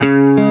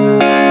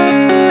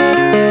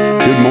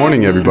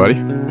morning, everybody.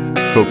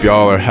 Hope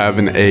y'all are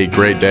having a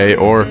great day,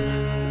 or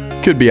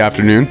could be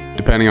afternoon,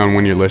 depending on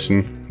when you're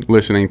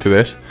listening to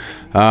this.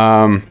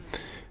 I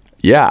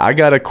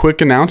got a quick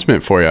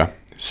announcement for you.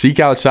 Seek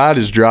Outside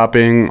is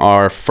dropping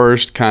our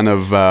first kind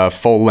of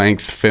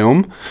full-length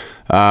film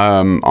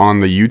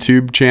on the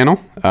YouTube channel.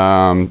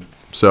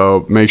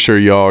 So make sure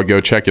y'all go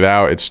check it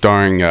out. It's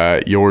starring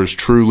yours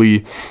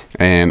truly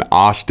and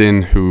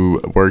Austin,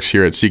 who works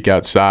here at Seek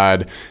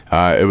Outside.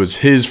 It was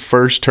his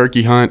first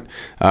turkey hunt.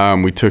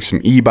 We took some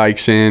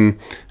e-bikes in.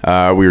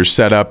 We were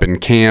set up in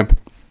camp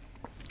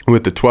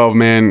with the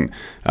 12-man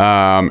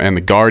and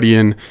the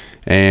Guardian,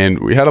 and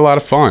we had a lot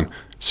of fun.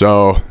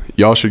 So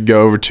y'all should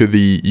go over to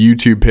the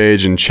YouTube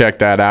page and check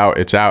that out.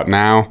 It's out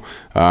now.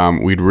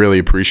 We'd really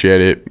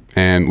appreciate it.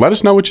 And let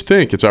us know what you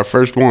think. It's our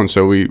first one,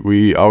 so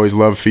we always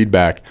love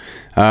feedback.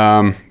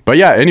 But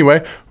yeah,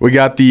 anyway, we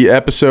got the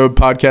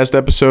podcast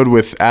episode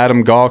with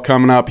Adam Gall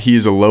coming up.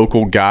 He's a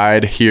local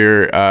guide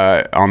here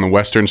on the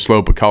western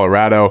slope of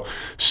Colorado.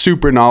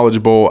 Super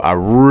knowledgeable. I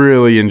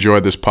really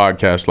enjoyed this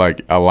podcast,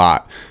 like, a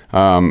lot.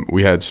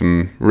 We had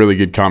some really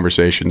good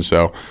conversations,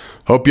 so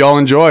hope y'all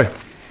enjoy.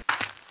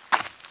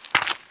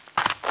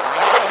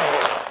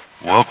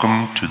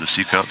 Welcome to the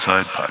Seek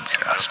Outside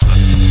podcast.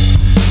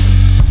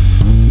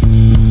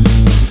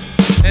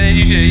 And then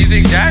you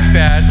think that's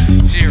bad?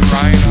 You see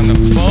Ryan on the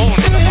phone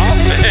in the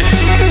office.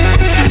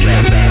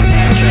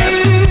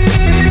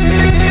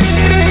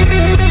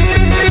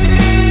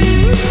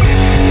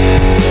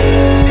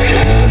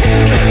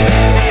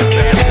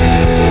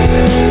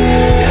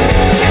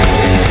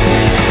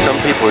 Some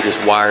people are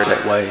just wired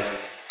that way.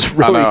 It's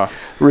really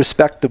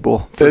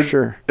respectable, for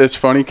sure. It's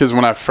funny because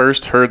when I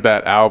first heard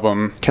that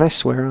album... Can I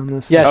swear on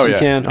this? Yes, you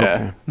can.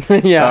 Yeah.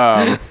 Okay.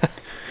 Yeah.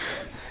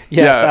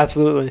 Yes,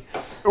 absolutely.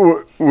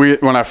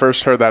 When I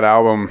first heard that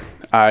album,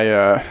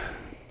 it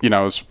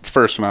was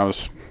first when I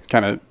was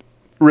kind of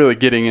really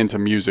getting into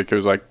music. It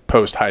was like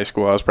post-high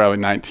school. I was probably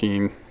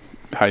 19.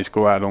 High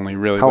school, I'd only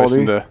really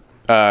listened to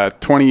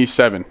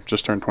 27.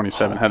 Just turned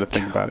 27. Had to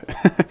think about it.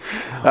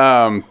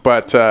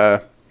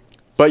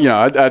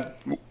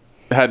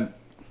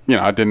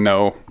 I didn't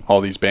know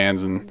all these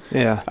bands, and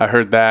I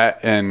heard that,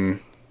 and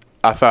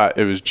I thought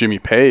it was Jimmy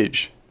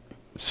Page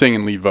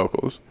singing lead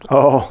vocals.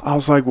 Oh. I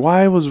was like,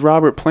 why was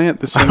Robert Plant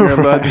the singer of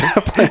Led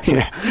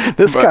Zeppelin?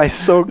 This guy's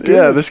so good.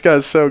 Yeah, this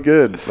guy's so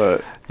good.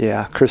 But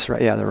yeah, Chris Wright,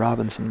 the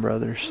Robinson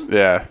brothers.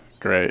 Yeah,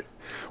 great.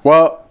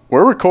 Well,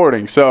 we're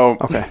recording, so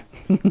okay.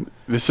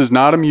 This is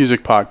not a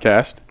music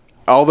podcast,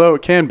 although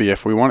it can be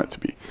if we want it to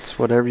be. It's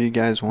whatever you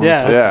guys want.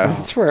 Yeah,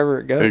 it's wherever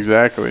it goes.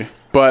 Exactly.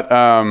 But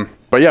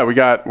yeah,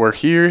 we're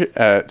here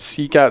at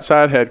Seek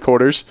Outside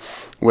headquarters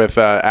with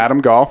Adam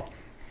Gall.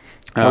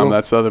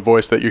 That's the other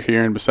voice that you're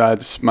hearing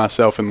besides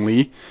myself and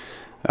Lee.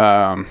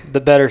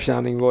 The better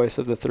sounding voice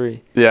of the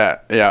three. Yeah,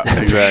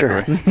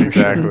 exactly.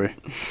 Exactly.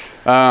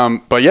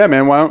 But yeah,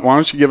 man, why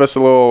don't you give us a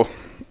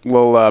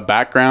little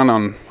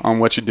background on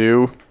what you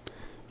do,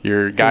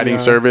 your guiding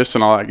service,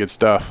 and all that good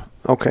stuff.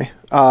 Okay.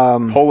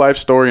 Whole life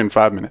story in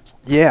 5 minutes.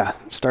 Yeah,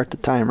 start the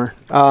timer.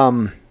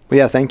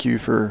 Thank you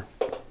for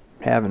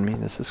having me.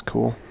 This is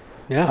cool.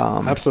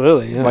 Yeah,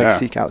 absolutely. Yeah.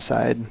 Seek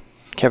Outside,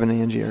 Kevin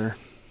and Angie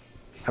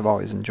I've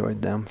always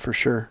enjoyed them for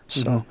sure.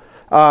 So,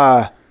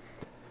 I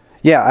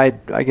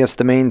guess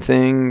the main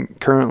thing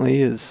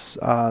currently is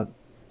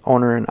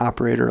owner and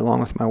operator, along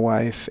with my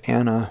wife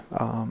Anna,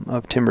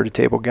 of Timber to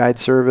Table Guide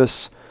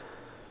Service,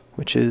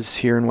 which is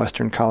here in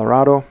western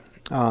Colorado,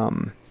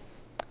 and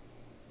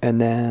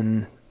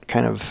then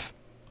kind of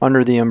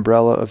under the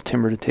umbrella of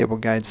Timber to Table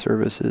Guide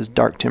Service is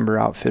Dark Timber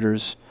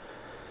Outfitters.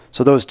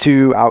 So those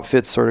two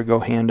outfits sort of go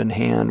hand in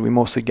hand. We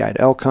mostly guide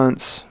elk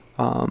hunts.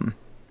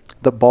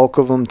 The bulk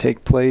of them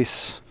take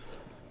place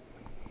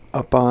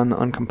up on the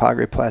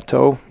Uncompahgre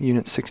Plateau,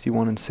 Unit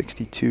 61 and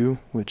 62,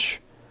 which,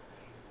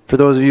 for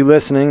those of you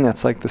listening,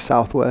 that's like the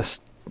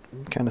southwest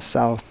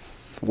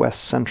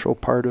central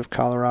part of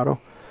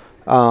Colorado.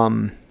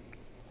 And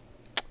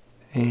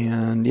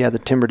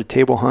the Timber to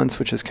Table hunts,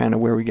 which is kind of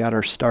where we got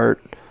our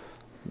start.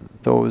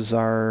 Those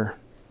are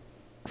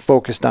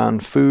focused on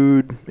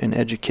food and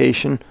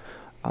education,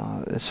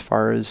 as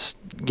far as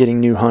getting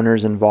new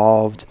hunters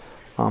involved.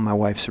 My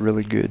wife's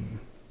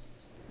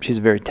she's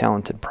a very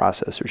talented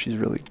processor. She's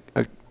really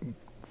a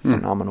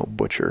phenomenal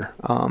butcher.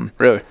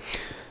 Really?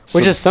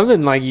 Which is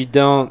something like you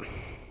don't,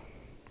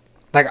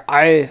 like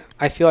I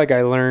feel like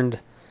I learned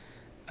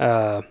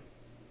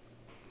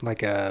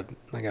like a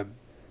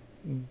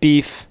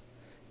beef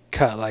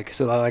cut, like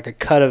a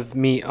cut of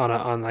meat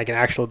on like an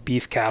actual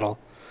beef cattle,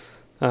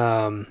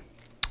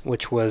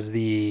 which was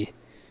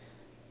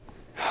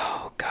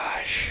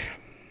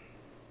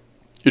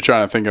You're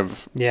trying to think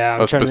of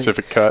a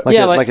specific cut.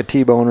 Like a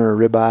T-bone or a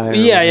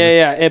ribeye.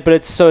 Yeah. But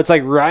it's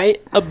like right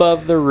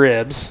above the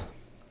ribs.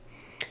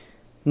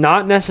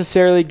 Not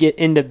necessarily get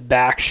into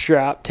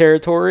backstrap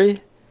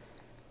territory,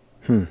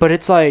 but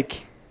it's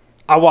like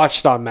I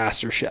watched on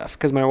MasterChef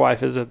because my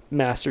wife is a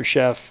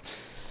MasterChef.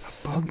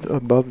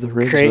 Above the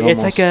ribs.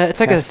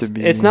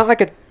 It's not like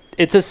a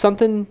it's a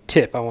something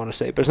tip, I want to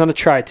say, but it's not a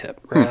tri-tip,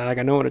 right? Like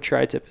I know what a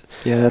tri-tip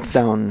is. Yeah, that's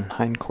down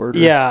hind quarter.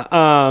 Yeah.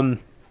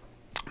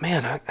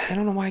 Man, I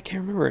don't know why I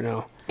can't remember it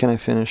now. Can I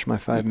finish my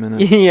 5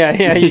 minutes?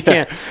 yeah, you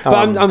can.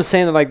 But I'm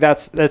saying that like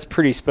that's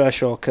pretty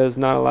special because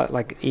not a lot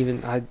like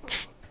even I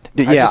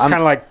just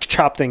kind of like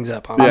chop things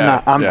up.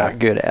 I'm not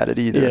good at it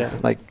either. Yeah.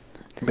 Like,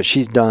 but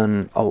she's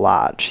done a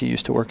lot. She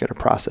used to work at a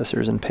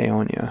processors in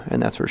Paonia,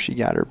 and that's where she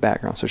got her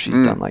background. So she's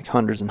done like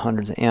hundreds and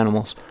hundreds of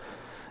animals,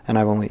 and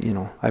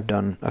I've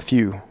done a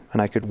few,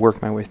 and I could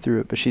work my way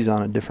through it. But she's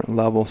on a different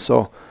level.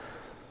 So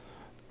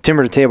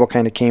Timber to Table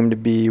kind of came to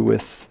be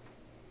with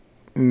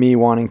me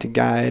wanting to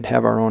guide,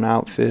 have our own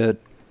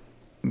outfit,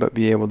 but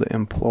be able to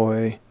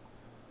employ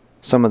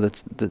some of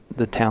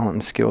the talent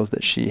and skills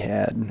that she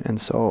had.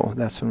 And so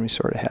that's when we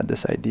sort of had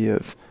this idea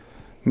of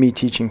me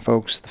teaching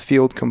folks the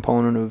field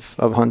component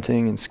of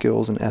hunting and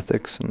skills and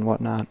ethics and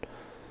whatnot.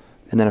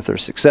 And then if they're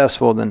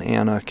successful, then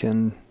Anna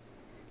can,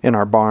 in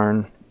our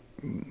barn,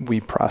 we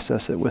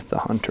process it with the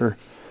hunter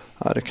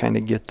to kind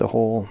of get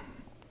the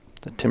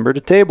Timber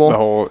to Table. The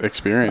whole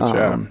experience,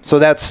 So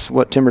that's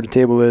what Timber to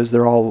Table is.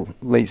 They're all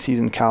late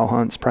season cow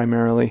hunts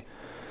primarily.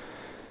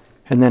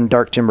 And then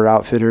Dark Timber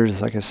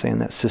Outfitters, like I was saying,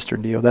 that sister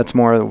deal. That's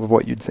more of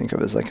what you'd think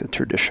of as like a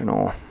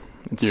traditional.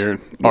 Your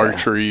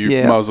archery,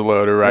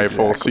 muzzleloader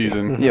rifle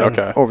season. Yeah,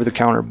 okay.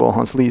 Over-the-counter bull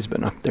hunts. Lee's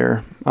been up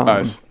there.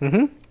 Nice.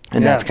 And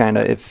that's kind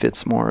of, it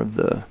fits more of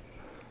the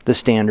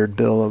standard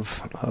bill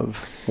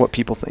of what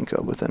people think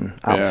of with an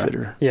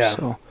outfitter. Yeah.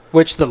 So.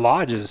 Which the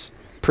lodge is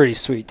pretty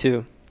sweet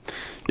too.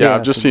 Yeah,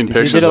 I've just seen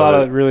pictures. You did a lot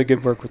of of really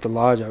good work with the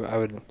lodge.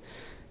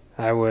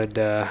 I would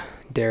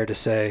dare to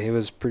say it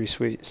was pretty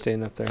sweet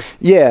staying up there.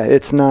 Yeah,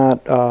 it's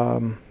not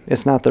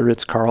the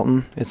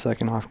Ritz-Carlton. It's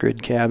like an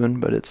off-grid cabin,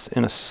 but it's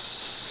in a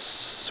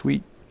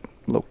sweet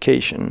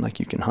location. Like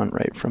you can hunt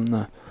right from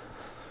the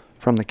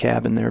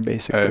cabin there,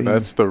 basically. Hey,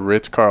 that's the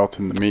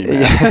Ritz-Carlton to me,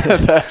 man. Yeah.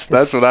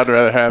 that's what I'd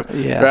rather have.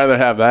 Yeah. Rather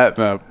have that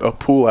than a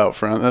pool out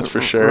front. That's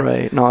for sure.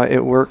 Right. No,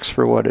 it works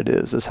for what it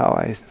is how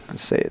I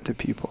say it to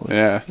people.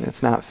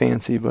 It's not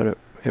fancy, but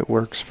it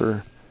works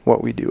for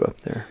what we do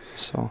up there.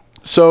 So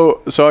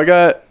I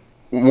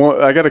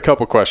got a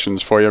couple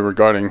questions for you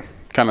regarding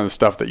kind of the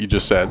stuff that you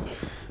just said.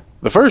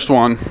 The first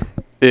one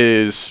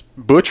is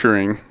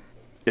butchering.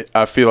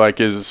 I feel like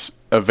is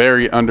a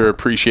very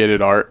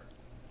underappreciated art,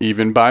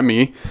 even by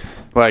me.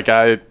 Like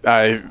I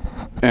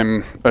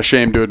am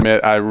ashamed to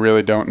admit I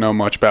really don't know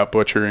much about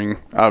butchering.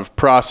 I've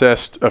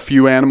processed a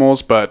few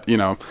animals, but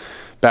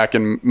back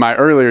in my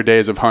earlier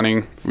days of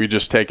hunting, we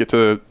just take it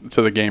to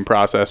the game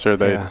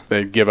processor.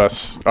 They give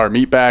us our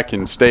meat back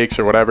in steaks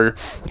or whatever,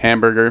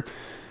 hamburger.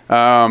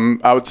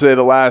 I would say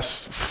the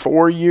last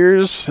 4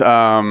 years,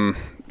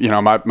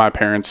 my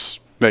parents,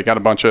 they got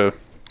a bunch of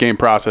game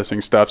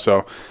processing stuff,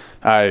 so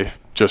I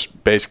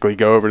just basically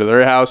go over to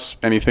their house,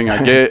 anything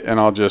I get, and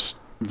I'll just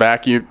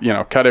vacuum,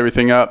 cut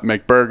everything up,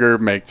 make burger,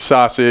 make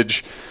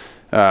sausage,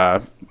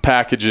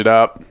 package it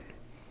up.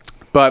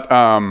 But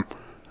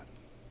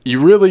you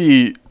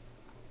really,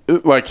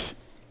 like,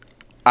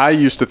 I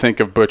used to think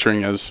of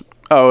butchering as,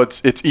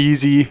 it's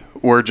easy.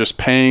 We're just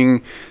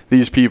paying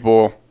these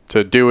people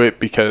to do it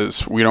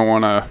because we don't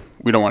want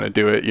to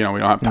do it. We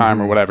don't have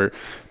time or whatever.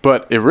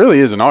 But it really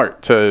is an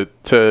art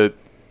to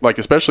like,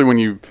 especially when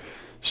you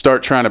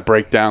start trying to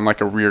break down like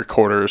a rear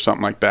quarter or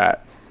something like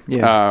that.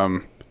 Yeah.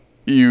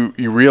 You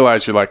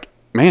realize you're like,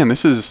 man,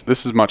 this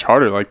is much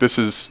harder. Like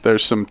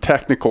there's some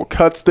technical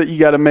cuts that you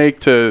got to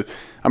make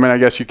I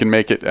guess you can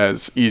make it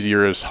as easy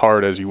or as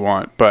hard as you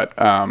want. But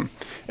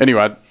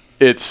anyway,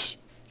 it's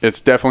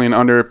definitely an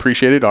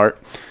underappreciated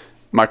art.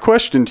 My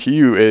question to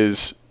you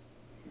is,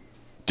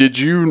 did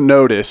you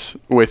notice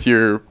with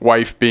your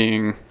wife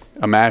being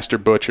a master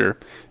butcher,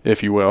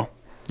 if you will,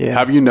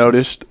 have you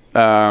noticed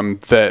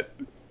that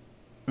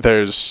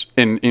there's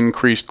an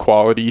increased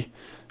quality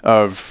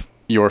of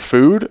your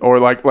food, or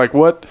like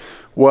what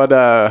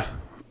are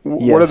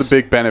the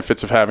big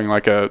benefits of having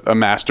like a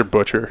master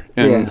butcher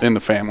in the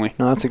family?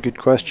 No, that's a good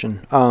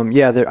question.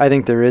 I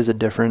think there is a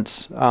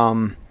difference.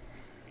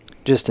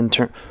 Just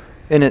to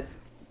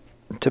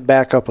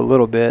back up a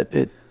little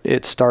bit,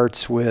 it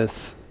starts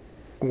with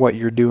what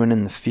you're doing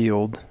in the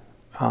field,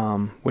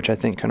 which I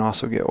think can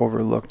also get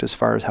overlooked as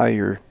far as how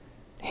you're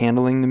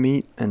handling the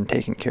meat and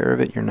taking care of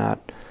it. You're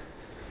not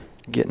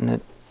getting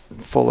it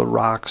full of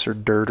rocks or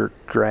dirt or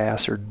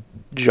grass or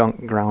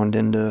junk ground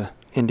into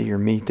your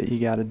meat that you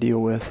got to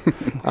deal with.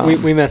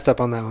 We messed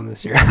up on that one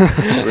this year.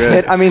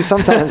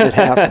 Sometimes it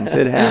happens.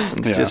 It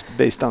happens just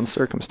based on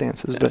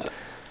circumstances.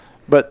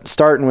 But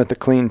starting with a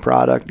clean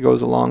product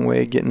goes a long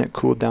way, getting it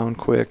cooled down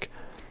quick.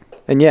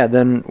 And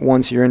then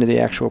once you're into the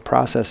actual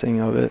processing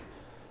of it,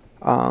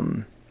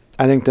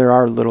 I think there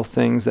are little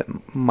things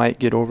that might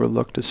get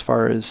overlooked as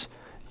far as,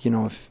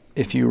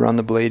 if you run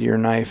the blade of your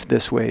knife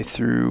this way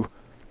through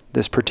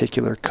this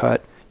particular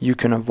cut, you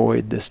can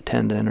avoid this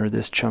tendon or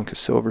this chunk of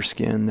silver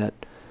skin that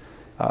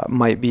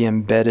might be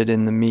embedded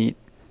in the meat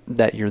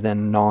that you're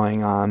then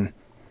gnawing on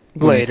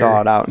when you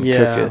thaw it out and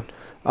cook it.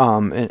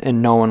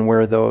 And knowing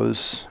where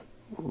those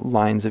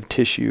lines of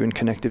tissue and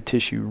connective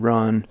tissue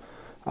run.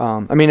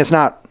 I mean, it's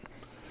not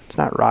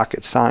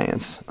rocket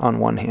science on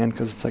one hand,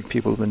 because it's like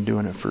people have been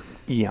doing it for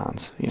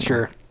eons. You know,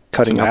 Sure.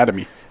 cutting It's up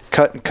anatomy.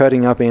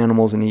 cutting up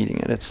animals and eating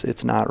it.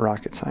 It's not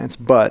rocket science.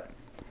 But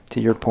to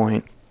your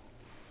point,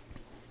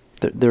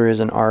 there is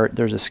an art,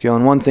 there's a skill,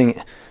 and one thing.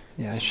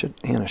 Yeah,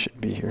 Hannah should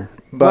be here.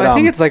 But Well, I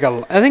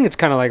think it's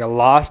kind of like a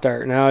lost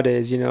art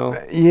nowadays, you know.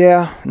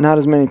 yeah, not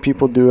as many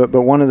people do it.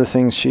 But one of the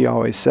things she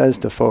always says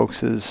to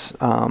folks is,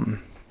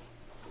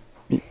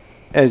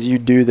 as you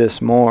do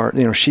this more,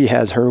 you know, she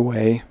has her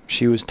way.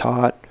 She was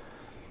taught,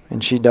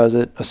 and she does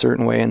it a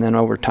certain way, and then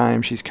over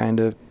time, she's kind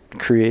of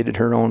created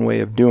her own way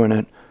of doing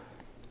it.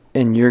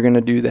 And you're going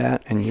to do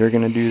that, and you're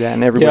going to do that,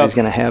 and everybody's Yep.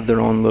 going to have their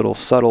own little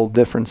subtle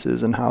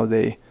differences in how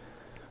they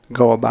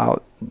go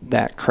about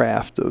that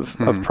craft of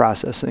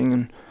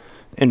processing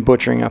and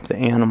butchering up the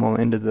animal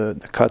into the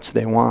cuts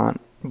they want.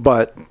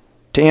 But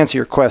to answer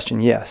your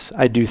question, yes,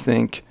 I do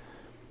think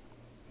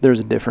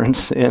there's a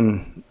difference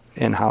in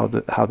how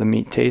the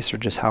meat tastes, or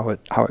just how it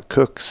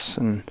cooks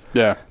and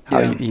Yeah. how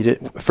you eat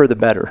it for the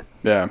better.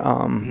 Yeah.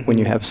 When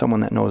you have someone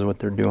that knows what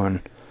they're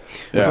doing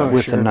Yeah.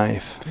 with sure. the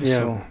knife. Yeah.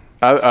 So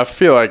I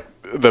feel like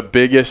the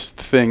biggest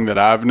thing that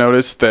I've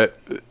noticed, that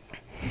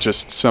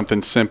just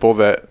something simple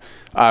that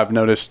I've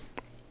noticed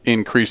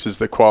increases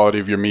the quality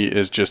of your meat,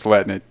 is just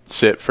letting it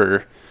sit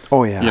for,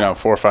 oh yeah,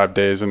 4 or 5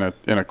 days in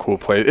a cool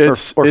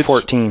place. or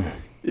 14.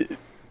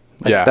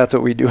 Yeah. That's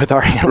what we do with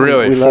our animals.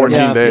 Really? We let 'em-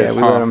 14 days, Yeah,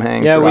 we huh? let them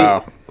hang. Yeah, for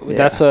Wow.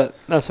 That's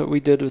what we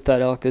did with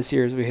that elk this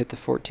year. Is we hit the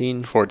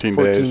 14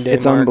 days. day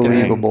It's mark, and then-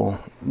 unbelievable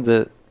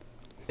that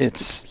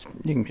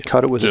you can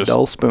cut it with Just- a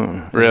dull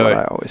spoon. Is really? what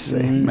I always say.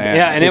 Mhm. Man,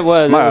 Yeah, and it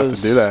I might have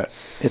was- to do that.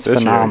 It's this year.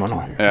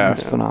 phenomenal. Yeah.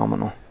 It's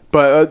phenomenal.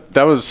 But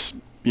that was,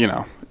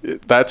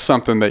 that's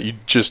something that you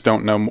just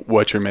don't know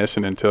what you're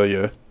missing until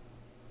you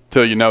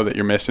know that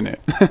you're missing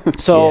it.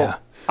 So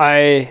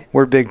Yeah.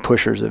 We're big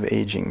pushers of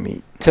aging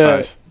meat.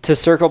 Nice. to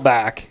circle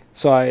back,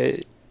 so I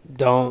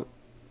don't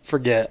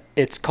forget.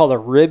 It's called a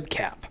rib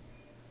cap.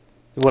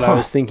 What I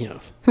was thinking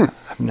of.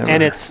 I've never.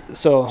 And it's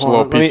so It's a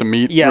little piece of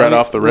meat right let me-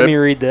 off the Let me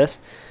rib. read this.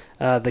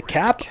 The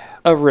cap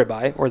of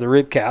ribeye, or the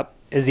rib cap,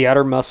 is the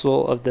outer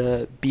muscle of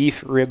the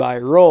beef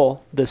ribeye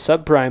roll, the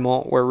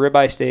subprimal, where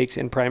ribeye steaks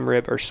and prime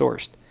rib are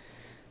sourced.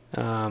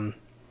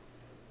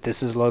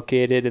 This is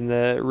located in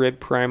the rib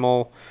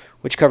primal,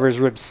 which covers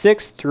rib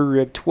 6 through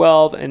rib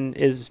 12 and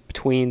is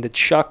between the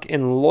chuck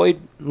and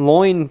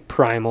loin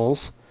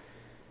primals.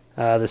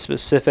 The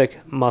specific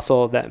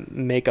muscle that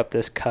make up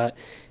this cut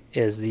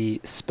is the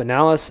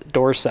spinalis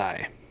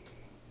dorsi.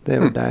 They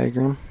have a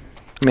diagram.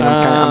 I mean,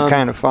 I'm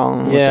kind of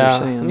following what they're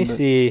saying. Let me but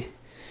see.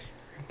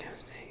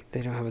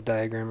 They don't have a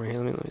diagram right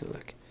here. Let me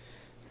look.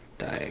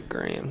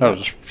 Diagram. That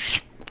was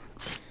just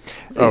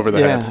over the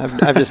yeah,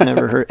 head. I've just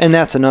never heard. And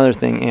that's another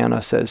thing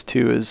Anna says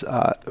too, is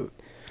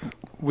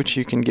which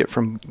you can get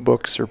from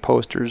books or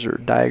posters or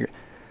diagram.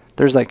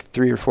 There's like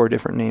 3 or 4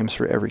 different names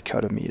for every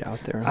cut of meat out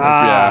there. Like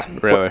Yeah,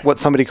 really. what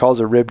somebody calls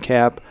a rib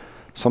cap,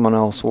 someone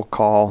else will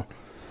call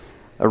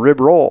a rib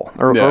roll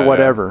or Yeah,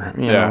 whatever.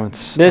 You Yeah. know,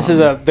 it's This is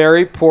a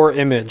very poor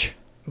image,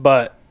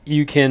 but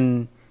you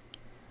can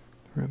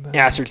rib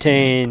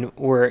ascertain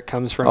where it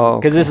comes from. Oh,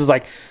 Because this okay. is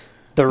like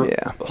the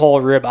Yeah.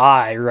 whole rib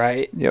eye,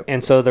 right? Yep.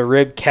 And so the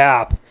rib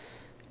cap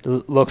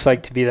looks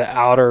like to be the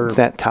outer, It's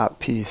that top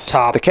piece.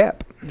 Top. The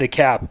cap. the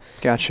cap.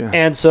 Gotcha.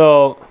 And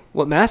so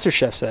what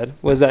MasterChef said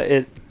was that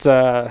it's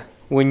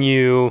when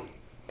you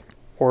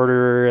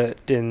order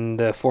it in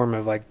the form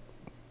of like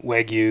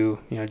Wagyu,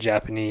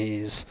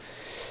 Japanese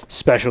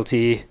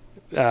specialty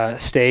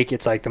steak,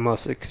 it's like the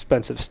most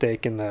expensive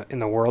steak in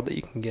the world that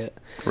you can get.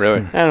 Really?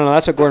 I don't know.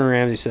 That's what Gordon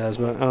Ramsay says,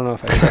 but I don't know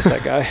if I trust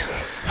that guy.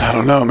 I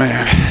don't know,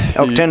 man.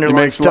 Elk He tenderloin's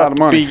makes a lot tough of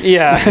to money. beat.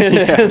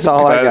 Yeah. That's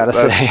all I gotta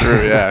That's say.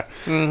 true, yeah.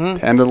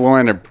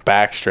 Tenderloin or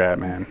backstrap,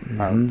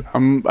 man.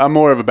 I'm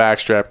more of a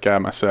backstrap guy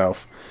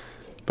myself.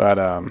 But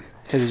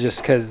Is it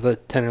just because the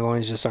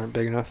tenderloins just aren't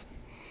big enough?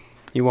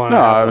 You want to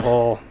No, have the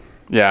whole...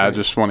 yeah, I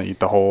just want to eat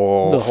the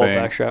whole thing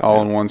backstrap, all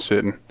yeah. in one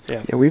sitting.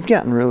 Yeah, we've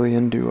gotten really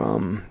into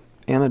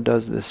Anna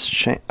does this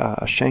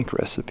shank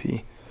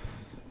recipe,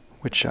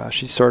 which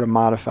she's sort of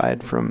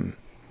modified from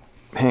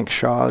Hank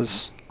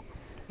Shaw's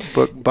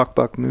book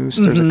Buck Moose.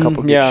 There's a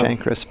couple good yeah.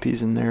 shank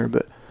recipes in there,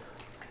 but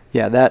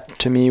yeah, that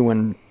to me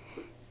when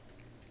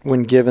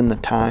given the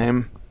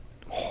time,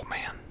 oh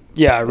man,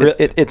 Yeah.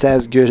 it's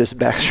as good as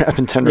backstrap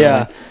and tenderloin.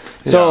 Yeah.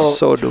 It's So,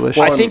 so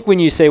delicious. I think when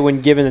you say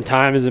when given the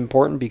time is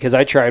important, because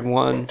I tried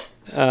one.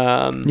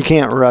 You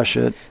can't rush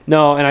it.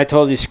 No, and I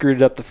totally screwed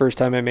it up the first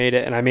time I made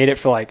it, and I made it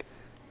for like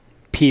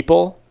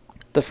people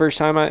the first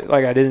time I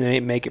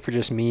didn't make it for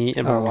just me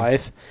and my Oh.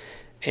 wife,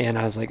 and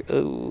I was like,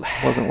 oh,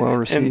 Wasn't well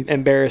received.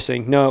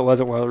 embarrassing. No, it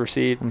wasn't well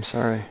received. I'm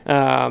sorry.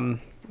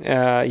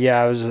 Yeah,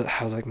 I was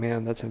like,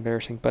 man, that's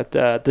embarrassing. But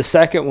the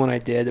second one I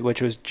did,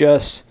 which was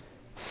just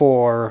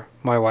for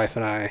my wife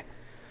and I,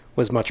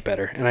 was much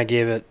better, and I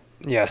gave it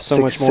much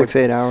more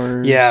 6-8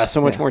 hours. Yeah,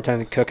 so much more time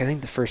to cook. I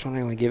think the first one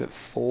I only gave it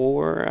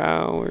 4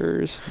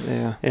 hours.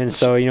 Yeah. And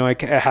so,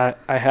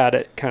 I had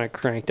it kind of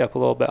cranked up a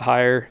little bit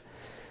higher.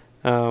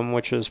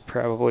 which was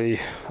probably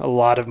a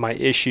lot of my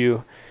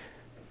issue.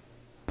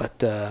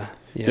 But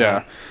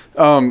Yeah.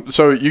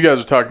 So you guys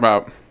are talking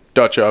about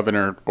Dutch oven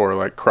or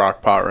like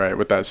crock pot, right?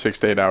 With that 6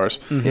 to 8 hours.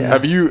 Yeah.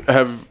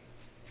 Have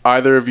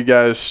either of you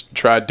guys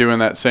tried doing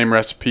that same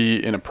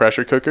recipe in a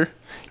pressure cooker?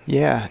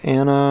 Yeah,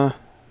 Anna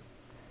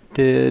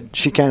did.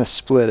 She kind of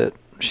split it.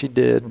 She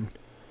did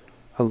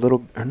a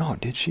little. Or no,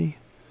 did she?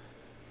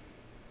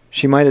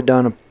 She might have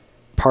done a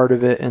part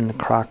of it in the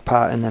crock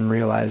pot and then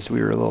realized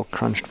we were a little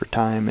crunched for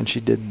time, and she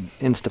did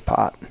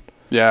Instapot.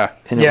 Yeah.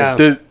 And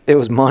Yeah. it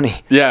was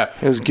money. Yeah.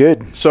 It was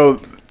good. So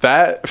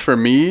that for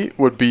me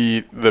would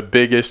be the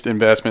biggest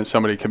investment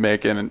somebody could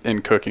make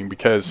in cooking,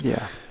 because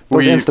Yeah.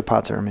 Those we-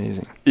 Instapots are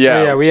amazing.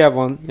 yeah, we have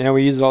one. Yeah,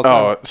 we use it all the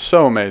time. Oh, it's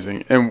so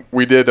amazing. And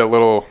we did a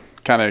little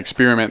kind of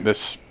experiment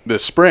this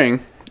spring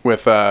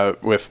with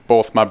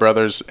both my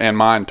brothers and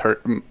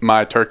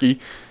my turkey.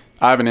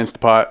 I have an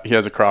Instapot. He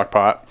has a crock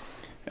pot.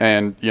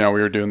 And, we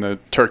were doing the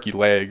turkey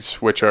legs,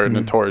 which are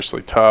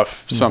notoriously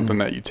tough. Something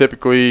that you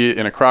typically,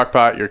 in a crock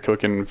pot, you're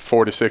cooking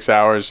 4 to 6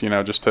 hours,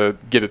 just to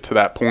get it to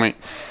that point.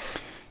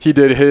 He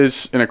did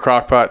his in a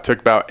crock pot, took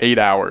about 8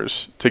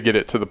 hours to get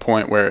it to the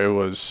point where it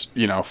was,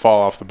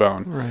 fall off the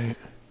bone. Right.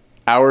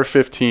 Hour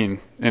 15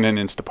 in an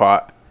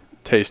Instapot,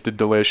 tasted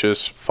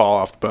delicious, fall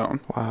off the bone.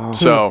 Wow.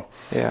 So,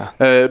 Yeah.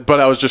 but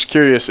I was just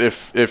curious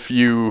if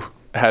you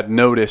had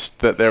noticed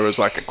that there was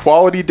like a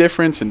quality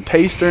difference in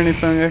taste or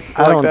anything like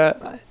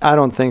that. I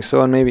don't think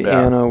so, and maybe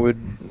Yeah. Anna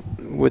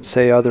would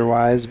say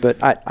otherwise, but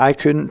I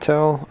couldn't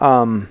tell.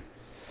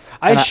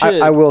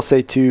 I will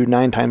say too,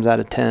 9 times out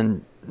of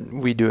 10,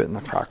 we do it in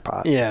the crock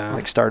pot. Yeah.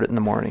 Like start it in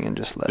the morning and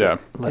just let Yeah.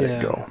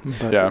 it go.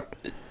 But Yeah.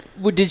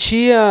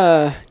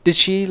 Did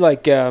she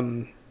like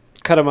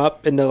cut them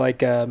up into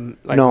like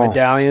No.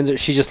 medallions, or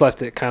she just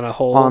left it kind of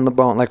whole on the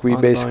bone, like we On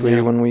the bone, basically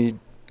yeah.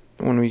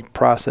 when we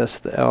process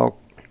the elk,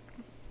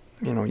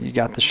 you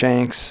got the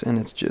shanks, and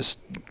it's just.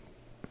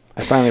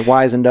 I finally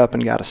wisened up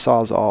and got a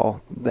Sawzall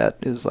that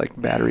is like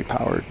battery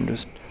powered, and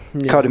just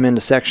cut them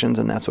into sections,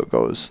 and that's what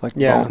goes like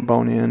Yeah.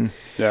 bone in.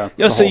 Yeah. Oh,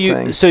 the so whole you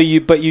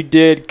thing. but you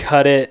did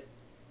cut it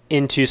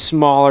into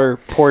smaller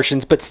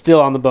portions, but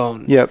still on the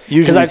bone. Yep. Because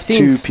Usually I've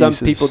seen 2 some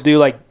pieces. people do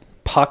like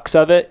pucks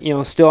of it,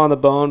 still on the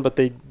bone, but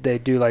they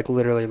do like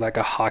literally like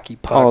a hockey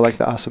puck. Oh, like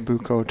the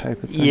Asabuco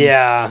type of thing.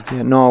 yeah.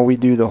 Yeah, no, we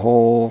do the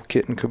whole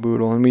kit and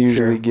caboodle, and we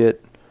usually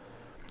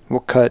we'll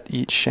cut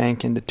each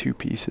shank into 2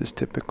 pieces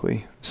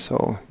typically.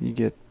 So you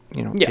get,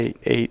 Yeah.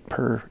 eight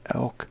per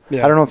elk.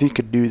 Yeah. I don't know if you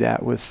could do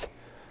that with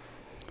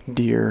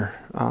deer.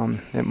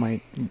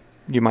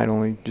 You might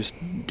only just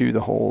do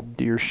the whole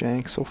deer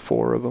shank, so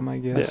 4 of them, I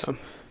guess. Yeah.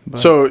 But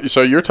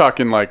So you're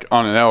talking like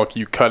on an elk,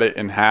 you cut it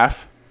in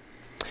half,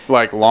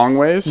 like long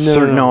ways?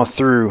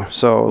 through.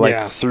 So like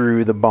Yeah.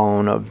 through the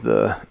bone of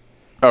the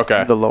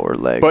Okay. lower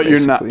leg. But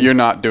basically. you're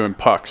not doing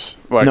pucks.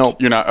 Like Nope.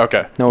 you're not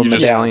okay. No you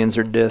just, medallions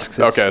or discs.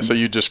 It's okay, so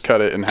you just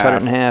cut it in half. cut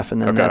it in half,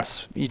 and then Okay.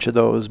 that's each of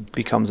those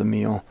becomes a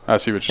meal. I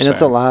see what you're And saying.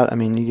 it's a lot. I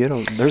mean,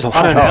 there's a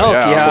lot. On an Oh, elk,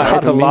 yeah, yeah, it's a lot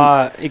it's a of meat.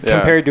 lot. Yeah.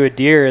 Compared to a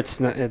deer, it's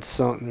not. It's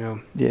something.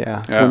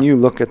 Yeah. Yeah. When you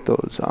look at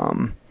those,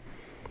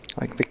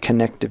 like the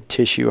connective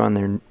tissue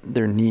on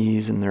their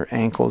knees and their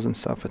ankles and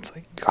stuff, it's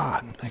like,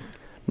 God, like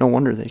no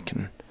wonder they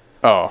can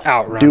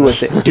Outrun. do what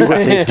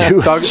they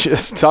do. Talk, It's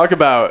just talk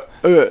about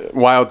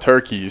wild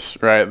turkeys,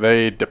 right?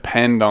 They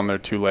depend on their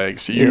 2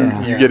 legs. So you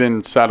Yeah. get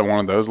inside of one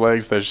of those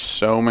legs, there's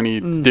so many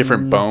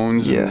different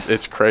bones. and Yes.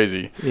 it's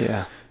crazy.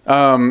 yeah.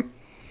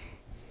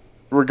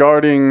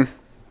 Regarding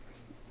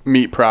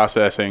meat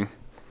processing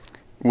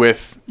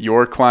with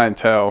your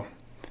clientele,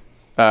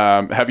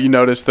 have you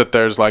noticed that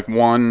there's like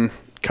one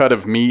cut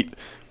of meat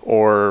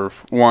or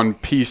one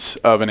piece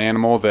of an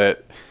animal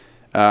that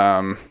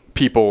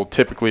people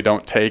typically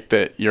don't take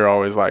that you're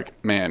always like,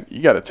 man,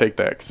 you got to take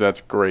that because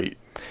that's great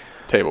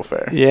table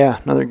fare? Yeah,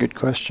 another good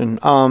question.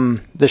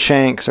 The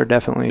shanks are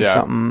definitely Yeah.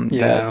 something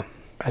Yeah. that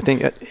I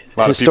think lot of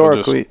people just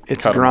historically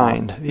it's cut 'em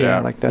grind. off. Yeah, Yeah.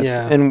 like that's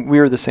Yeah. and we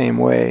were the same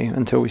way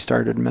until we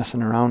started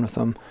messing around with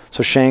them.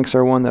 So shanks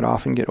are one that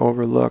often get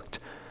overlooked.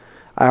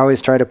 I always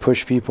try to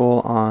push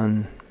people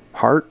on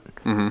heart,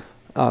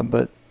 Mm-hmm.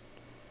 but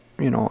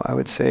I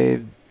would say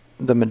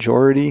the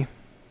majority,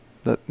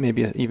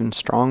 maybe an even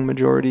strong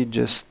majority,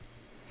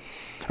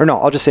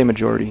 I'll just say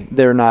majority.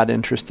 They're not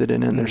interested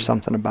in it. There's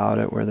something about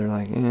it where they're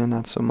like,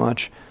 not so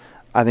much.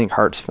 I think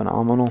heart's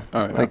phenomenal.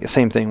 Oh, yeah. Like the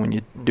same thing when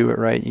you do it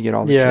right, you get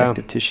all the Yeah.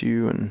 connective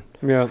tissue and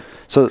Yeah.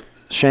 so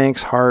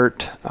shanks,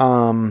 heart.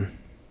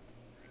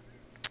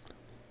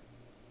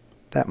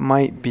 That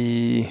might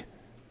be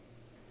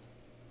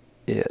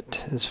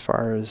it as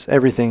far as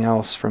everything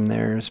else from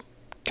there is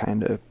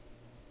kind of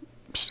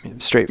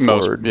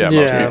straightforward. Most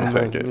people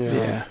take it.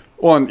 Yeah.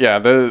 Well, and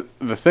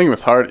the thing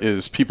with heart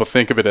is people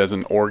think of it as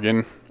an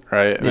organ,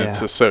 right? And Yeah.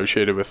 it's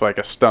associated with like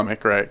a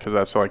stomach, right? Because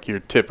that's like your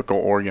typical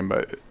organ,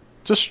 but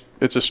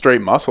it's a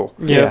straight muscle.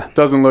 Yeah. It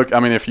doesn't look. I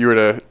mean, if you were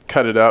to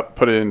cut it up,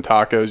 put it in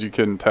tacos, you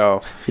couldn't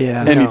tell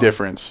Yeah. any No.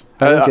 difference.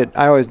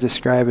 I always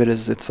describe it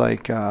as it's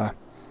like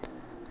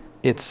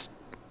it's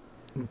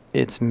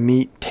it's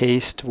meat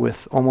taste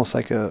with almost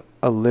like a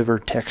liver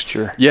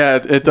texture. Yeah,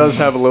 it does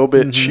have a little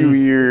bit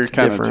chewier It's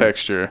kind of different.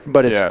 texture.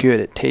 But it's Yeah. good.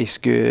 It tastes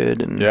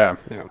good. And Yeah,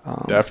 Yeah.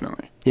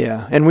 definitely.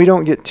 Yeah, and we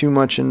don't get too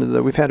much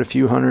into we've had a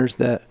few hunters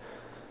that,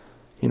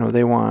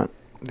 they want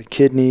the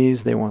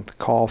kidneys, they want the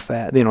caul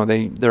fat,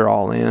 they're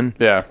all in.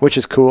 Yeah. Which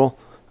is cool.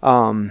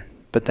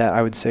 But that,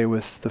 I would say,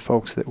 with the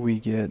folks that we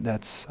get,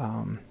 that's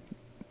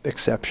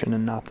exception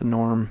and not the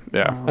norm.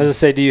 Yeah. I was gonna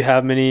say, do you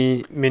have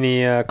many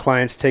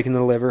clients taking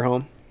the liver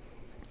home?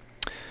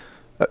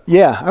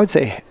 Yeah, I would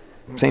say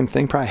same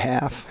thing, probably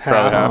half.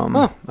 Probably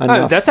half.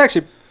 Enough. That's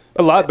actually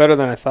a lot better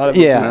than I thought it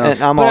would Yeah, be.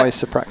 and I'm But always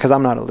surprised because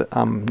I'm not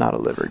a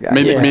liver guy.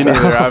 Me Yeah. neither.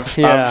 I've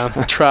Yeah.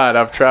 I've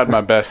tried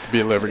my best to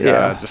be a liver guy.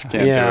 Yeah. I just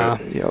can't Yeah.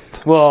 do it. Yep.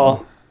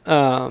 Well,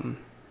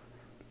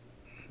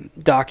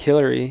 Doc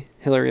Hillary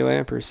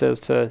Lamper says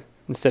to,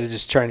 instead of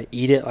just trying to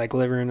eat it like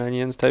liver and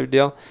onions type of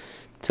deal,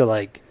 to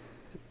like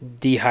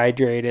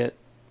dehydrate it,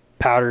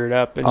 powder it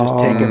up, and just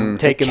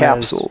take them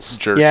capsules.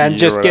 Jerky Yeah, and or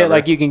just get whatever.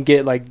 like, you can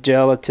get like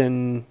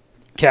gelatin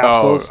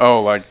capsules.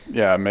 Like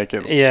make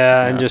it.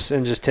 Yeah, and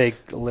just take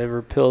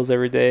liver pills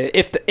every day.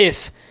 If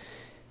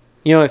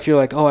you're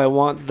like, oh, I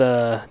want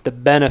the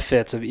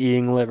benefits of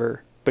eating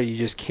liver, but you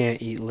just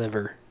can't eat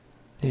liver.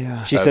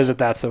 Yeah. She says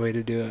that's the way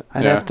to do it.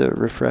 I'd have to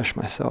refresh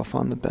myself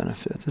on the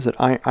benefits. Is it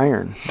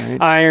iron,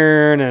 right?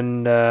 Iron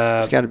and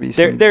There's got to be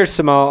some there's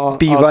some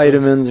B also,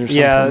 vitamins or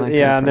something yeah, like that.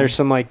 yeah, and probably. there's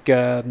some like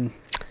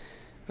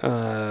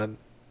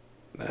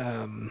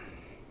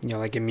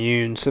like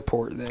immune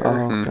support there.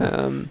 Oh,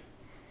 okay.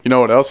 You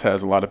know what else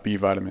has a lot of B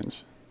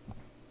vitamins?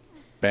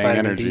 Bang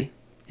Vitamin Energy. D.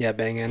 Yeah,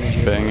 Bang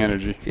Energy. Bang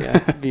Energy. Yeah,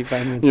 B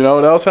vitamins. You know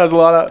what else has a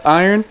lot of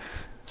iron?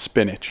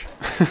 Spinach.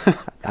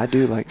 I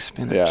do like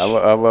spinach. Yeah,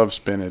 I love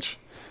spinach.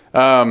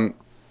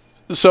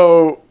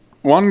 So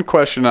one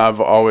question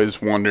I've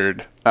always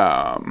wondered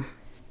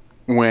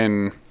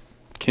when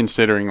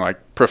considering like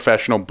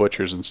professional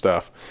butchers and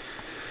stuff,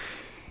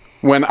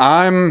 when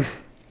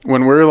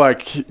we're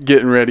like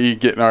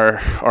getting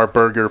our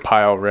burger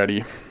pile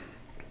ready,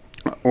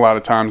 a lot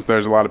of times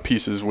there's a lot of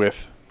pieces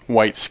with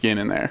white skin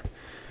in there,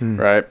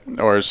 right?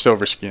 Or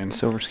silver skin.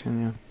 Silver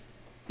skin, yeah.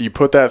 You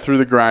put that through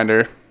the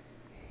grinder.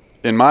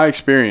 In my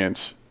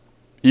experience,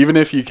 even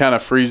if you kind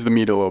of freeze the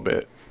meat a little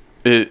bit,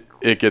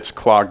 it gets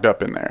clogged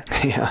up in there.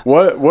 Yeah.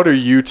 What are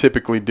you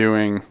typically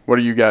doing? What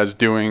are you guys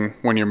doing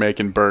when you're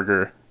making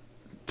burger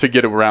to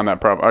get around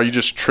that problem? Are you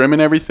just trimming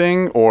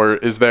everything, or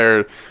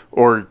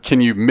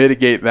can you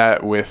mitigate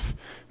that with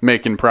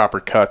making proper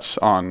cuts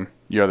on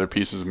your other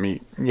pieces of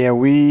meat? Yeah,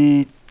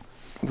 we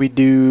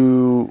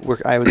do.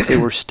 I would say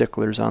we're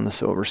sticklers on the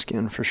silver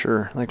skin for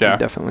sure. Like we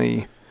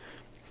definitely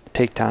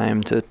take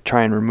time to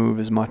try and remove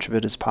as much of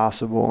it as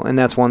possible, and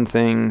that's one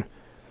thing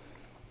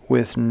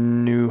with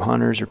new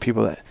hunters or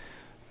people that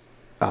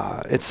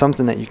it's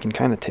something that you can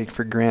kind of take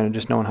for granted,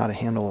 just knowing how to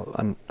handle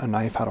a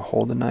knife, how to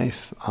hold a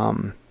knife,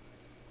 and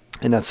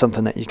that's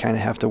something that you kind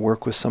of have to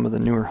work with some of the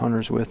newer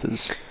hunters with,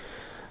 is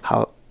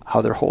how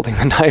they're holding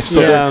the knife,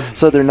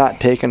 so they're not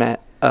taking a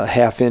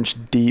half-inch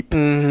deep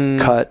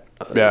cut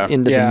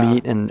into the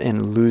meat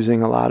and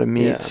losing a lot of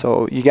meat. Yeah.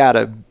 So you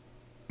gotta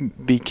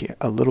be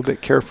a little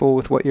bit careful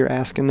with what you're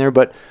asking there.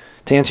 But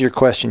to answer your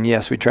question,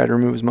 yes, we try to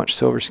remove as much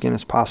silver skin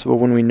as possible.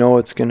 When we know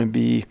it's going to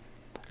be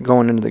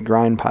going into the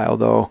grind pile,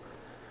 though,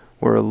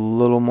 we're a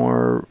little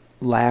more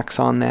lax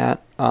on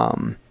that.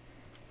 And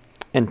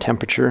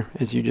temperature,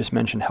 as you just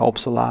mentioned,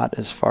 helps a lot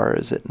as far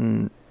as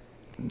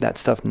that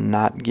stuff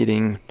not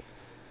getting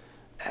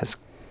as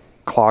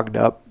clogged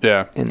up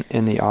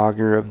in the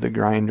auger of the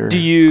grinder. Do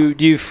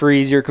you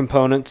freeze your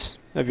components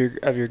of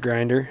your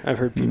grinder? I've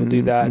heard people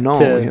do that. No,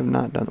 we have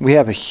not done. We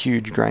have a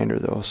huge grinder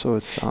though, so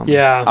it's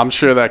yeah. I'm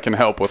sure that can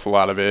help with a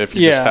lot of it if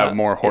you just have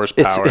more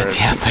horsepower.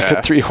 It's like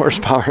a 3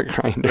 horsepower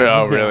grinder.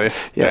 Oh, really?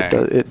 Yeah,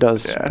 it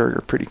does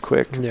burger pretty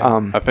quick.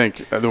 Yeah. I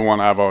think the one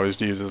I've always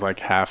used is like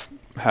half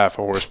a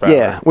horsepower.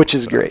 Yeah, which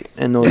is great,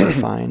 and those are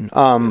fine.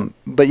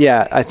 But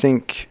yeah, I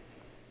think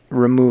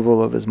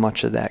removal of as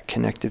much of that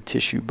connective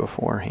tissue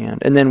beforehand,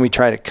 and then we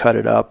try to cut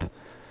it up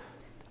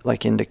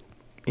like into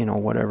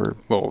whatever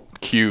little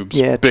cubes,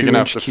 big big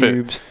enough to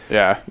cubes. fit.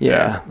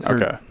 Yeah.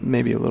 Okay.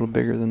 Maybe a little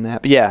bigger than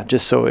that, but yeah,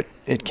 just so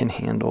it can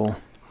handle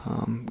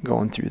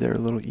going through there a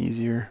little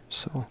easier.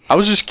 So I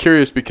was just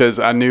curious because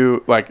I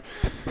knew, like,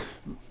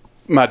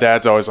 my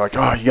dad's always like,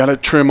 oh, you got to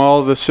trim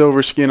all the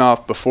silver skin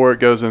off before it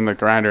goes in the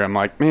grinder. I'm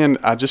like, man,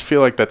 I just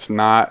feel like that's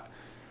not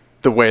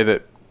the way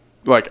that,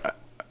 like,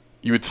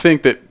 you would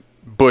think that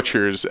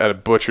butchers at a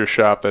butcher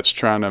shop that's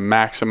trying to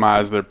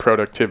maximize their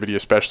productivity,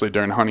 especially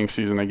during hunting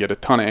season, they get a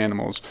ton of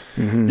animals.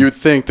 Mm-hmm. You would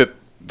think that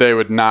they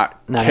would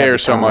not care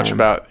so much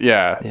about,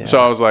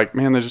 So I was like,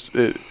 man,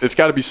 it's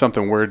got to be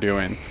something we're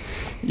doing.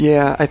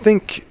 Yeah, I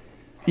think,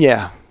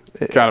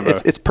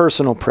 it's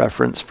personal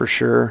preference for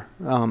sure.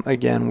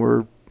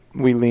 Again,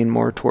 we lean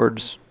more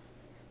towards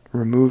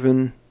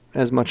removing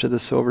as much of the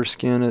silver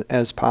skin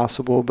as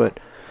possible, but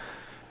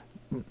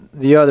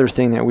the other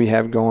thing that we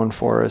have going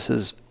for us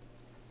is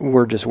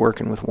we're just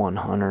working with one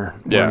hunter.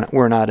 Yeah.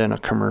 We're not in a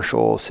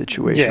commercial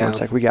situation Yeah. where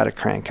it's like we got to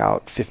crank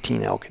out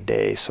 15 elk a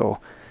day. So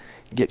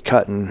get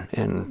cutting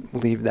and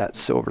leave that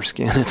silver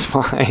skin. It's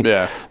fine.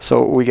 Yeah.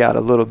 So we got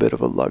a little bit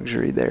of a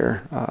luxury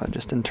there,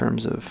 just in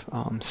terms of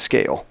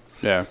scale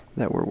Yeah.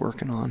 that we're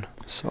working on.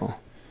 So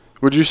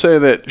Would you say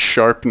that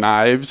sharp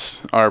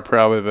knives are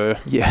probably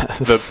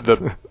yes,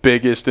 the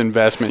biggest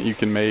investment you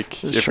can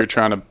make if Sure. you're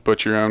trying to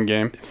butcher your own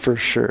game? for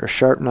sure.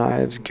 Sharp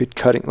knives, good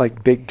cutting,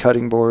 like big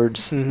cutting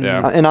boards. Mhm.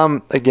 Yeah. And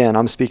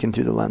I'm speaking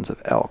through the lens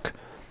of elk.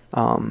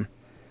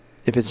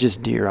 If it's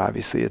just deer,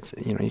 obviously it's,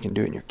 you can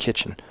do it in your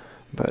kitchen,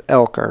 but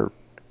elk are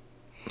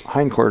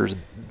hindquarters, a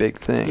big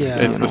thing.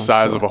 Yeah. It's the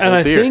size of a whole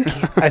And deer.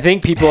 I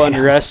think people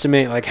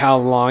underestimate like how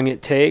long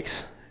it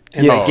takes,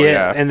 and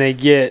Yeah. they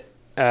get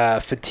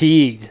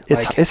fatigued.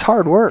 It's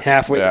hard work.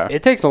 halfway. Yeah.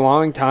 It takes a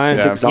long time,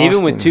 It's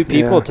even with exhausting, two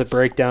people, yeah. to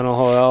break down a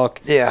whole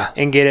elk Yeah.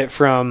 and get it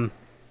from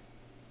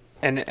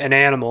an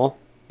animal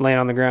laying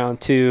on the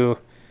ground to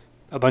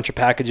a bunch of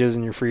packages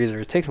in your freezer.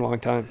 It takes a long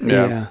time.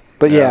 Yeah.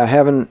 But Yeah.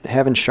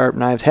 having sharp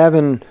knives,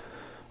 having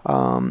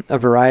a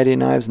variety of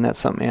knives, and that's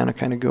something Anna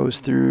kind of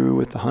goes through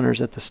with the hunters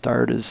at the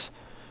start is,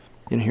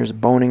 here's a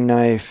boning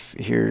knife,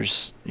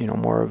 here's,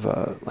 more of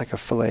a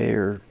fillet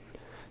or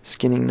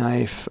skinning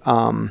knife.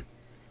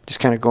 Just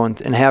kind of going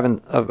and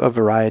having a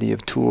variety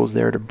of tools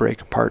there to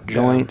break apart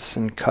joints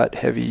and cut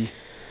heavy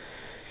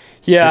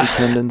Yeah.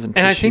 tendons and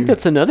And I tissue. think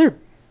that's another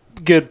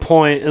good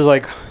point is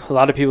like a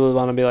lot of people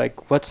want to be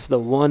like, what's the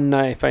one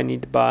knife I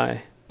need to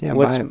buy? yeah,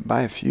 what's-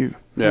 buy a few.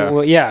 Yeah.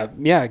 Well, yeah,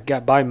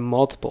 buy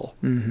multiple.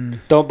 Mm-hmm.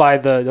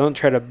 Don't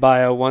try to buy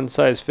a one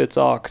size fits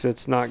all because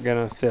it's not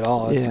gonna fit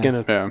all. It's Yeah.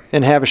 gonna Yeah.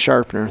 And have a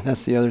sharpener.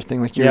 That's the other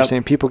thing. Like you were Yep.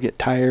 saying, people get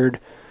tired,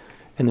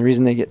 and the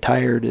reason they get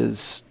tired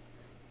is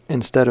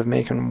instead of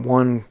making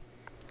one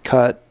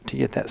cut to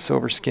get that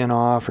silver skin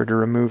off or to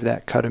remove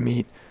that cut of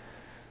meat,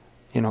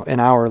 an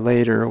hour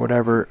later or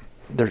whatever,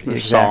 they're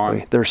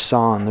sawing. they're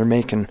sawing. They're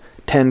making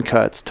 10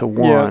 cuts to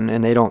one,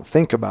 and they don't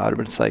think about it.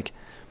 But it's like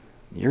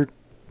you're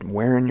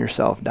wearing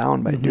yourself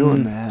down by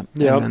doing that,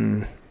 Yep.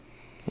 and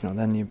then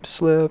then you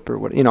slip or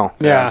what.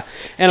 yeah.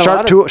 And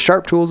Sharp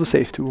tool is a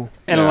safe tool.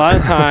 And a Yeah. lot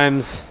of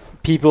times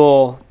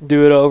people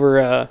do it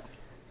over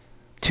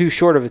too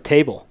short of a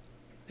table.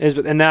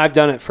 And I've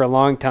done it for a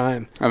long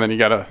time. And then you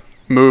got to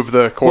move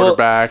the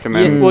quarterback and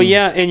then.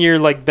 And you're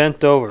like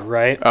bent over,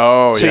 right?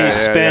 Oh, So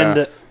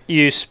yeah.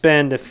 you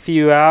spend a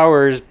few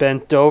hours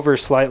bent over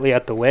slightly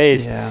at the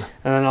waist, Yeah.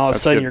 and then all of a That's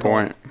a sudden good you're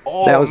point. going,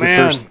 oh, That was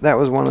man. that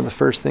was one of the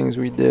first things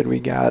we did. We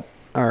got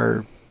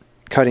our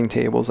cutting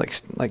tables,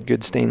 like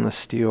good stainless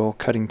steel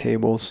cutting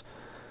tables,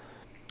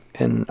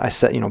 and I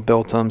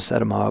built them, set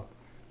them up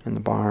in the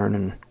barn,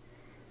 and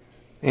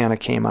Anna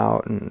came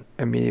out and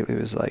immediately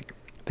was like,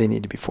 they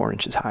need to be 4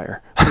 inches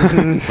higher.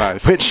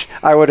 Nice. Which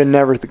I would have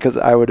never, because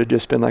I would have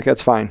just been like,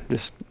 that's fine,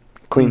 just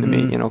clean the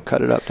meat,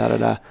 cut it up,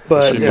 da-da-da.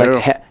 But It's You like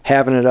do.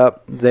 having it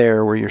up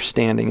there where you're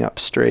standing up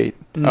straight.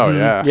 Oh,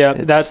 yeah. Yeah,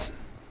 It's-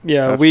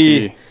 That's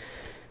we key.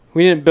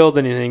 we didn't build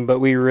anything, but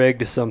we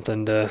rigged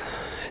something to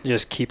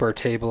just keep our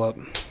table up.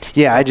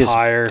 Yeah,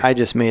 higher I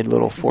just made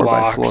little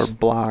 4x4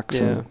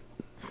 blocks Yeah.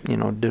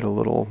 and did a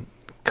little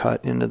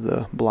cut into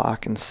the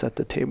block and set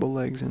the table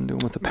legs into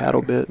them with a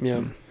paddle bit.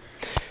 Yeah.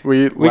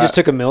 We just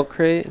took a milk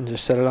crate and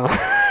just set it on.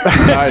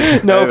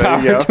 Nice. No Hey, there you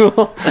power go.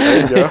 tool.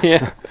 There you go.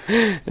 Yeah.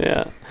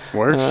 Yeah.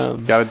 Works.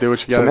 Um, Got to do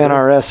what you got Some to do.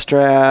 NRS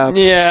straps,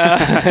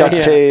 Yeah. duct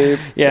Yeah. tape.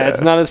 Yeah,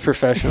 it's not as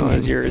professional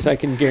as yours, I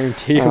can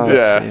guarantee you.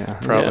 Yeah,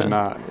 probably Yeah.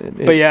 not.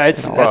 But yeah,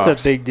 it's all that's a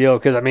works. big deal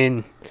because I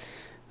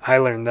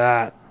learned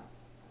that,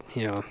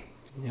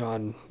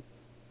 on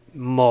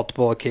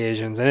multiple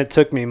occasions, and it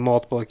took me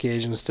multiple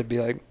occasions to be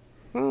like,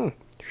 I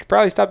should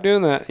probably stop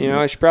doing that.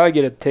 I should probably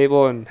get a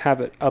table and have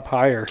it up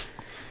higher.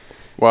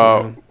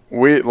 Well,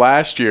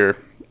 last year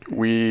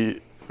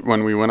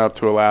when we went up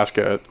to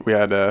Alaska, we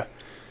had to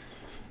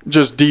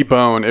just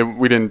debone.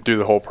 We didn't do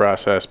the whole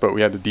process, but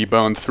we had to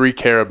debone 3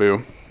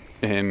 caribou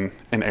in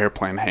an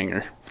airplane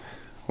hangar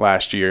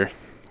last year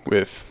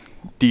with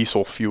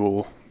diesel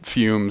fuel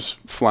fumes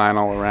flying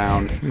all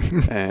around.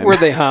 And Were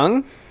they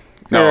hung?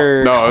 No,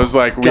 Or it was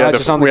like we God, had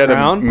just on the we had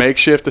ground? to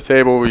makeshift a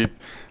table.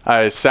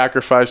 I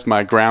sacrificed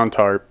my ground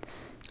tarp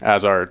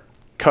as our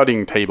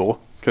cutting table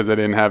because I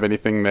didn't have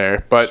anything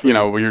there. But we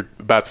were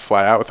about to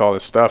fly out with all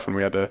this stuff, and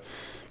we had to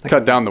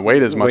cut down the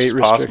weight as much as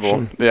weight possible.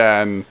 restriction.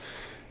 Yeah,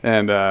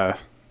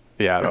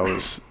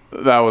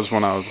 that was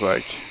when I was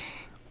like,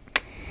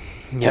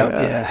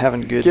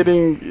 having good.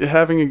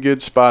 having a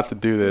good spot to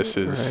do this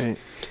is. Right.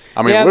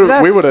 I mean, Yeah, we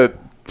that's- would have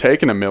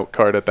taken a milk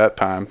cart at that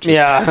time. Just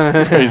Yeah.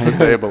 to raise the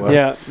table up.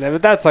 Yeah,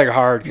 but that's like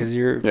hard because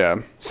you're Yeah.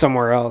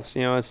 somewhere else.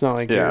 It's not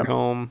like Yeah. you're at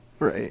home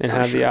Right. and for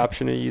have the sure.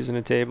 option of using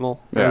a table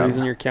Yeah. or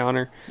even your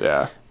counter.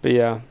 Yeah. But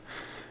yeah,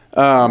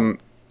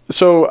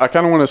 So I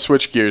kind of want to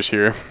switch gears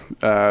here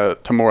to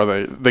more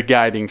of the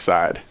guiding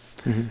side.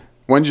 Mm-hmm.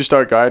 When did you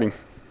start guiding?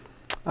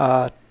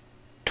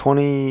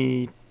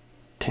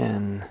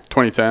 2010.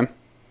 2010?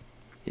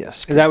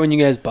 Yes. is that when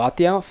you guys bought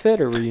the outfit,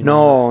 or were you?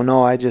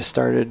 No, I just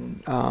started.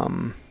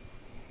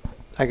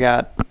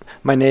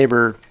 my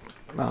neighbor,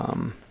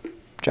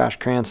 Josh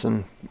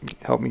Cranston,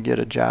 helped me get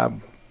a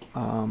job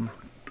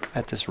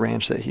at this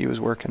ranch that he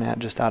was working at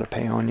just out of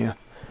Paonia.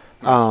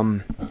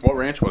 What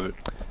ranch was it?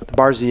 The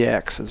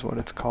Barziaks is what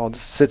it's called. It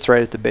sits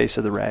right at the base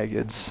of the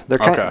Raggeds.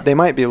 They're Okay. they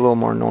might be a little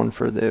more known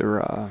for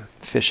their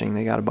fishing.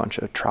 They got a bunch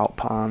of trout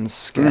ponds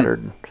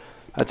scattered.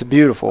 It's a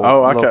beautiful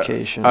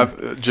location.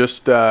 I've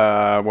just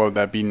what would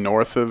that be,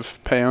 north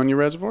of Paonia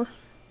Reservoir?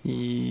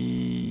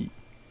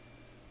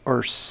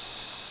 Or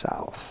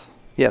south.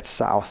 Yeah, it's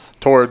south.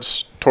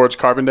 Towards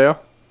Carbondale?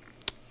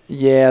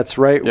 Yeah, it's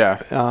right.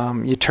 Yeah.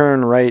 You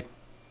turn right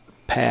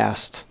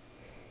past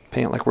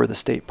like where the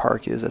state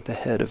park is at the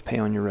head of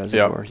Paonia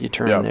Reservoir. You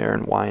turn there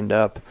and wind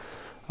up,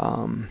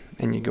 and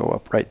you go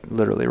up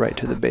literally right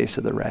to the base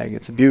of the Rag.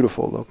 It's a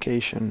beautiful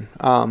location.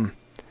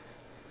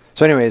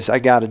 So anyways, I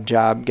got a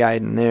job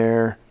guiding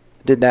there.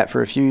 Did that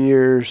for a few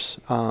years,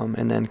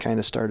 and then kind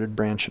of started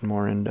branching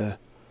more into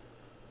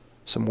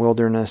some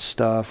wilderness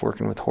stuff,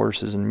 working with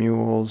horses and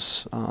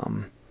mules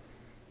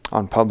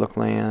on public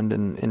land,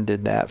 and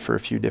did that for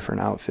a few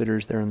different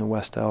outfitters there in the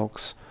West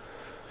Elks.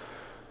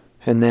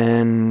 And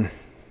then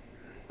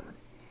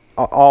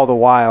all the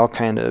while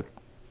kind of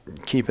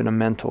keeping a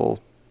mental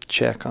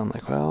check on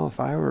like, well, if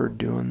I were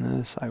doing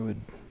this, I would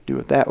do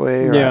it that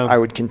way, or I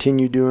would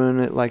continue doing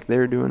it like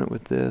they're doing it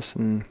with this.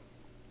 And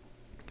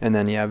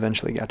then,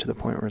 eventually got to the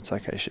point where it's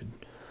like I should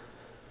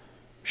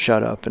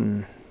shut up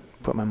and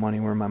put my money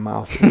where my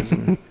mouth is.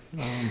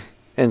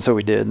 And so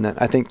we did. And then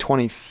I think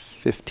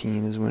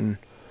 2015 is when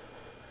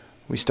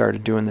we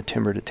started doing the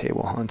timber to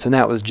table hunts. And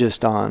that was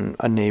just on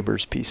a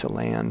neighbor's piece of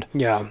land.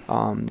 Yeah.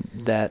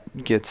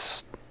 That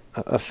gets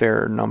a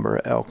fair number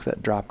of elk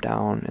that drop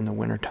down in the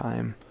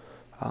wintertime.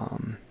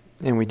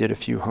 And we did a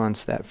few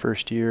hunts that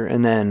first year.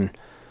 And then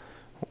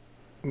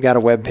got a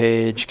web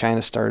page, kind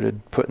of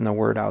started putting the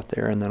word out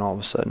there. And then all of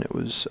a sudden it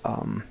was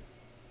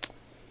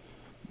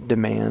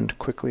demand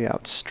quickly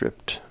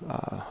outstripped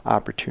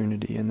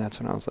opportunity. And that's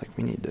when I was like,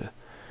 we need to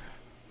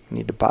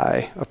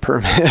buy a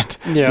permit,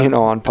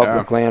 on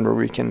public land where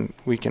we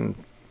can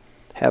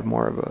have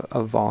more of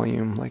a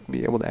volume, like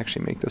be able to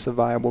actually make this a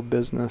viable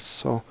business.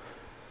 So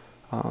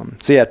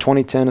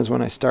 2010 is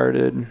when I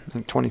started. I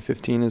think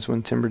 2015 is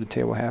when Timber to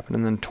Table happened,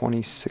 and then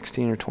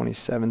 2016 or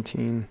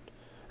 2017,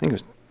 I think it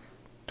was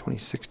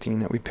 2016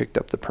 that we picked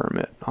up the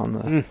permit on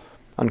the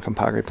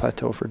Uncompahgre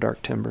Plateau for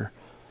dark timber.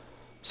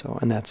 So,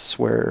 and that's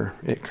where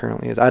it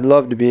currently is. I'd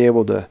love to be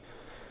able to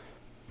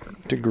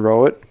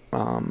grow it,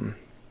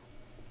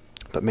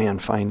 but man,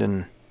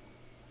 finding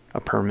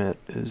a permit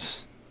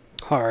is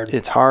hard.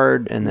 It's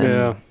hard, and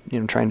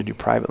then trying to do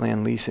private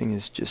land leasing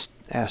is just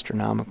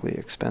astronomically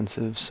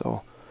expensive.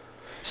 So,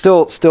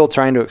 still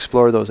trying to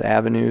explore those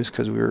avenues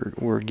because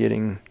we're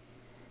getting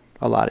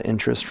a lot of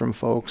interest from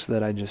folks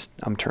that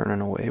I'm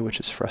turning away,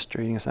 which is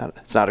frustrating.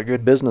 It's not a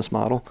good business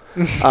model,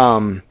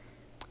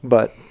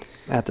 but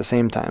at the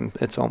same time,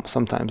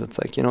 sometimes it's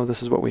like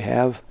this is what we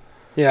have.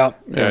 Yeah,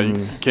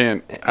 you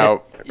can't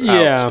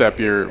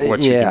outstep what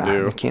you can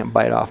do. You can't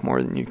bite off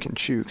more than you can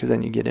chew, because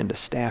then you get into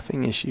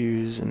staffing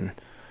issues. And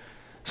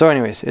so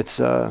anyways, it's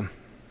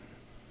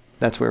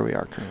that's where we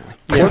are currently.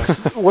 Yeah.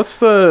 What's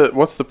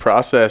the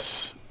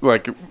process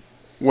like?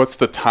 What's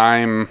the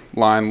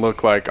timeline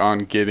look like on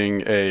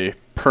getting a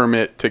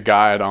permit to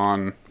guide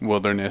on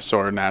wilderness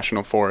or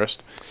national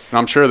forest? And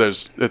I'm sure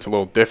it's a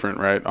little different,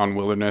 right, on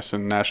wilderness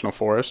and national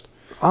forest?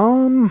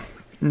 No,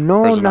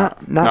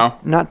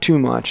 not too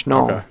much.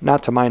 No, Okay.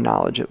 Not to my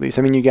knowledge, at least.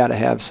 I mean, you got to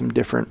have some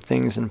different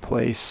things in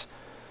place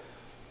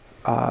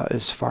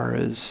as far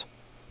as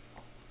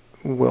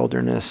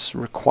wilderness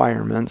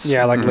requirements.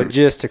 Yeah, like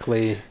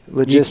logistically.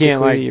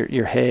 Logistically,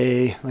 your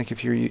hay, like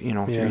if you're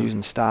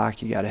using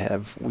stock, you got to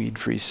have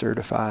weed-free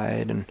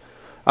certified, and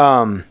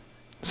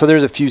so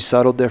there's a few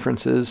subtle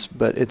differences,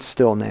 but it's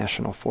still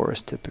national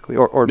forest typically,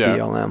 or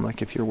BLM.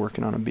 Like if you're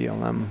working on a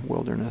BLM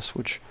wilderness,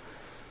 which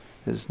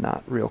is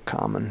not real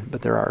common,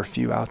 but there are a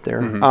few out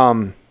there.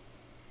 Mm-hmm.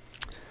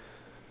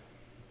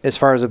 As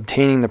far as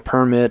obtaining the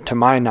permit, to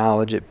my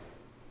knowledge,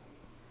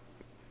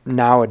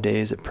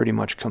 nowadays it pretty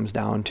much comes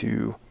down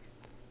to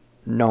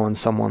knowing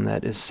someone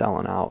that is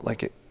selling out,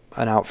 like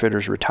an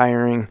outfitter's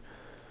retiring,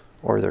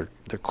 or they're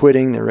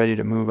quitting, they're ready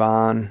to move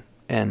on,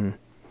 and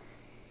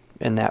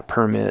that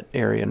permit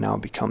area now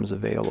becomes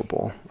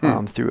available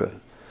through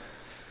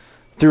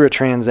a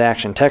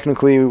transaction.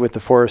 Technically, with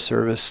the Forest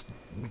Service,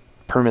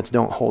 permits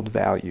don't hold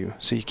value,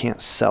 so you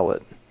can't sell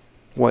it.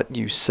 What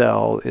you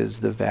sell is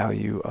the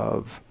value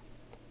of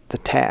the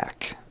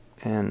TAC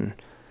and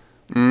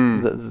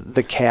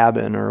the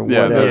cabin or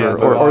whatever,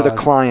 or the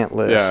client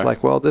list. Yeah.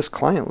 Like, well, this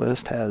client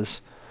list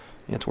it's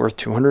worth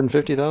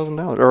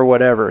 $250,000 or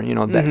whatever,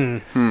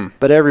 that.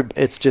 But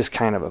it's just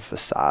kind of a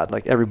facade.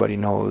 Like, everybody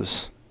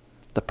knows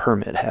the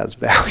permit has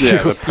value.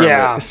 Yeah, the permit.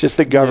 Yeah. It's just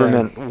the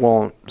government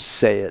won't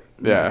say it.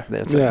 Yeah.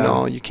 It's like,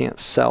 no, you can't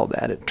sell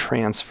that. It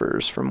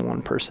transfers from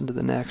one person to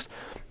the next.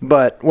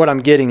 But what I'm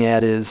getting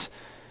at is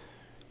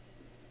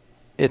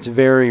it's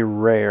very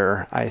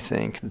rare, I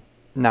think,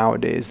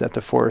 nowadays that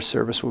the Forest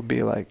Service will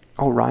be like,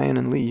 oh, Ryan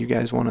and Lee, you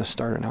guys want to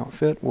start an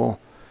outfit? Well,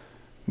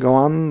 go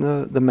on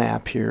the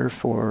map here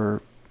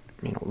for,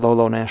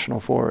 Lolo National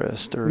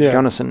Forest or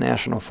Gunnison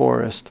National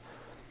Forest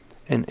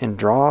and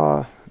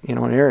draw,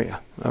 an area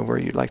where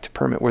you'd like to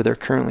permit where there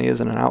currently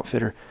isn't an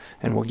outfitter,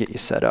 and we'll get you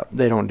set up.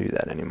 They don't do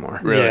that anymore.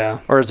 Really? Yeah.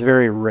 Or it's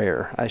very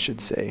rare, I should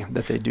say,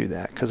 that they do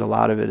that, because a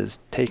lot of it is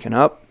taken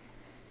up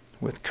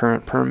with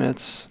current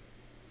permits.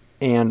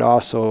 And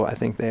also, I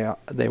think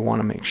they want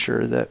to make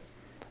sure that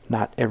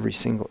not every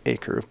single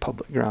acre of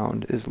public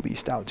ground is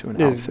leased out to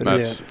an outfitter.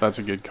 That's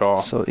a good call.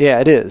 So, yeah,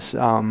 it is.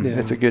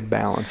 It's a good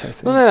balance, I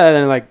think. Well, that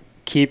then, like,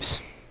 keeps,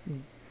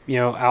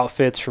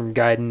 outfits from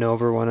guiding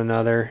over one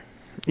another.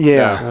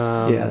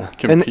 Yeah.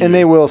 And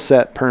they will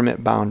set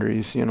permit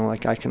boundaries,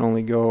 like I can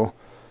only go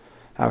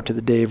out to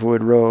the Dave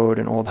Wood Road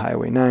and Old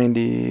Highway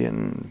 90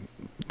 and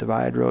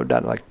Divide Road,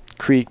 like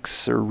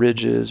creeks or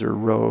ridges or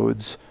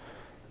roads,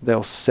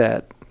 they'll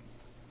set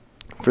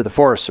for the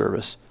Forest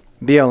Service.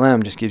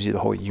 BLM just gives you the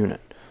whole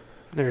unit.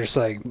 They're just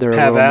like, They're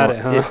have at it,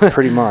 huh?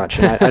 Pretty much.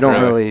 And I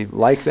don't really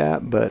like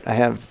that, but I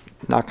have,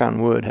 knock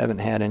on wood, haven't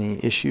had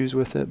any issues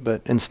with it.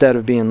 But instead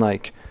of being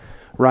like,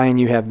 Ryan,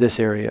 you have this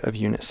area of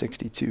Unit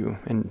 62,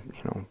 and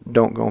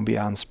don't go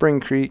beyond Spring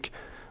Creek.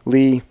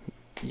 Lee,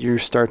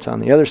 yours starts on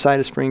the other side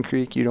of Spring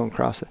Creek. You don't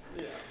cross it.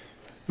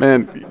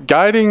 Man,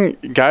 guiding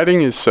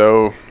is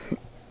so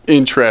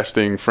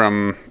interesting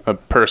from a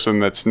person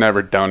that's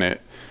never done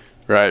it,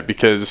 right?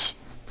 Because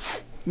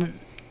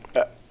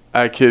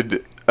I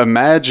could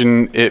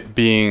imagine it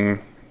being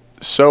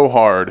so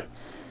hard,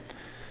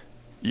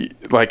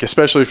 like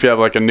especially if you have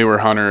like a newer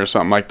hunter or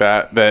something like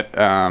that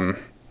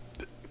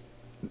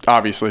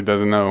obviously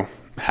doesn't know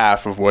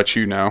half of what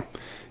you know,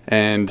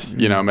 and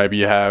maybe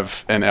you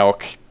have an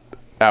elk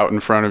out in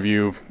front of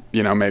you,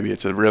 maybe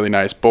it's a really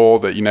nice bull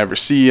that you never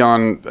see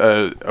on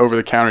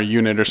over-the-counter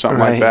unit or something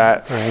like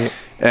that, right.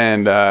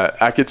 And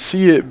I could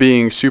see it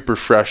being super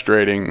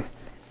frustrating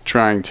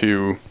trying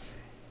to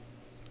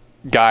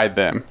guide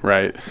them,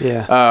 right?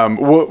 Yeah.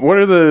 What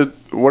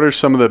are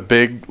some of the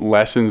big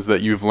lessons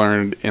that you've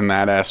learned in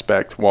that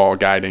aspect while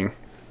guiding?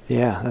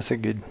 Yeah, that's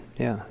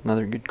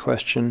another good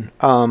question.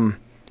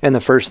 And the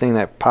first thing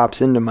that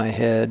pops into my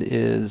head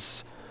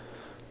is,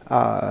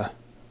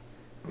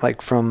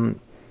 like from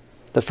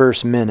the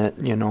first minute,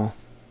 in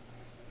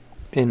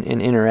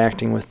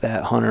interacting with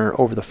that hunter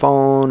over the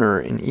phone or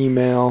in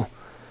email,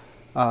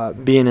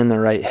 being in the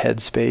right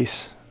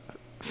headspace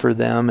for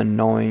them and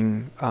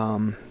knowing,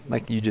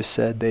 like you just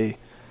said,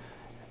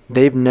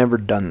 they've never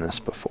done this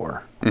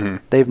before.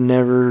 Mm-hmm. They've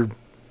never.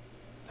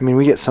 I mean,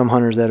 we get some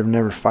hunters that have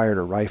never fired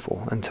a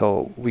rifle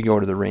until we go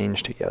to the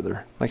range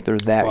together. Like they're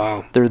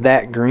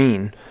that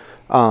green.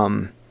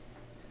 And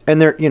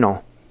they're,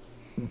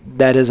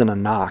 that isn't a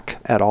knock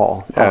at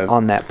all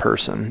on that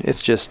person.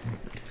 It's just,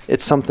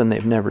 it's something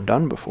they've never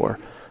done before.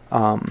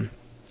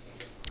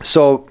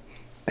 So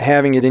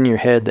having it in your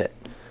head that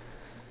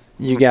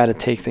you got to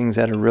take things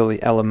at a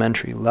really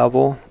elementary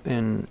level,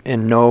 and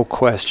no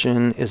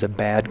question is a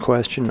bad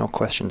question. No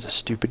question's a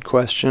stupid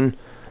question.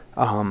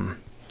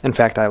 In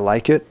fact, I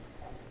like it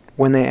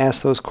when they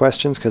ask those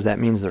questions, because that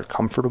means they're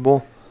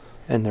comfortable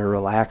and they're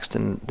relaxed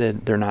and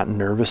they're not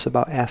nervous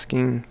about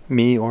asking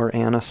me or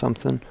Anna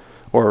something,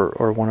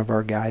 or one of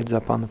our guides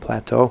up on the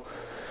plateau.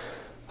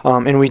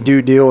 And we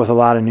do deal with a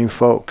lot of new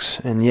folks.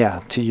 And yeah,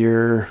 to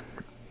your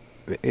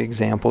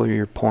example or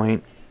your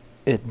point,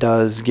 it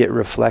does get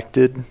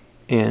reflected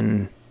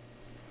in,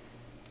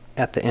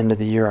 at the end of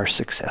the year, our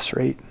success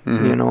rate,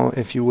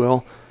 if you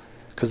will.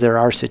 Because there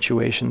are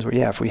situations where,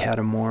 if we had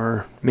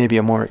maybe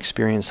a more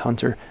experienced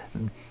hunter,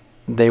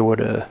 they would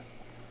have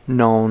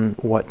known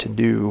what to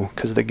do,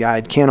 because the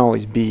guide can't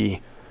always be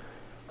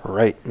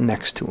right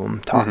next to them,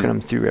 talking them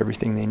through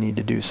everything they need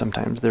to do.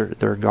 Sometimes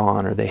they're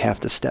gone, or they have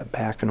to step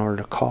back in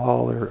order to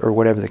call, or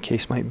whatever the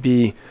case might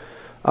be.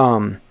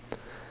 But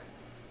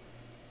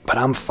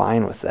I'm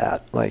fine with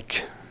that.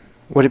 Like,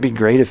 would it be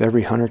great if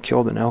every hunter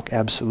killed an elk?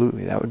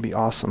 Absolutely, that would be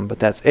awesome. But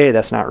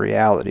that's not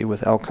reality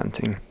with elk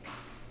hunting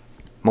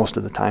most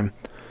of the time.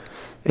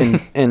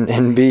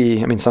 And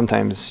B, I mean,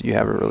 sometimes you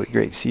have a really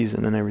great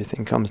season and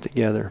everything comes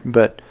together,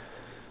 but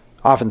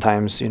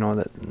oftentimes,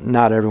 that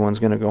not everyone's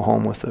going to go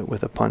home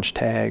with a punch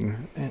tag.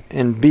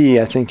 And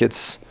B, I think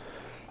it's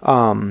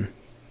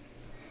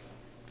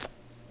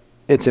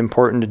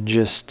important to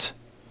just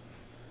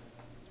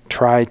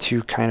try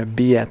to kind of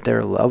be at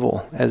their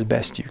level as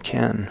best you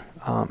can,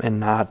 and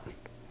not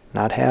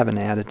have an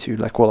attitude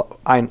like, well,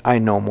 I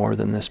know more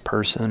than this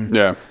person.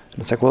 Yeah. And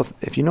it's like, well,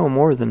 if you know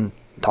more, then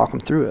talk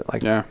them through it.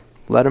 Like,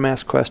 let them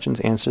ask questions,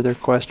 answer their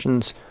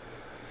questions,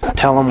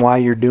 tell them why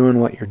you're doing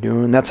what you're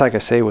doing. That's like I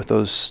say with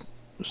a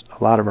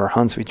lot of our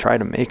hunts, we try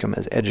to make them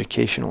as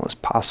educational as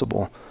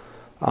possible,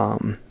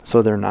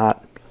 so they're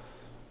not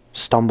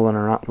stumbling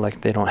around,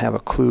 like they don't have a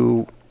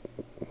clue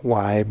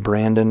why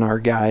Brandon, our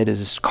guide,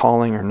 is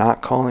calling or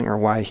not calling, or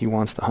why he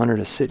wants the hunter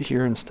to sit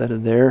here instead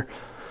of there.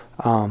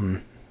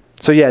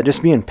 So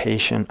just being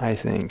patient, I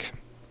think,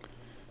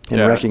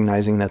 and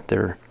recognizing that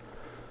they're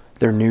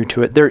they're new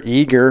to it. They're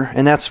eager,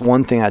 and that's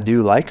one thing I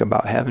do like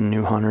about having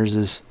new hunters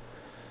is,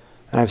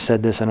 and I've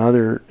said this in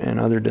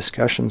other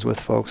discussions with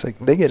folks, like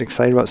they get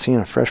excited about seeing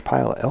a fresh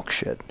pile of elk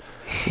shit,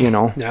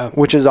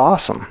 which is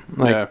awesome.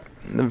 Like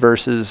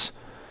versus,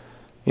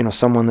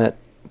 someone that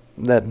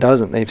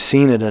doesn't. They've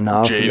seen it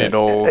enough. Jaded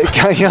old.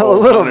 A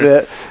little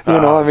bit.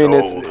 I mean,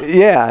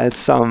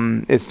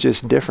 it's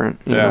just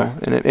different. You know,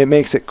 and it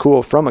makes it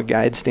cool from a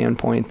guide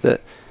standpoint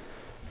that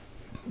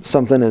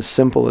something as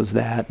simple as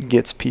that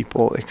gets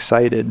people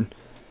excited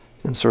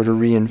and sort of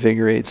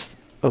reinvigorates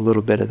a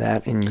little bit of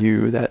that in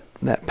you, that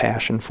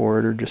passion for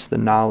it, or just the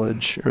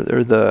knowledge or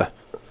the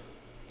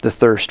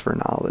thirst for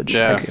knowledge,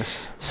 I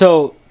guess.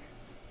 So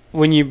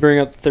when you bring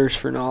up thirst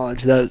for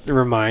knowledge, that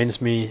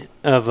reminds me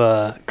of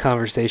a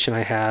conversation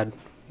I had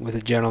with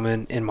a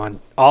gentleman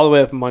all the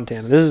way up in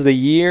Montana. This is the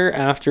year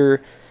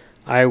after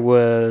I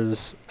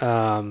was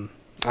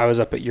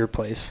up at your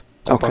place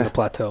up on the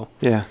plateau.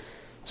 Yeah.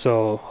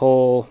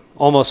 So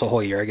almost a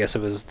whole year. I guess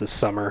it was the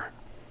summer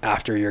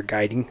after your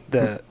guiding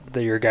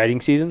your guiding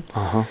season.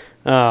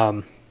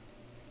 Man,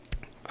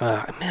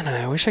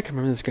 I wish I could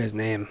remember this guy's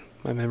name.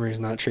 My memory's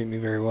not treating me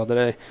very well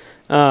today.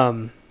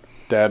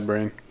 Dad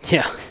brain.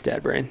 Yeah,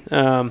 dad brain.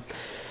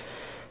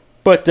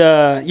 But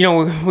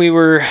we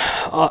were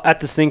at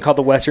this thing called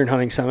the Western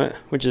Hunting Summit,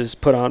 which is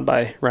put on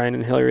by Ryan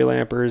and Hillary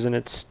Lampers, and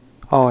it's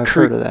I've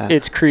heard of that.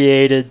 It's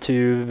created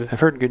to. I've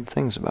heard good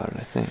things about it.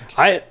 I think.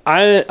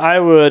 I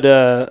would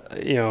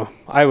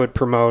I would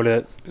promote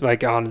it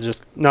like on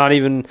just not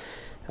even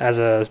as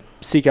a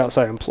Seek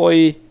Outside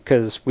employee,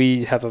 because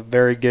we have a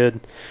very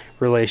good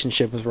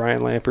relationship with Ryan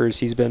Lampers.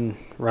 He's been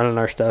running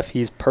our stuff.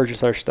 He's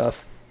purchased our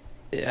stuff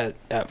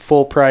at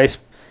full price,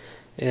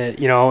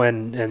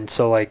 and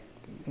so like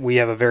we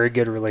have a very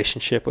good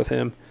relationship with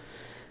him.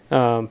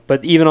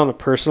 But even on a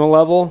personal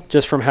level,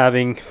 just from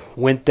having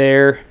went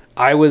there,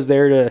 I was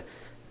there to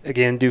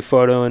again do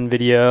photo and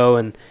video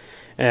and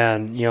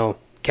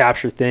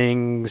capture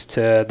things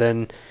to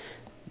then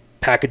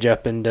package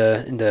up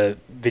into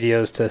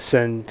videos to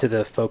send to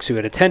the folks who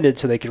had attended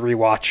so they could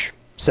rewatch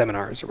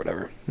seminars or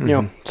whatever.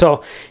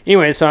 So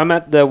anyway, so I'm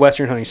at the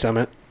Western Hunting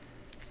Summit,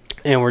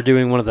 and we're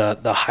doing one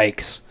of the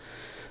hikes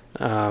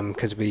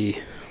because we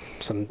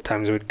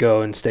sometimes would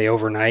go and stay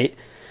overnight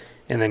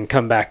and then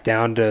come back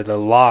down to the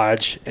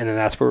lodge, and then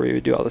that's where we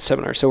would do all the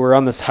seminars. So we're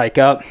on this hike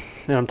up,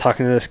 and I'm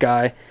talking to this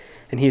guy,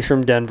 and he's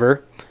from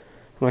Denver.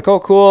 I'm like, oh,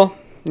 cool,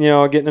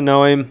 getting to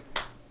know him.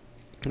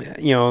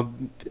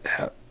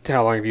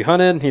 How long have you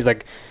hunted? And he's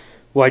like,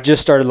 well, I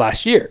just started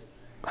last year.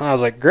 And I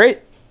was like, great.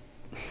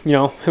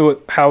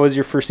 How was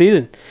your first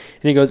season?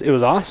 And he goes, it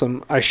was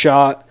awesome. I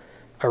shot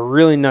a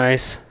really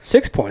nice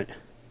 6-point.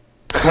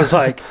 I was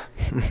like,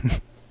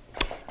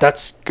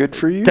 that's good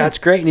for you. That's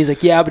great. And he's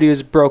like, yeah, but he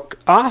was broke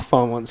off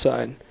on one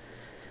side.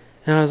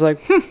 And I was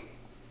like,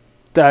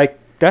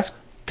 that's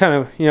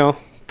kind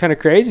of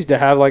crazy to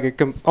have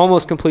like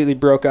almost completely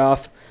broke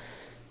off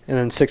and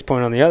then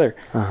 6-point on the other.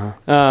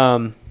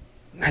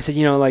 I said,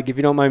 like, if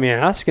you don't mind me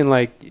asking,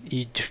 like,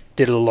 you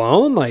did it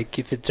alone? Like,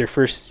 if it's your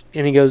first...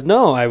 And he goes,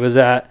 no, I was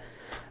at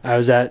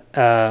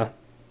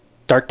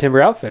Dark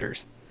Timber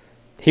Outfitters.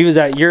 He was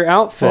at your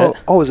outfit.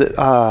 Oh, is it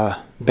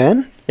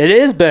Ben? It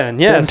is Ben,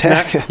 yes. Ben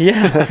Tack.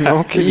 Yeah.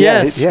 Okay,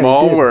 yes.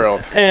 Small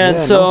world. And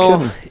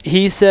so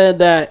he said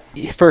that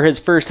for his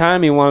first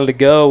time, he wanted to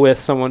go with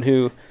someone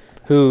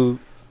who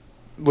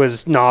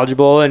was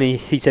knowledgeable, and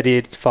he said he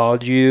had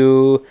followed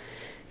you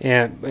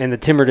and the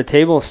timber to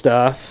table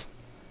stuff.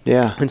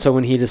 Yeah. And so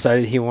when he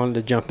decided he wanted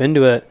to jump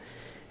into it,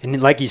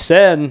 and like you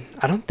said,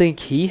 I don't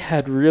think he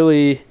had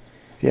really.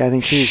 Yeah, I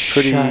think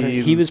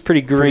he was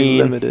pretty green. Pretty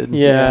limited.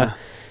 Yeah.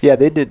 Yeah,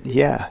 they did.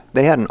 Yeah,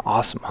 they had an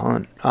awesome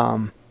hunt.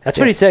 That's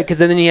what he said. Because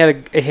then he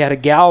had a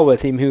gal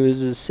with him who was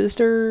his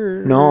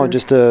sister. No,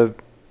 just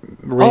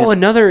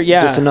another.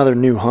 Yeah, just another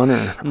new hunter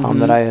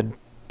that I had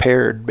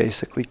paired,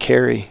 basically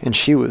Carrie, and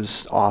she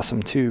was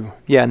awesome too.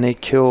 Yeah, and they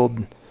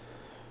killed.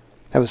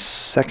 That was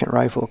second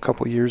rifle a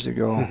couple years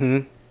ago.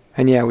 Mm-hmm.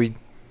 And yeah, we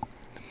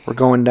were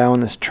going down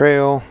this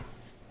trail,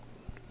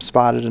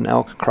 spotted an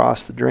elk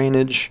across the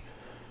drainage.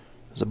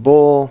 It was a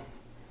bull,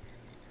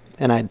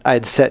 and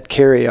I'd set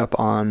Carrie up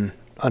on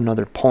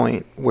another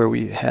point where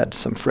we had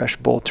some fresh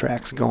bull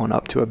tracks going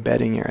up to a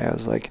bedding area. I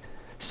was like,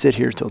 sit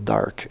here till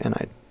dark, and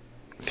I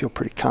feel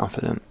pretty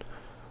confident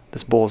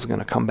this bull's going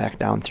to come back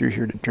down through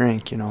here to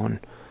drink, And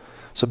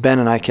so Ben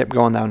and I kept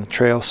going down the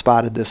trail,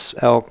 spotted this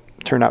elk,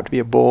 turned out to be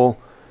a bull.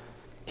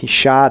 He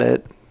shot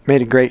it,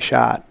 made a great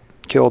shot.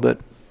 Killed it,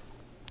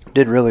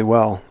 did really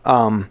well,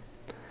 and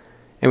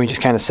we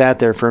just kind of sat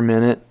there for a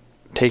minute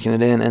taking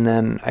it in, and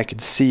then I could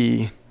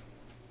see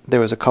there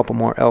was a couple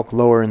more elk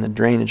lower in the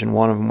drainage, and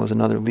one of them was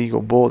another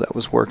legal bull that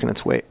was working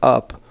its way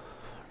up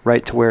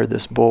right to where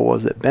this bull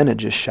was that Ben had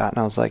just shot. And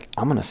I was like,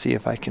 I'm going to see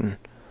if I can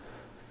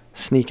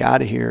sneak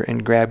out of here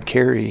and grab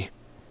Carrie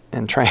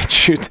and try and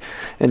shoot.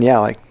 And yeah,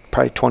 like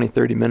probably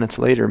 20-30 minutes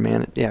later,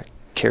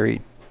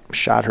 Carrie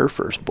shot her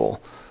first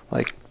bull,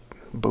 like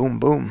boom,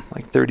 boom,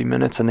 like 30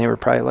 minutes, and they were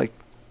probably like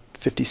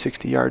 50,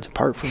 60 yards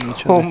apart from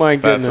each other. Oh my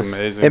That's goodness.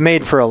 amazing. It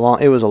made for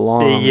it was a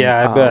long.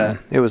 Yeah, I bet.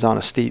 It was on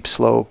a steep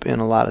slope in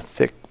a lot of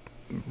thick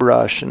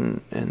brush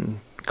and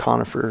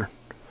conifer,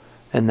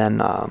 and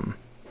then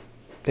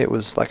it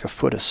was like a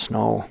foot of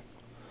snow.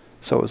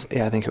 So it was,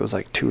 I think it was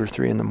like 2 or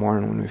 3 in the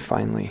morning when we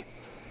finally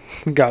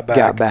Got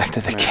back.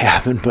 to the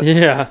cabin. But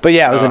Yeah. but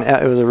yeah,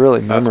 it was a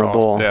really That's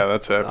memorable. awesome. Yeah,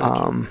 that's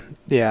epic.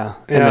 Yeah,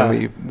 and Yeah. then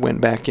we went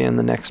back in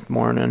the next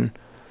morning.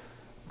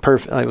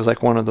 Perfect. It was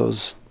like one of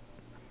those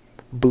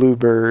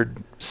bluebird,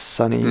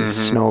 sunny,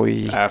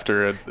 snowy.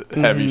 After a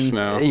heavy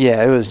snow.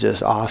 Yeah, it was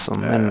just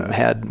awesome. Yeah. And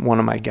had one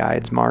of my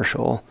guides,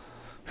 Marshall,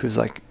 who's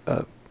like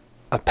a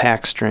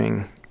pack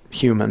string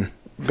human,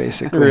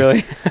 basically.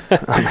 Really?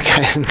 The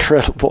guy's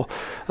incredible.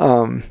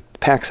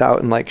 Packs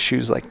out in like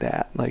shoes like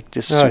that, like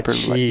just Oh, super.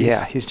 Like, jeez.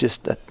 yeah, he's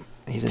an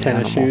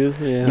Tennis animal. shoes.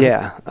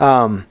 Yeah.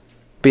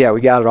 But yeah,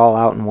 we got it all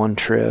out in one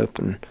trip,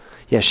 and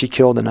yeah, she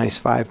killed a nice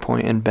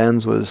 5-point, and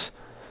Ben's was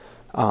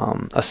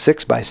a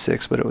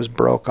 6x6, but it was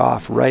broke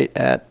off right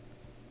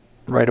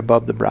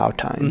above the brow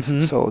tines.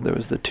 Mhm. So there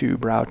was the 2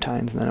 brow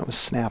tines, and then it was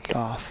snapped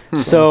off.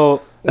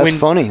 So That's when,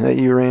 funny that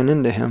you ran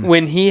into him.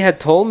 when he had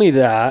told me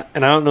that,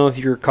 and I don't know if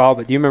you recall,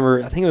 but do you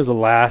remember? I think it was the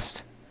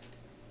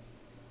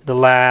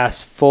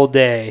last full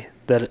day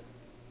that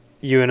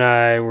you and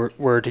I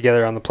were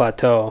together on the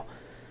plateau.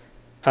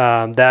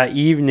 That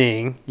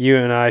evening, you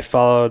and I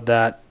followed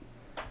that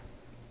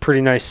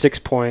pretty nice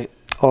 6-point,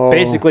 Oh,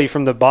 basically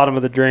from the bottom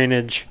of the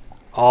drainage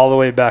all the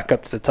way back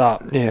up to the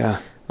top. Yeah.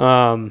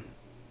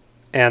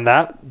 And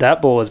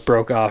that bull was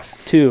broke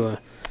off too.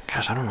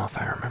 Gosh, I don't know if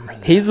I remember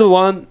that. He's the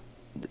one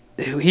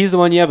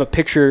you have a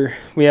picture.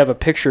 We have a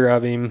picture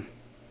of him.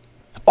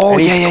 Oh,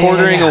 and yeah, he's yeah,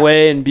 quartering yeah, yeah.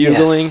 away and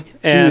bugling.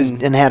 Yes.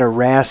 And Had a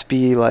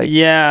raspy, like,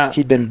 yeah.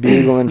 he'd been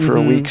bugling for a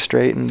Mhm. week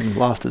straight and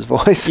lost his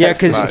voice. Yeah,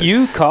 because Nice.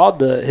 you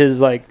called his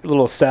like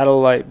little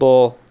satellite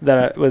bull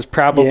that was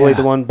probably Yeah.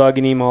 the one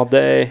bugging him all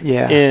day.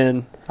 Yeah.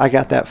 And I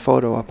got that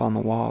photo up on the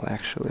wall,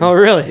 actually. oh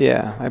really?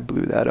 Yeah, I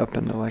blew that up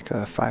into like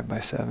a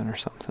 5x7 or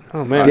something.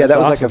 Oh man. Yeah, that that's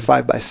was awesome.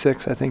 like a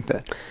 5x6. I think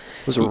that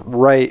was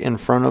right in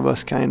front of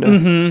us, kind of.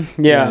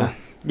 Mm-hmm. Yeah.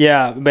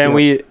 Yeah, man.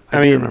 Yeah, I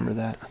do mean, remember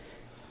that.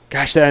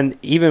 gosh, then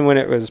even when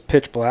it was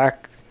pitch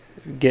black,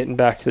 getting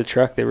back to the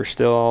truck, they were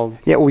still all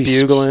Yeah, we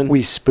bugling.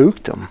 we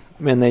spooked them,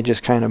 and they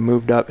just kind of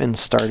moved up and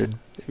started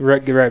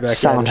right back at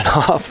sounding it.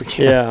 off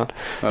again. Yeah,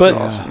 That's but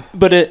awesome.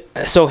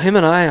 so him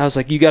and I was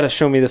like, you got to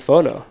show me the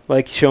photo.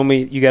 Like,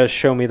 you got to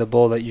show me the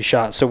bull that you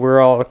shot. So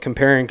we're all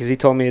comparing because he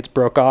told me it's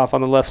broke off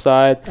on the left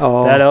side.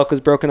 Oh. That elk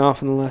was broken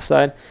off on the left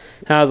side.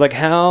 And I was like,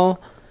 how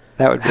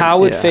would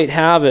yeah. fate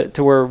have it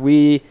to where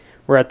we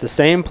were at the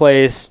same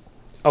place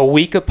a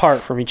week apart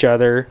from each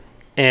other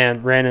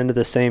and ran into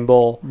the same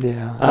bull?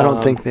 Yeah, I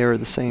don't think they were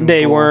the same.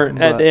 They bull, weren't.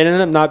 but It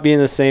ended up not being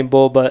the same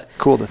bull, but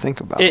cool to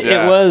think about. it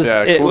Yeah, was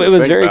yeah, it cool to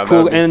was think very about.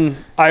 cool. That'd be- And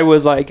I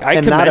was like, I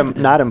and commended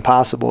him. not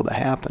impossible to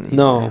happen. Either.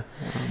 No.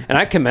 And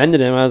I commended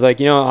him. I was like,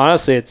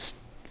 honestly, it's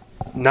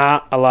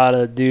not a lot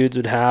of dudes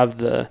would have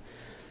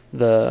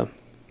the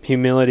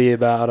humility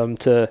about them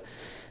to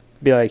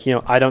be like,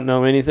 I don't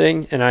know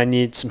anything and I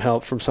need some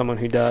help from someone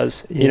who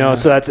does. Yeah.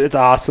 So it's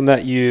awesome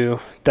that you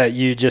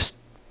just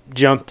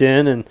jumped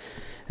in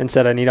and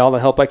said, I need all the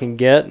help I can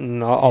get,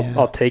 and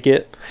I'll take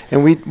it.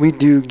 And we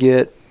do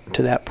get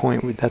to that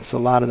point. That's a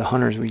lot of the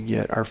hunters we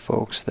get are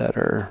folks that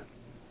are,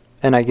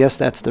 and I guess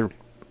that's the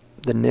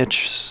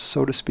niche,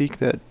 so to speak,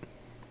 that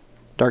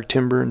Dark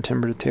Timber and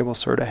Timber to Table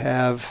sort of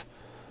have.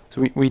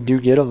 So we do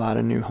get a lot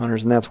of new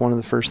hunters, and that's one of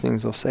the first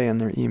things they'll say in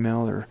their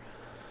email or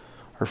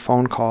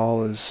phone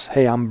call is,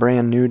 hey, I'm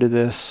brand new to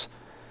this.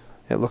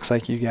 It looks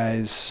like you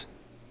guys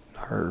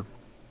are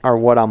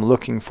what I'm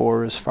looking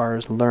for as far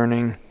as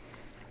learning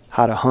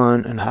how to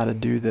hunt and how to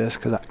do this,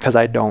 because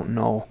I don't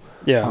know.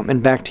 Yeah.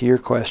 And back to your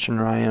question,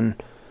 Ryan,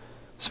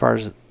 as far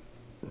as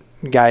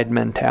guide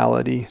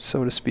mentality,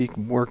 so to speak,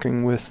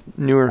 working with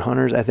newer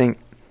hunters, I think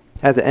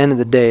at the end of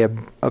the day,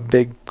 a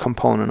big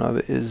component of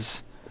it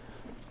is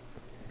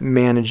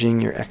managing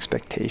your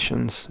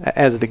expectations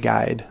as the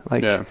guide.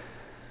 Like, Yeah.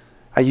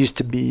 I used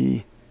to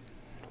be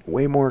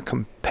way more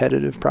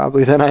competitive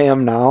probably than I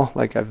am now.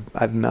 Like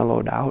I've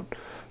mellowed out.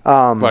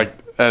 Like,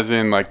 as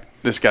in, like,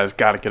 this guy's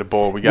got to get a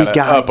bull. We got to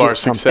up our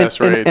success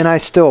rates. And I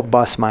still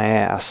bust my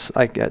ass.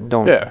 Like,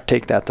 don't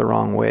take that the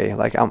wrong way.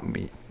 Like,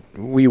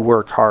 we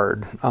work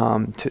hard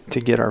to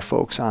get our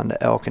folks onto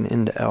elk and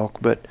into elk,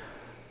 but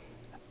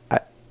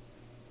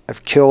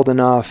I've killed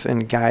enough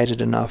and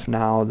guided enough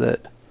now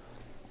that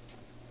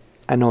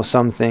I know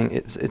something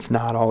it's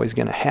not always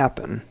going to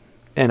happen.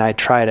 And I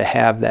try to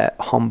have that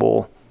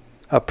humble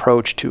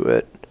approach to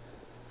it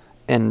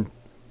and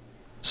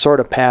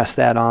sort of pass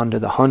that on to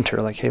the hunter.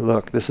 Like, hey,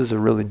 look, this is a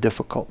really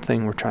difficult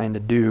thing we're trying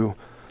to do.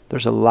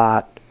 There's a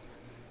lot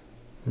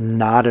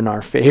not in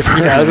our favor.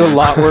 Yeah, there's a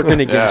lot working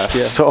against you.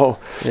 So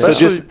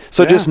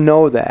Especially- just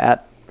know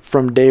that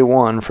from day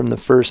one, from the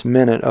first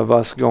minute of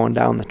us going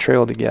down the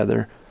trail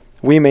together,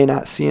 we may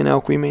not see an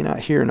elk, we may not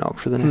hear an elk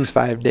for the next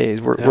 5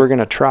 days. We're going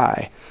to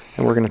try,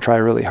 and we're going to try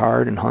really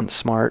hard and hunt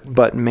smart,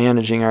 but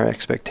managing our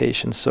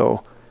expectations.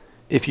 So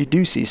if you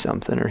do see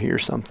something or hear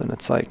something,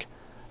 it's like,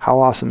 how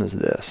awesome is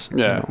this?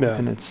 Yeah. Yeah.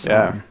 And it's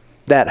Yeah.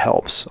 that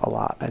helps a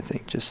lot. I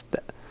think just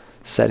that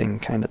setting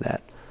kind of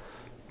that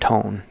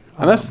tone.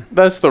 And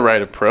that's the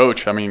right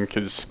approach. I mean,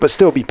 because But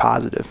still be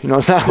positive. You know,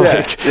 it's not Yeah,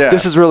 like yeah.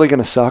 this is really going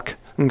to suck.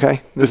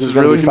 Okay, this is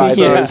gonna really be going to 5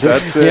 suck. days.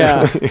 That's it.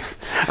 Yeah.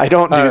 I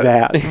don't do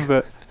that.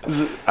 But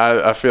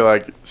I feel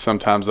like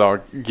sometimes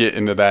I'll get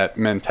into that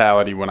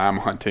mentality when I'm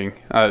hunting.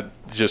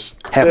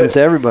 Just happens to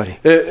everybody.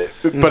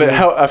 But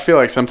I feel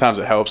like sometimes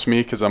it helps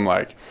me because I'm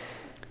like,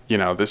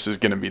 this is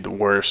going to be the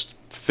worst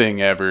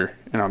thing ever,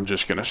 and I'm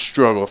just going to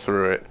struggle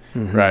through it,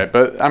 right?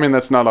 But I mean,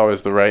 that's not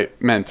always the right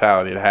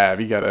mentality to have.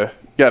 You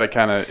gotta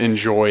kind of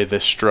enjoy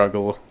this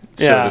struggle,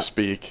 so Yeah. to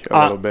speak,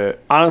 a little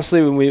bit.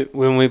 Honestly,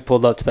 when we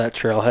pulled up to that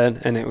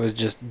trailhead and it was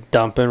just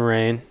dumping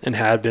rain and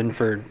had been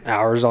for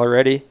hours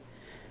already,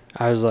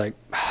 I was like,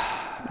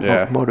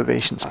 Yeah.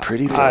 Motivation's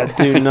pretty low. I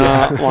do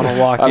not want to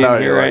walk I know,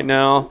 in here you're right like-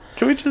 now.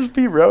 Can we just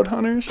be road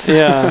hunters?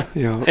 Yeah.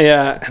 Yeah.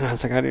 Yeah. And I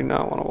was like, I do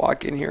not want to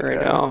walk in here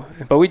right now.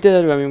 But we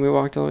did. I mean, we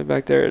walked all the way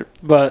back there.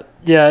 But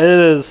yeah,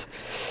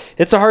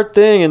 it's a hard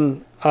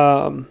thing.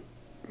 And,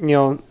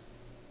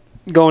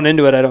 going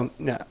into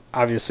it,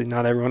 obviously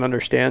not everyone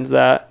understands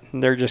that.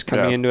 They're just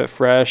coming Yeah. into it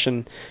fresh,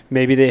 and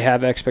maybe they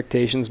have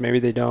expectations, maybe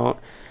they don't.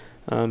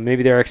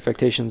 Maybe their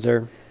expectations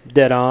are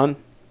dead on.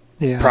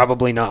 Yeah.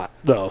 Probably not,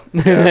 though.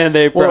 And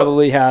they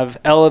probably have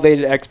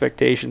elevated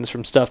expectations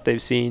from stuff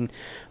they've seen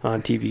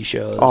on TV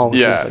shows. Oh,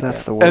 Yeah.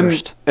 that's the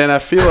worst. And I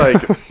feel like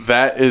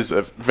that is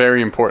a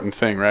very important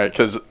thing, right?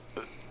 Because,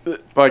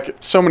 like,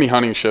 so many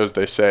hunting shows,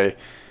 they say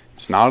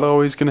it's not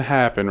always going to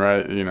happen,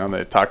 right?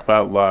 They talk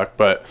about luck,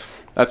 but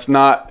that's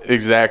not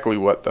exactly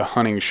what the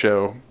hunting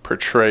show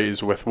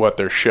portrays with what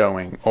they're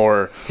showing.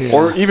 Or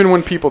even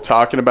when people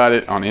talking about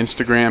it on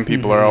Instagram,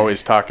 people are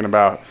always talking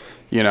about,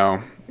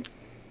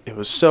 it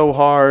was so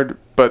hard,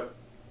 but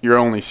you're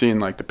only seeing,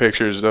 like, the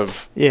pictures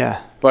of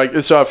Yeah.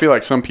 like, so I feel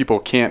like some people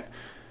can't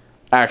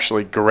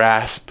actually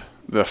grasp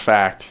the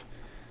fact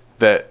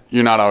that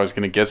you're not always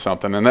going to get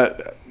something, and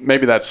that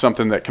maybe that's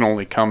something that can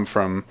only come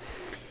from,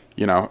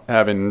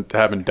 having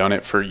done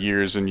it for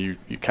years, and you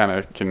kind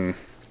of can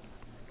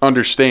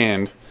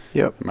understand.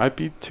 Yep. It might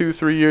be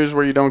 2-3 years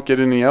where you don't get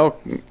any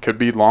elk. Could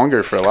be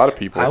longer for a lot of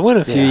people. I went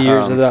a few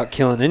years without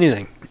killing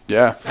anything.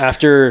 Yeah.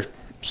 After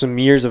some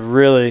years of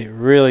really,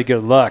 really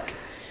good luck.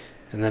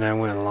 And then I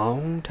went a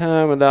long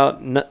time without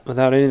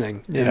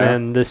anything. Yeah. And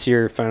then this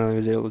year finally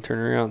was able to turn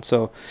it around.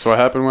 So So what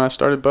happened when I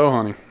started bow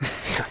hunting?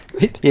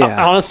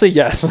 Yeah. honestly,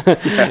 yes.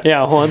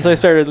 Yeah. Once I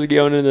started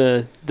going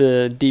into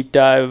the deep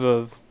dive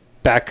of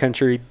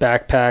backcountry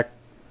backpack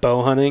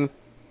bow hunting,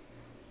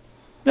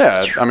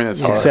 Yeah, I mean,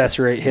 it's hard. success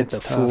rate hit It's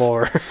the tough.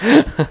 floor.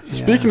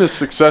 Speaking of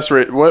success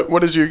rate,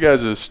 what is your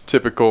guys'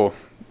 typical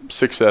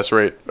success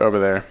rate over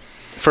there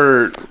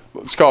for,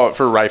 let's call it,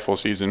 for rifle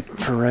season?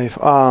 For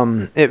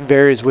rifle, it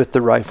varies with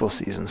the rifle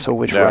season. So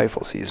which Yeah.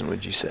 rifle season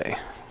would you say?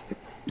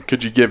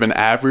 Could you give an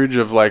average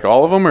of like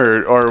all of them,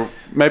 or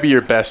maybe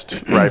your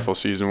best rifle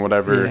season,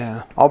 whatever?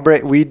 Yeah, I'll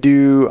break. We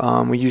do.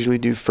 We usually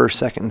do first,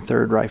 second, and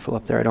third rifle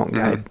up there. I don't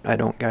guide. I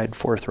don't guide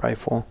fourth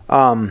rifle.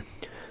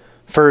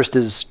 First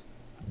is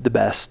the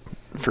best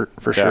for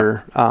Yeah.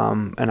 sure.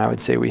 And I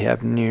would say we have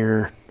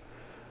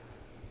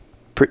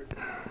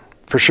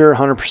for sure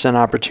 100%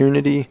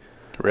 opportunity.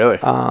 Really?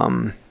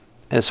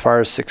 As far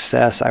as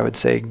success, I would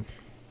say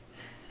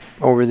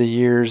over the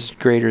years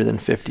greater than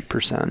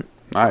 50%.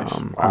 Nice.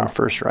 On Wow.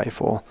 first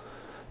rifle.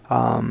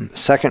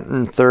 Second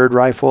and third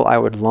rifle I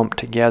would lump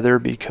together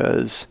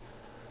because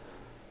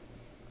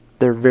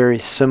they're very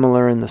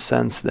similar in the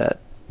sense that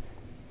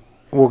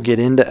we'll get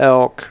into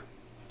elk,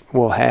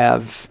 we'll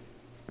have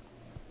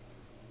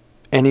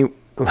any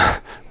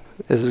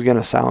this is going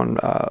to sound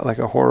like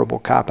a horrible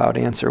cop-out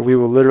answer. We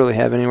will literally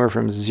have anywhere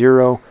from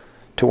 0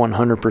 to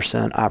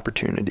 100%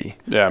 opportunity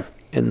Yeah.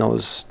 in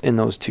those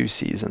 2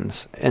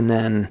 seasons. And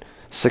then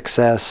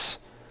success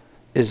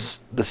is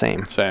the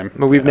same. Same.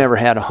 But we've Yeah. never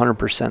had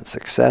 100%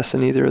 success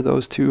in either of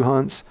those 2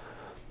 hunts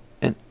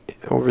and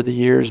over the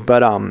years.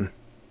 But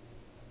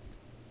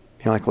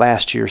like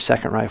last year,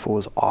 second rifle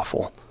was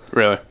awful.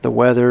 Really? The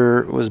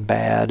weather was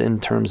bad in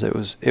terms it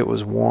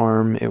was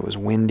warm, it was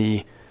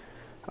windy.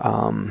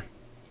 And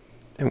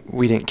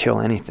we didn't kill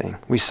anything.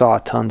 We saw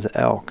tons of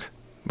elk,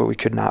 but we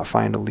could not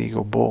find a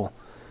legal bull.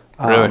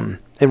 Really?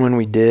 And when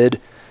we did,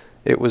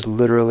 it was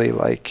literally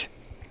like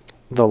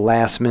the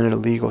last minute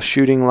illegal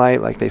shooting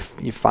light. Like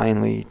you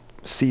finally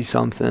see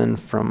something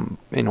from,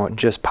 it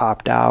just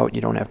popped out.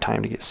 You don't have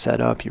time to get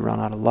set up. You run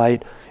out of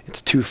light.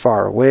 It's too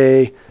far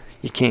away.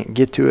 You can't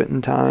get to it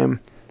in time.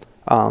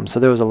 So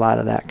there was a lot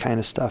of that kind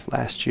of stuff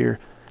last year.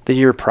 The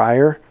year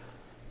prior,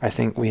 I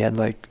think we had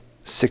like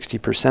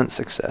 60%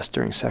 success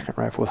during second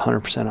rifle with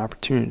 100%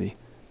 opportunity.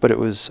 But it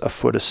was a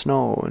foot of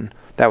snow, and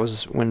that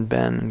was when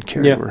Ben and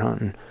Carrie were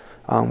hunting.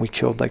 We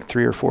killed like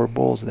 3 or 4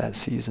 bulls that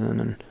season,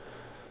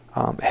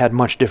 and had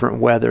much different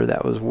weather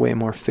that was way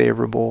more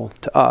favorable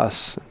to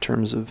us in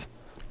terms of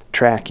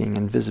tracking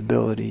and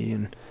visibility.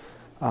 And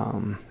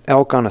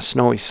elk on a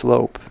snowy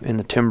slope in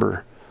the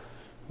timber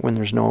when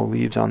there's no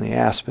leaves on the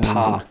aspens.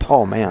 Pop. And,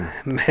 oh man,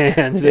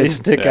 Man, they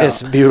stick out.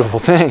 it's a beautiful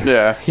thing.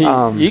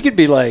 Yeah. You could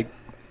be like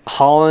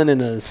hauling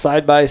in a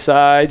side by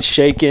side,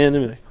 shaking, and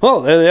be like,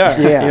 oh, there they are.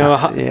 Yeah, You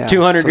know, yeah.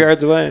 200 So-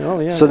 yards away. Oh,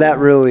 yeah. So that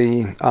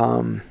really,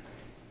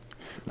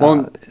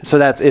 Well, so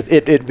that's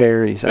it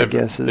varies, I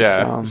guess. Is,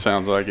 yeah,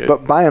 sounds like it.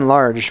 But by and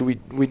large, we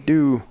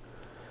do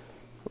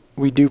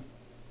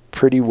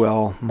pretty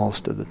well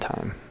most of the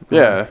time.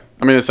 Yeah,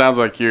 I mean, it sounds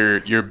like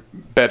you're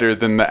better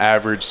than the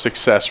average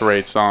success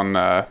rates on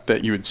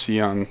that you would see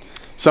on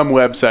some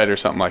website or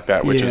something like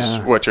that, which is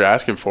Yeah. what you're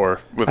asking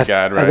for with a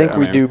guide, right? I think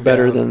we mean, do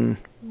better Yeah. than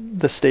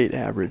the state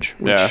average.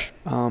 Which,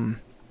 Yeah.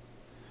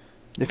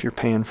 If you're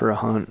paying for a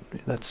hunt,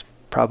 that's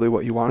probably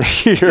what you want to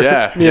hear.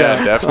 Yeah,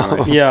 Yeah.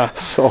 definitely. yeah.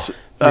 So,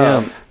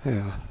 Yeah.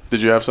 yeah.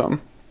 Did you have something?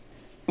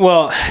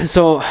 Well,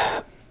 so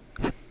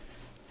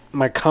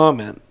my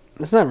comment,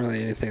 it's not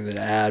really anything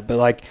to add, but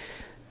like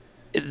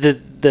the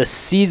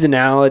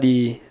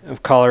seasonality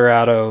of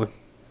Colorado,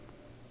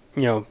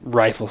 you know,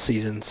 rifle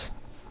seasons,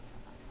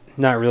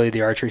 not really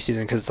the archery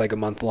season because it's like a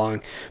month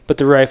long, but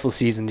the rifle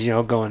seasons, you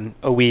know, going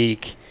a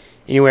week,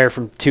 anywhere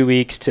from 2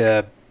 weeks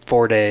to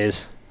 4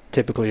 days,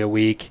 typically a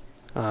week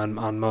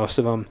on most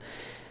of them.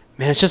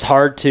 Man, it's just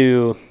hard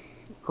to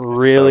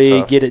really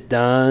tough. get it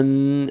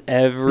done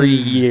every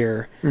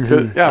year.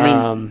 Yeah,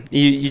 I mean,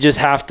 You just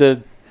have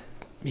to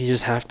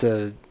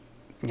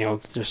you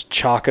know, just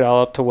chalk it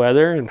all up to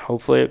weather, and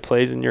hopefully it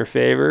plays in your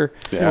favor.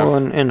 yeah, Well,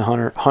 and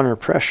hunter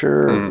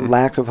pressure,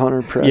 lack of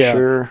hunter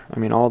pressure. I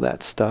mean, all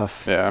that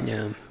stuff. yeah,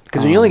 Yeah,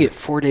 because when you only get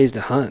 4 days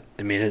to hunt,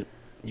 I mean,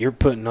 you're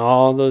putting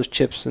all those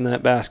chips in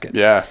that basket.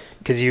 yeah,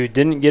 Because you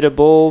didn't get a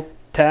bull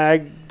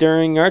tag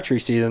during archery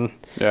season,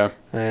 yeah.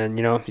 and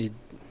you know,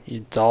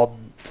 it's all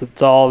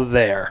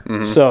there.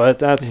 So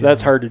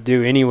that's hard to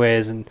do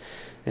anyways,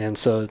 and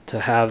so to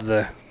have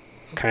the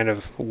kind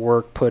of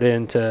work put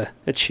in to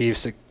achieve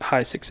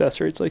high success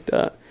rates like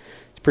that,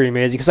 it's pretty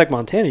amazing. Because like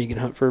Montana, you can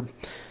hunt for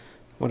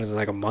what is it,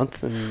 like a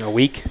month and a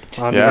week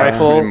on Yeah,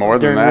 rifle, maybe more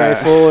than during that.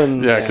 rifle,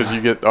 and Yeah, because you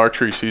get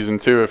archery season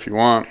too if you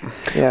want.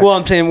 Yeah. well,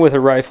 I'm saying with a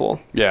rifle,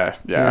 Yeah,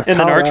 Yeah. and then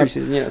Colorado- archery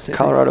season, yeah, same thing.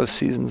 Colorado's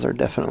seasons are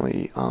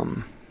definitely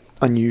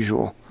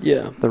unusual.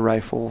 Yeah, The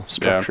rifle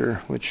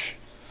structure, which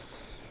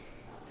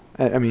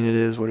I mean, it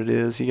is what it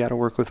is. You got to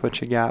work with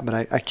what you got, but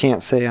I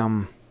can't say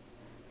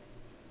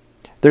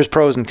there's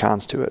pros and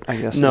cons to it, I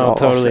guess. is all no, I'll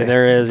totally, say.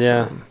 there is,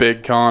 yeah. So,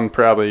 Big con,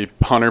 probably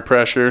hunter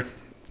pressure,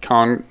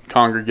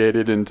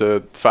 congregated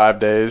into 5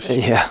 days.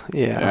 yeah.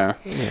 Yeah.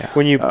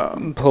 When you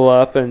pull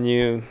up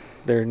and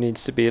there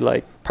needs to be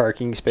like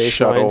parking space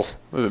Shuttle. lines.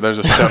 There's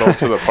a shuttle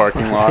to the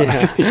parking lot.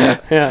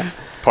 Yeah.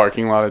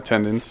 Parking lot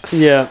attendants.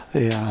 Yeah.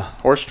 Yeah.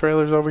 Horse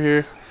trailers over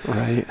here.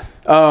 Right.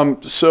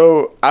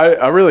 So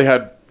I really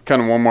had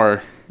kind of one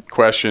more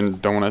question.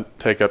 Don't want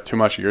to take up too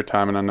much of your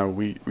time, and I know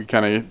we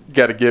kind of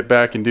got to get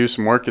back and do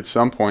some work at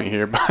some point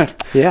here.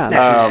 But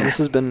Yeah. This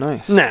has been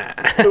nice. Nah.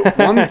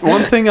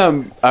 one thing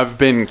I've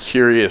been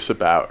curious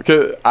about,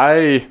 because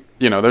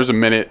there's a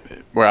minute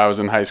where I was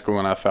in high school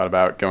and I thought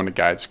about going to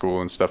guide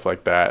school and stuff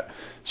like that.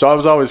 So I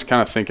was always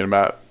kind of thinking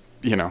about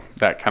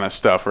that kind of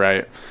stuff,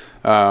 right?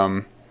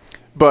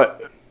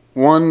 But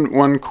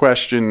one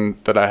question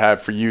that I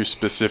have for you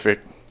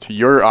specific to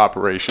your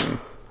operation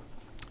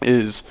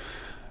is,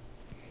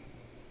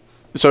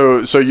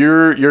 so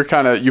you're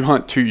kind of, you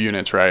hunt 2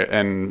 units, right?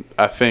 And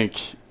I think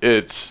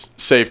it's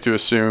safe to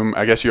assume,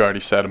 I guess you already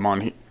said them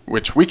on,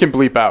 which we can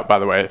bleep out, by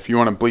the way, if you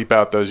want to bleep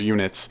out those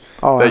units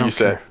Oh, I that don't you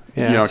said. care.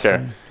 Yeah, you don't that's care.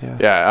 fine.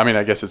 Yeah. I mean,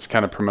 I guess it's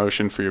kind of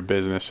promotion for your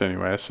business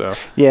anyway. So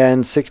Yeah,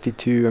 and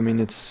 62. I mean,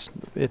 it's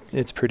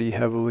pretty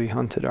heavily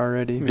hunted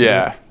already.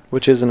 yeah,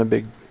 Which isn't a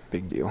big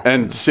deal.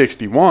 and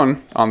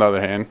 61 on the other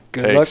hand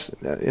Good takes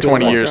luck. It's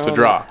 20 luck. years to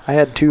draw. I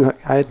had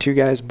two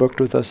guys booked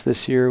with us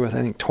this year with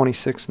I think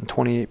 26 and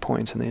 28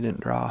 points, and they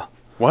didn't draw.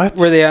 What?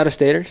 Were they out of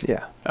staters?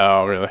 Yeah.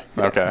 Oh, really?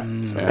 Okay.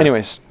 Yeah.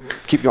 Anyways,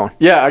 keep going.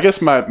 Yeah, I guess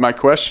my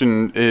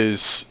question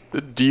is,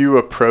 do you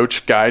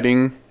approach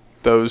guiding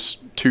those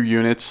 2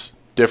 units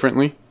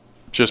differently?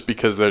 Just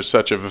because there's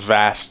such a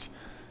vast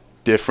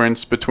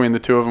difference between the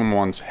 2 of them.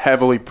 One's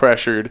heavily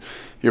pressured.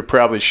 You're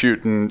probably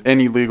shooting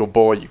any legal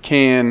bull you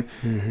can.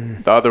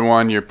 Mm-hmm. The other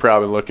one, you're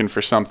probably looking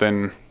for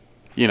something,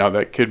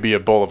 that could be a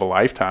bull of a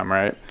lifetime,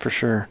 right? For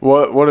sure.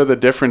 What are the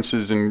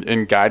differences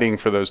in guiding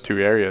for those 2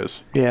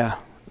 areas? Yeah.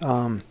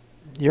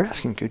 You're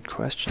asking good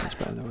questions,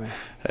 by the way.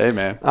 Hey,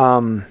 man.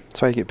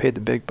 So I get paid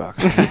the big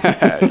bucks.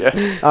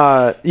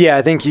 Yeah. Yeah,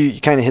 I think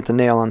you kind of hit the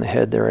nail on the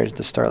head there right at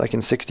the start. Like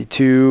in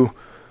 62,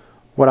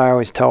 what I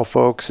always tell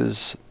folks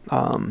is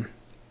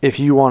if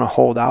you want to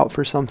hold out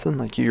for something,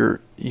 like you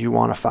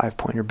want a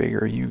 5-point or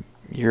bigger,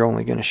 you're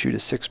only going to shoot a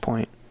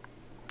 6-point,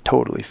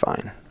 totally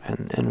fine.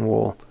 And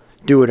we'll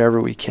do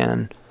whatever we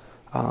can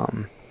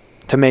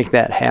to make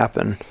that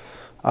happen.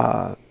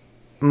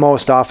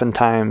 Most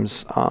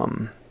oftentimes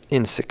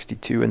in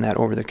 62, in that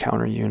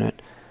over-the-counter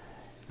unit,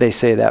 they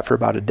say that for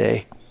about a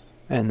day.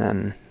 And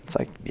then it's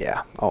like,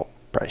 yeah, I'll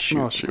probably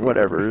shoot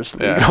whatever is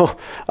legal.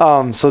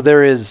 Yeah. So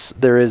there is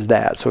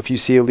that. So if you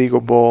see a legal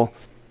bull,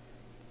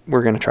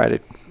 we're going to try to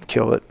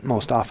kill it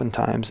most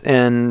oftentimes.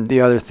 And the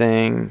other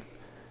thing,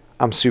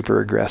 I'm super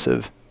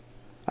aggressive.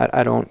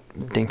 I don't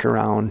dink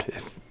around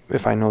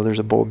if I know there's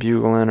a bull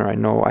bugling or I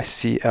know I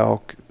see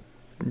elk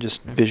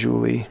just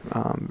visually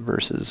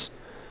versus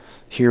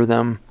hear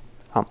them.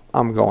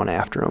 I'm going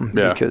after them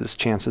because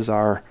chances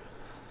are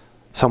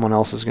someone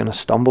else is going to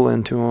stumble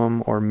into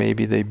them, or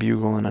maybe they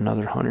bugle and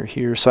another hunter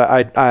here. So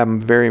I'm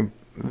very,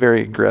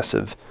 very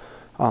aggressive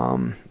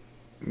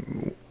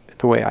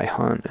the way I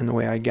hunt and the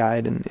way I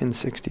guide in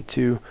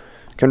 62.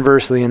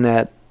 Conversely, in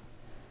that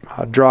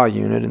draw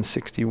unit in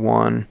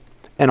 61,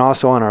 and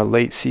also on our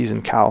late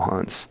season cow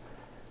hunts,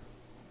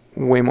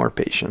 way more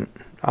patient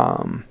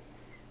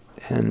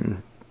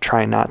and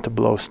try not to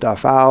blow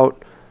stuff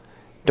out.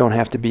 Don't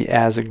have to be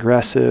as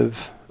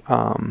aggressive.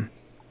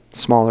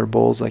 Smaller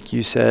bulls, like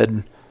you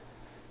said,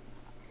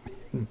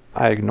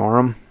 I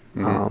ignore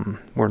them.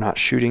 We're not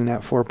shooting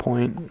that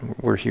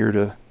 4-point. We're here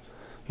to,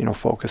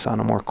 focus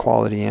on a more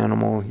quality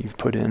animal you've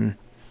put in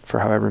for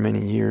however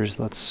many years.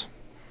 Let's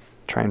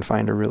try and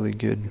find a really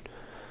good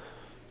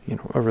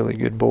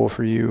bull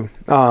for you.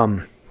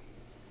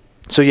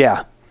 So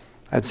yeah,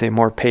 I'd say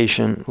more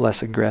patient,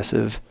 less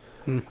aggressive,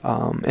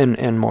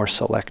 and more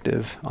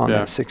selective on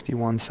that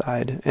 61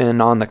 side.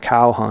 And on the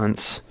cow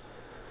hunts,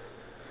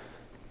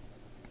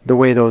 the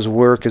way those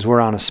work is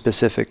we're on a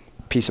specific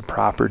piece of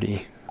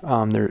property.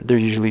 They're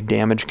usually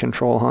damage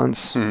control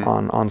hunts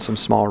on some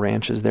small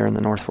ranches there in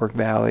the North Fork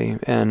Valley,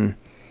 and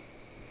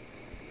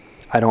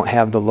I don't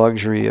have the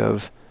luxury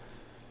of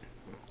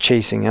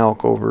chasing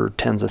elk over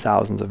tens of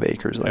thousands of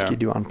acres like you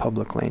do on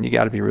public land. You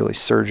got to be really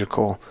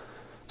surgical.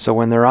 So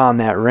when they're on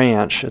that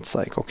ranch, it's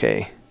like,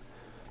 okay,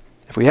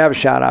 if we have a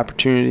shot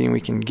opportunity and we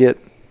can get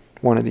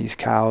one of these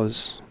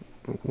cows,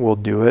 we'll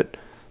do it.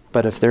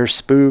 But if they're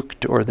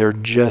spooked or they're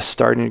just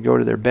starting to go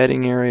to their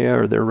bedding area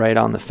or they're right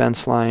on the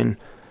fence line,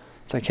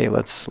 it's like, hey,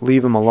 let's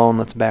leave them alone.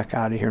 Let's back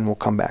out of here and we'll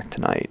come back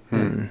tonight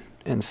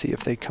and see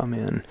if they come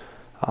in.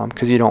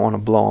 Because you don't want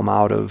to blow them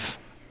out of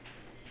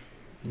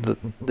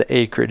the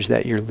acreage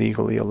that you're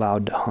legally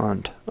allowed to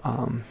hunt.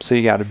 So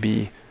you got to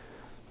be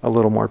a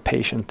little more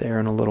patient there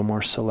and a little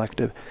more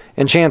selective.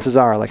 And chances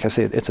are, like I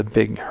say, it's a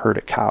big herd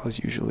of cows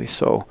usually.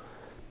 So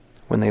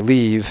when they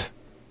leave,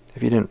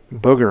 if you didn't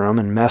booger them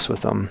and mess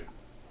with them,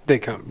 they're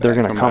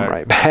going to come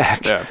right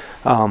back,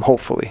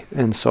 hopefully.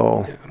 And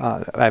so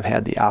I've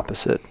had the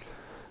opposite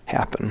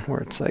happen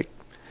where it's like,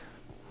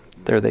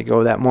 there they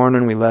go that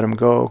morning, we let them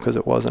go because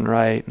it wasn't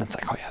right. And it's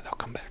like, oh yeah, they'll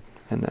come back.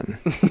 And then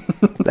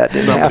that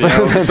didn't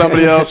happen.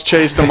 Somebody else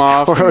chased them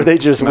off. Or they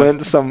just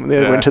went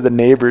to the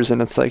neighbors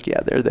and it's like,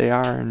 yeah, there they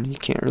are. And you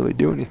can't really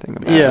do anything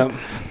about it.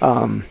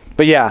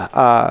 But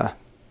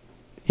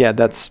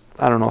that's,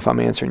 I don't know if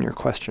I'm answering your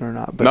question or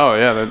not. But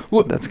no,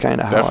 that's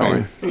kind of how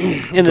I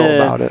go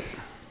about it.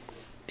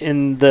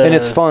 And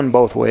it's fun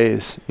both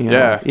ways.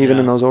 Even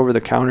in those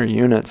over-the-counter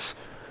units,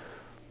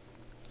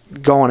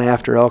 going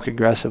after elk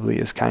aggressively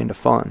is kind of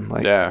fun.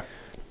 Like,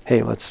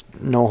 hey, let's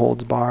no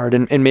holds barred.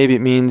 And maybe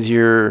it means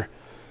you're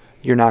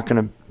not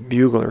going to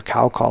bugle or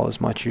cow call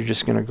as much. You're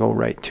just going to go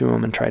right to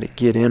them and try to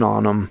get in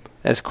on them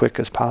as quick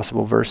as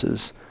possible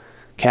versus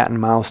cat and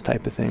mouse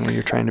type of thing where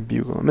you're trying to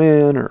bugle them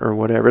in or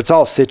whatever. It's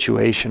all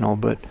situational,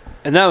 but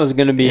and that was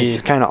going to be it's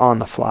kind of on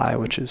the fly,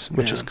 which is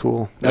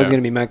cool. That was going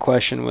to be my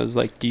question was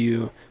like, do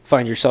you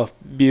find yourself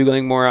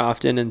bugling more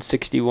often in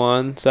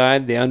 61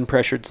 side, the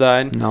unpressured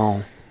side?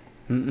 No.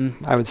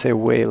 I would say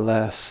way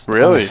less.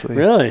 Really? Honestly.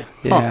 Really?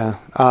 Yeah.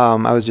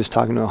 I was just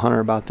talking to a hunter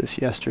about this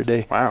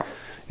yesterday. Wow.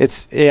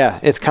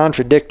 It's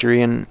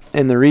contradictory, and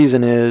the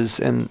reason is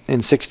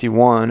in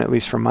 61, at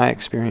least from my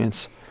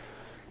experience,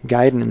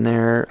 guiding in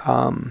there,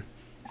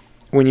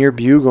 when you're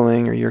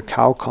bugling or you're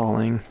cow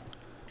calling,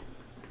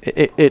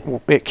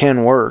 it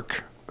can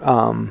work,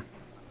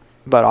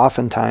 but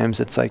oftentimes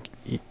it's like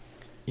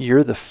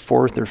you're the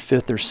 4th or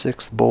 5th or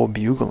 6th bull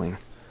bugling.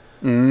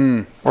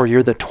 Or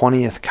you're the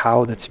 20th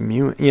cow that's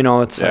mute.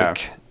 It's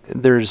like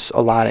there's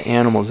a lot of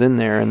animals in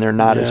there and they're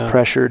not as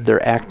pressured.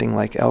 They're acting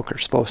like elk are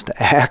supposed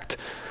to act,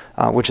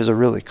 which is a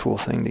really cool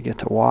thing to get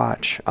to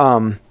watch.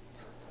 But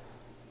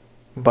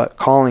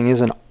calling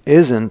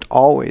isn't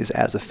always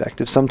as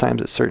effective.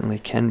 Sometimes it certainly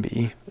can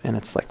be, and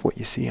it's like what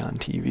you see on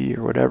TV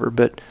or whatever.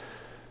 But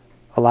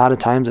a lot of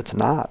times it's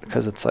not,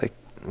 because it's like,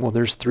 well,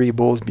 there's 3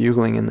 bulls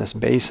bugling in this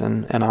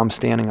basin and I'm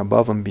standing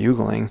above them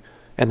bugling.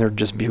 And they're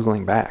just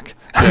bugling back.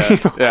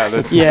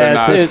 They're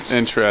not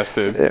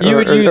interested. You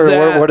would use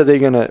that. What are they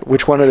gonna?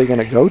 Which one are they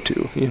gonna go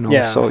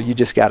to? So you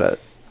just gotta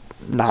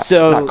not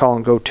call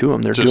and go to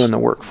them. They're doing the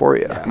work for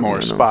you.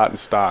 More spot and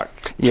stock.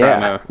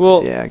 Get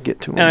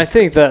to them. And I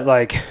think that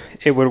like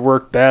it would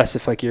work best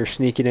if like you're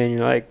sneaking in.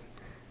 You're like,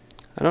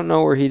 I don't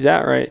know where he's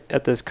at right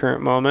at this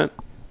current moment.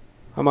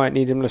 I might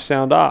need him to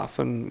sound off,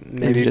 and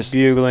maybe just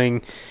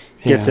bugling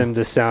gets him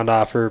to sound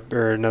off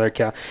or another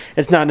cow.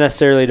 It's not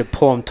necessarily to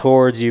pull him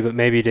towards you, but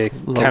maybe to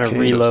kind of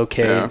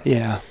relocate.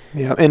 Yeah.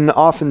 And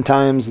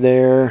oftentimes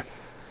they're,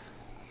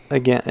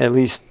 again, at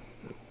least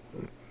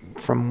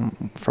from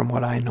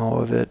what I know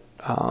of it,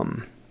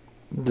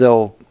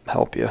 they'll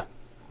help you.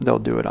 they'll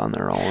do it on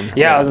their own.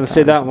 Yeah, I was gonna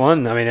say that Sometimes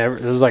one. I mean,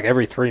 it was like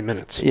every 3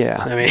 minutes. Yeah.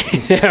 I mean,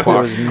 There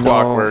was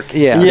Clockwork.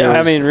 Yeah. yeah. there I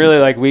was- mean, really,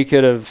 like we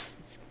could have.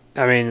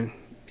 I mean,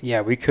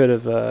 yeah, we could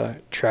have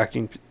tracked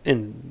him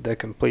in the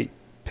complete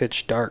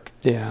pitch dark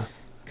Yeah.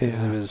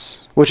 because Yeah. it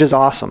was. Which is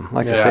awesome.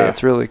 Like I say, Yeah.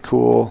 it's really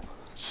cool.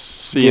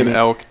 Seeing Getting-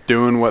 elk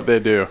doing what they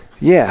do.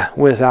 Yeah,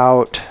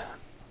 without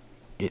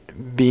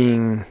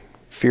being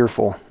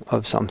fearful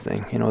of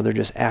something. You know, they're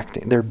just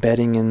acting. They're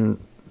bedding in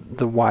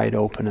the wide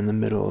open in the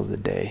middle of the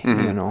day.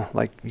 Mhm. You know,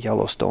 like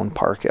Yellowstone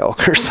Park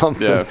elk or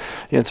something. Yeah.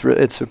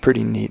 It's a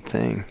pretty neat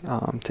thing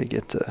to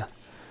get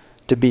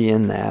to be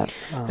in that.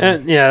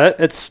 And yeah,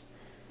 it's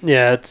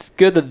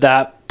good that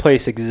that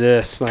place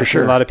exists. Like,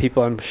 sure. A lot of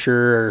people, I'm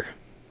sure, are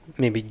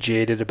maybe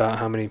jaded about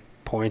how many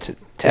points it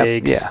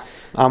takes. Yeah,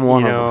 I'm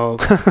one of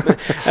them.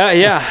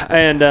 Yeah,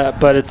 and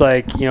but it's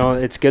like, you know,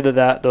 it's good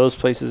that those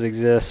places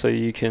exist so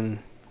you can,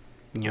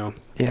 you know,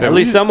 Yeah, at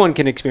least someone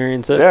can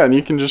experience it. Yeah, and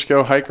you can just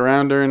go hike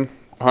around during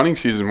hunting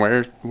season,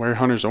 wear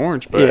Hunter's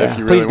Orange. But Yeah. if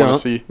you Please really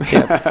want don't. to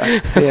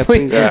see, Yeah,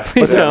 please. Yeah.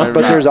 Please But- don't. maybe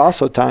But not. there's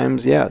also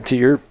times, to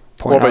your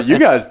point. well, but you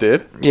guys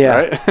did, Yeah,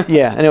 right?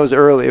 yeah, and it was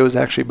early. It was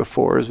actually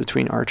before. It was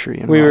between archery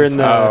and We were in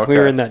rifle. the we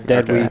were okay. in that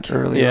dead Okay. week.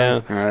 Early yeah.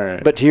 rifle. All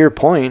right. But to your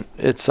point,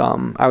 it's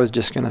I was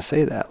just gonna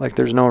say that. Like,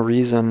 there's no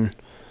reason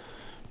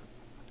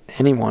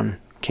anyone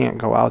can't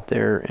go out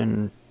there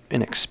and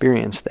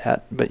experience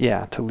that. But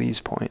yeah, to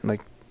Lee's point,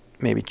 like,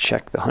 maybe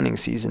check the hunting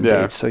season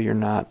Yeah. dates so you're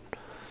not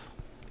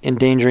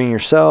endangering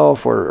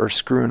yourself or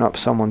screwing up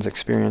someone's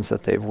experience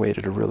that they've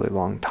waited a really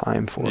long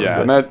time for.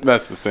 yeah, But and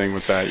that's the thing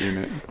with that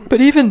unit.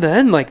 But even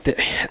then, like the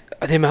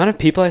amount of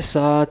people I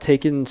saw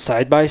taking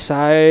side by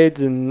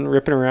sides and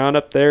ripping around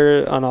up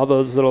there on all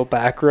those little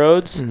back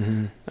roads,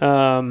 Mhm.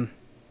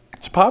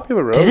 It's a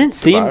popular road. didn't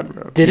divide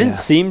road. Yeah.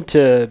 seem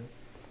to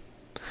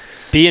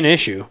be an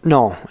issue.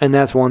 No, and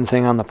that's one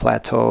thing on the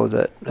plateau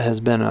that has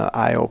been an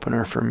eye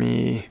opener for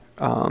me.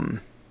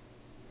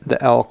 The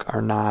elk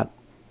are not,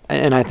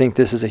 and I think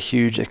this is a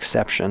huge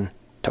exception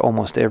to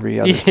almost every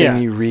other Yeah. thing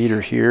you read or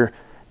hear.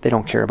 They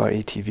don't care about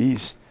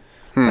ATVs.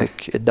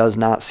 Like, it does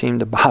not seem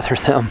to bother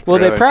them. Well,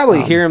 they Really?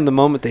 probably hear them the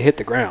moment they hit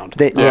the ground.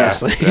 They,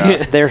 honestly.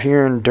 Yeah. They're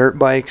hearing dirt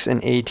bikes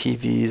and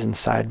ATVs and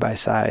side by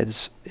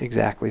sides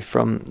exactly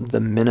from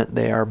the minute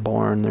they are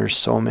born. There's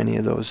so many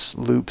of those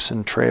loops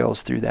and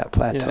trails through that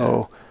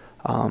plateau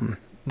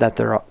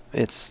that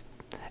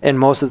and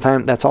most of the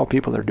time that's all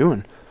people are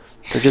doing.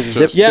 They're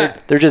just Yeah.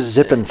 they're just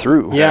zipping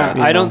through. Yeah,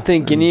 you I know? don't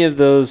think any of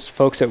those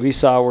folks that we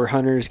saw were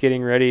hunters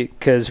getting ready,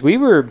 because we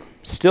were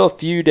still a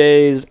few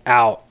days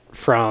out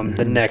from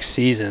the next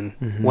season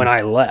when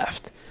I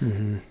left.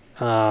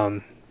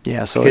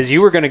 Yeah, so Because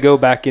you were going to go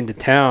back into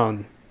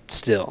town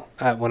still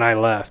when I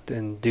left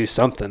and do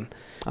something,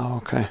 Oh,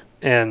 okay.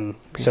 and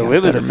You so got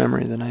it was better a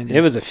memory than I did.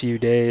 it was a few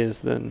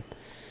days then.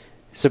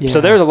 So Yeah.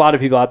 so there was a lot of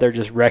people out there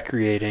just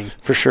recreating.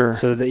 for sure.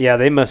 So yeah,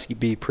 they must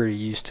be pretty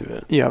used to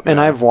it. Yeah, and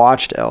I've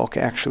watched elk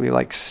actually,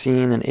 like,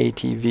 seen an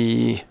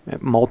ATV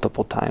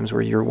multiple times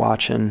where you're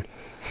watching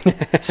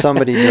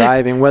somebody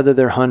driving, whether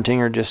they're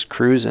hunting or just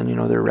cruising, you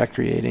know, they're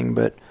recreating,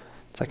 but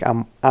it's like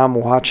I'm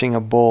watching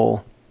a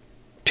bull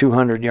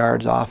 200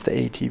 yards off the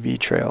ATV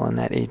trail, and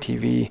that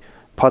ATV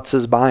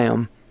putzes by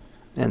him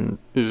and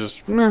He's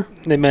just, meh.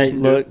 They might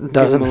look give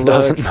doesn't them a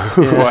look.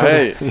 move. Yeah. Well,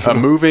 hey, a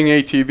moving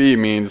ATV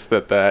means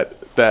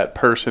that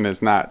person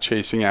is not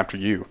chasing after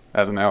you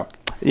as an elk.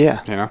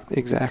 Yeah, You know.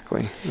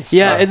 exactly.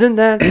 Yeah, So- isn't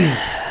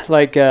that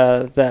like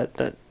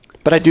that?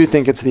 but I do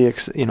think it's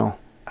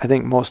I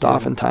think most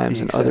oftentimes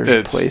the in other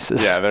It's,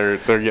 places, yeah,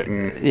 they're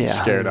getting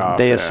scared off.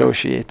 they yeah.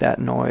 associate that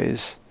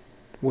noise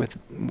with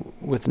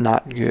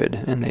not good,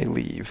 and they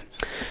leave.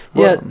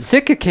 Yeah,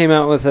 Sitka came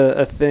out with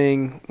a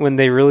thing when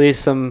they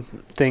released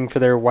something for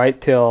their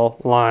whitetail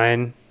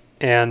line,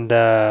 and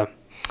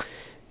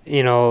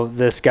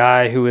this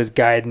guy who was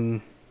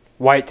guiding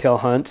whitetail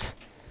hunts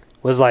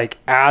was like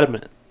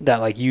adamant that,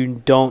 like,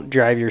 you don't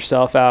drive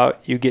yourself out,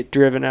 you get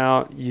driven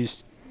out, you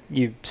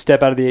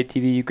step out of the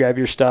ATV, you grab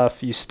your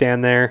stuff, you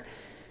stand there,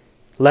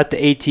 let the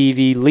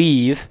ATV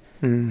leave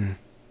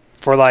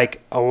for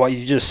like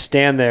you just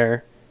stand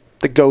there.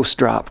 The ghost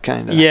drop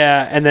kind of.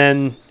 Yeah, and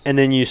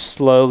then you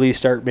slowly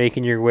start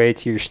making your way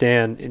to your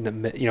stand in the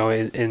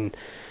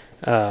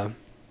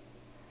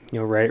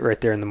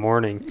right there in the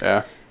morning.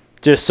 Yeah.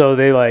 Just so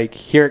they like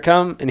here it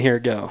come and here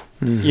it go.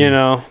 You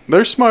know.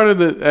 They're smarter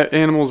than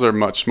animals are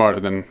much smarter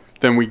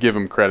than we give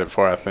them credit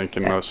for. I think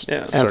in most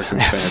Yeah.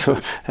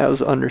 circumstances. That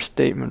was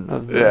understatement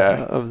of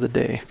the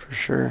day for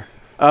sure.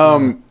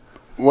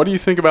 What do you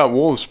think about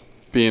wolves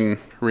being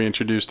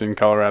reintroduced in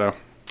Colorado?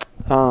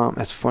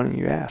 That's funny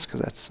you ask,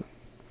 because that's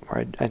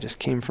where I just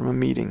came from a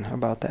meeting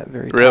about that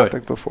very Really?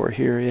 topic before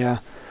here. Yeah.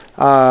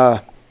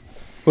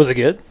 Was it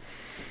good?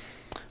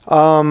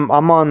 I'm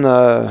on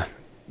the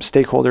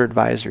stakeholder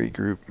advisory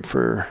group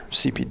for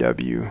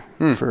CPW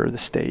for the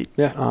state.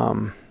 Yeah.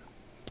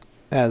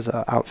 As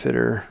a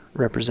outfitter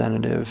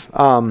representative.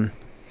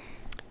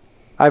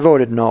 I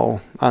voted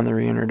no on the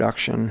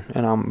reintroduction,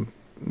 and I'm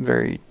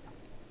very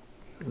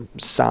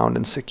sound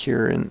and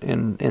secure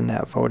in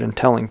that vote and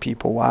telling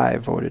people why I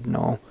voted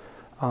no.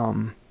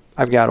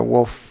 I've got a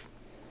wolf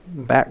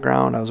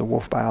background. I was a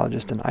wolf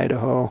biologist in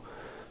Idaho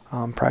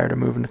prior to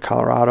moving to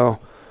Colorado.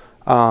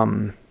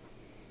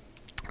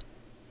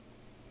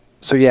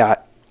 So yeah,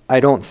 I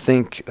don't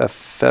think a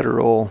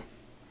federal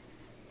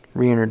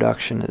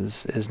reintroduction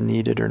is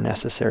needed or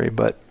necessary,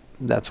 but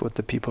that's what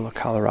the people of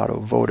Colorado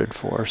voted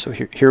for. So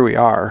here we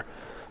are.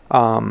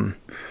 Yeah,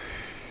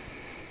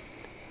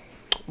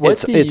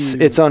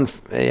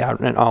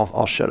 and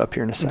I'll shut up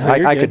here in a second. No,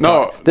 you're I good. could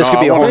talk. This could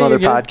be a whole other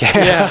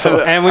podcast.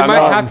 Yeah, and we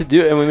might have to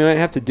do it, and we might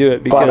have to do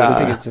it because I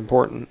think it's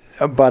important.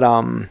 But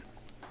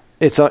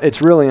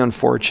it's really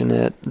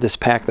unfortunate, this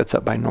pack that's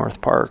up by North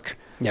Park.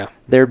 Yeah.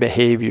 Their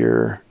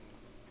behavior,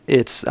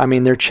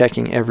 they're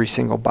checking every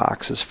single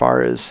box as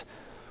far as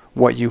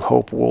what you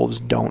hope wolves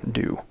don't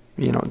do.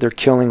 You know, they're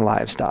killing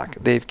livestock.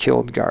 They've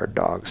killed guard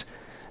dogs.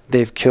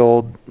 They've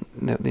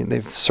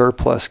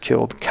surplus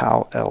killed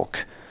cow,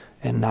 elk,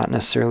 and not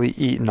necessarily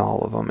eaten all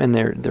of them. And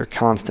they're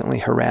constantly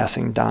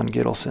harassing Don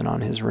Gittleson on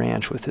his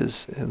ranch with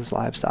his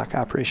livestock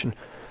operation.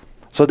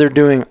 So they're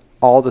doing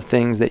all the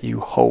things that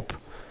you hope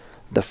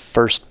the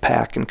first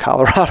pack in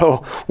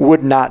Colorado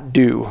would not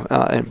do.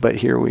 But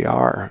here we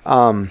are.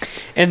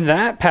 And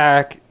that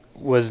pack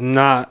was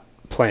not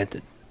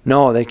planted.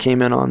 No, they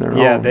came in on their own.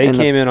 Yeah, they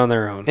came in on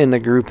their own. In the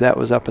group that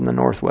was up in the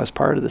northwest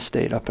part of the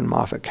state, up in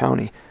Moffat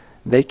County,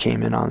 they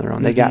came in on their own.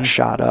 Mm-hmm. They got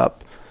shot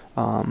up.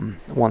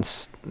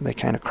 Once they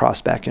kind of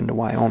crossed back into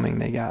Wyoming,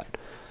 they got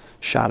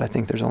shot. I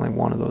think there's only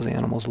one of those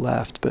animals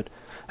left. But,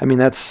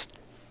 that's,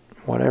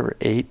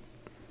 8, I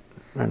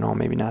don't know,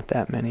 maybe not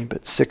that many,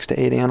 but 6 to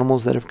 8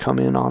 animals that have come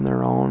in on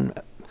their own.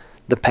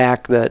 The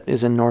pack that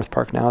is in North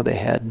Park now, they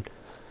had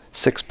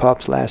 6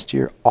 pups last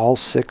year. All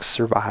 6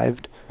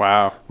 survived.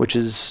 Wow. Which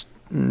is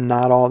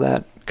not all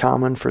that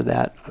common for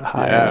that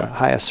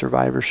highest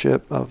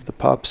survivorship of the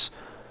pups.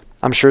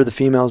 I'm sure the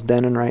female's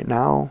denning right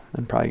now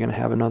and probably going to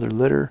have another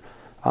litter.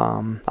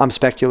 I'm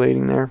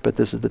speculating there, but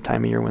this is the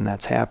time of year when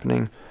that's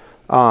happening.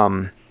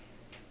 So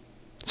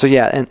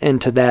yeah, and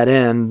to that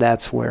end,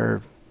 that's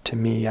where, to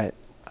me,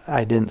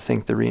 I didn't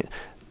think the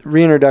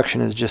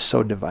reintroduction is just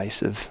so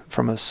divisive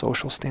from a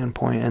social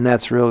standpoint, and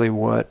that's really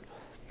what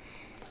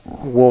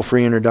wolf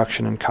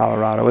reintroduction in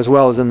Colorado, as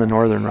well as in the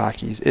Northern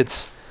Rockies,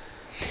 it's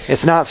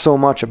not so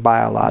much a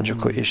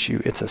biological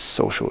issue; it's a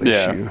social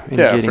issue in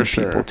getting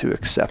people to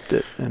accept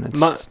it, and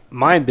it's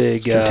my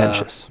big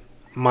contentious.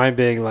 My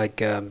big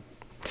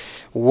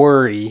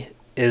worry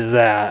is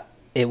that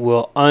it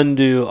will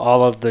undo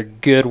all of the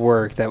good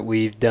work that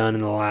we've done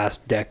in the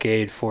last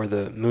decade for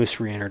the moose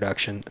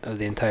reintroduction of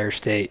the entire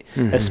state,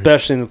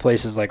 especially in the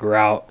places like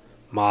Route,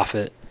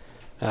 Moffat,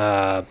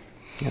 the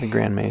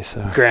Grand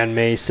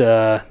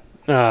Mesa.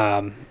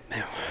 Down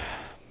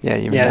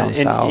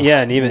south.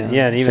 And even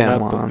San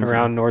up Juan's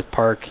around North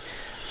Park,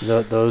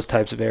 those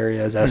types of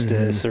areas,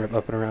 Estes, or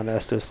up and around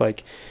Estes.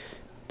 Like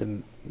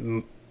the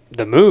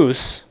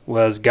moose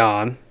was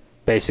gone.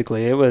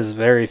 Basically, it was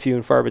very few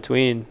and far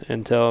between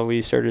until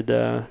we started.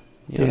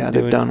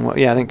 They've done well.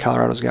 Yeah, I think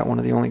Colorado's got one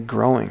of the only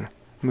growing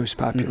moose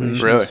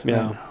populations. Really?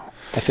 Yeah.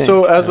 I think,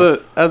 so as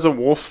a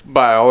wolf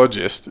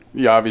biologist,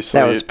 you obviously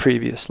that was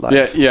previous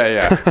life.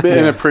 Yeah.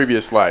 In a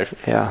previous life.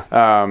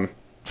 Yeah.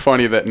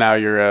 Funny that now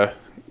you're a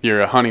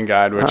hunting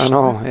guide, which I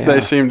know, yeah.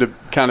 They seem to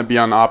kind of be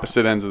on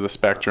opposite ends of the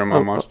spectrum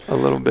almost. A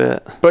little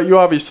bit. But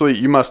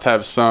you must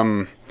have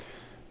some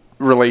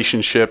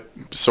relationship,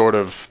 sort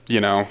of,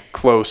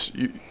 close.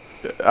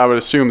 I would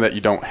assume that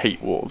you don't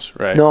hate wolves,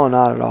 right? No,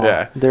 not at all.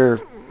 Yeah.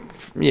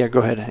 Go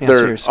ahead. Answer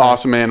They're yours.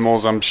 awesome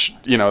animals. I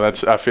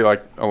feel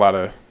like a lot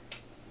of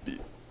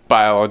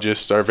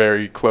biologists are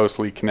very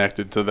closely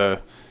connected to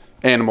the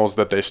animals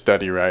that they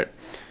study, right?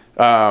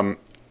 Coming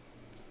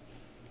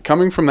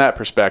from that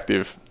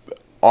perspective,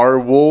 are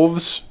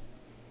wolves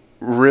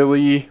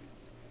really?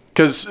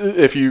 Because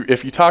if you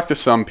talk to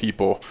some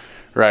people,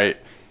 right,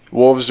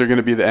 wolves are going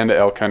to be the end of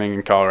elk hunting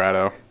in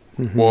Colorado.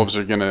 Mm-hmm. Wolves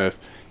are going to,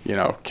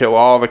 kill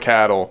all the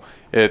cattle.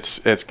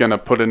 It's going to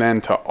put an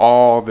end to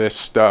all this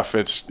stuff.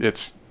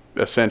 It's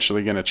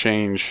essentially going to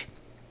change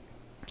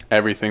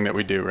everything that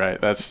we do,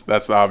 right?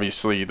 That's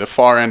obviously the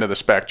far end of the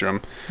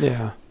spectrum.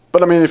 Yeah.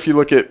 But if you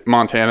look at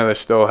Montana, they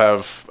still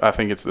have, I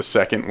think it's the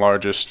second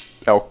largest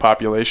elk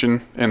population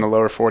in the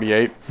lower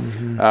 48.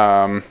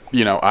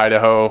 Mm-hmm.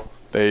 Idaho,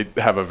 they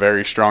have a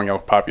very strong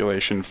elk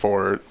population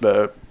for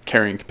the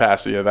carrying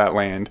capacity of that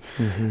land.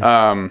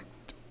 Mm-hmm.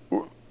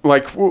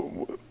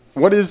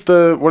 What is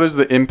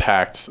the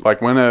impact?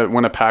 Like when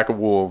a pack of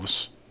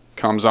wolves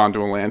comes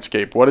onto a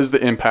landscape, what is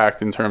the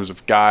impact in terms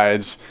of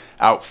guides,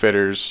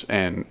 outfitters,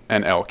 and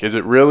elk? Is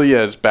it really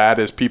as bad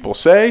as people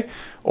say,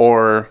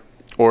 or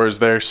is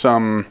there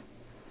some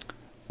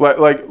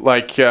I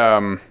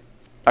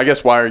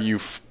guess, why are you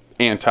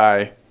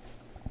anti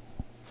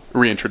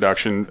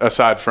reintroduction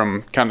aside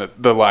from kind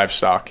of the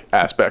livestock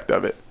aspect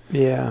of it?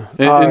 Yeah.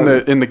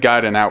 In the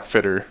guide and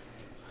outfitter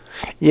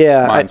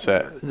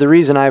mindset. The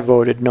reason I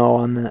voted no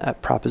on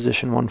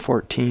Proposition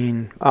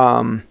 114,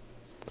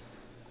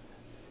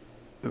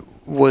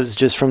 was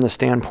just from the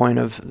standpoint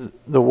of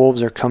the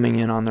wolves are coming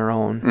in on their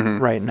own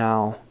right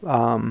now.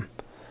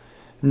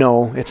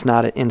 No, it's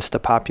not an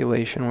insta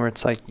population where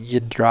it's like you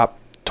drop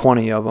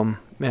 20 of them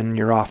and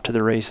you're off to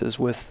the races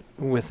with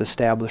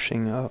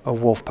establishing a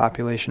wolf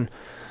population.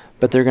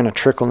 But they're going to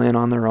trickle in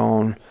on their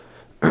own.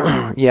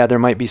 Yeah, there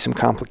might be some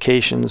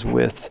complications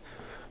with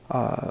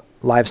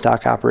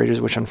livestock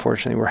operators, which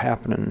unfortunately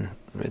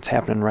it's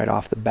happening right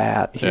off the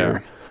bat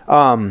here.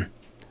 Yeah.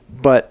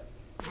 But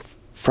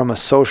from a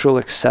social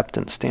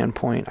acceptance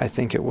standpoint, I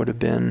think it would have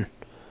been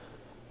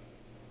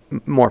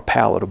more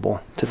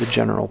palatable to the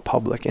general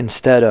public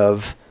instead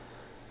of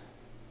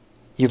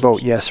you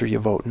vote yes or you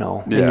vote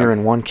no, and you're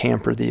in one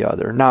camp or the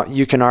other. Now,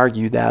 you can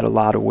argue that a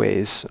lot of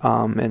ways,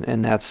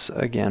 and that's,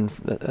 again,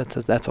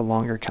 that's a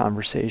longer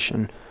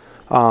conversation.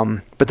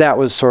 But that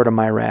was sort of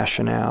my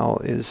rationale,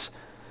 is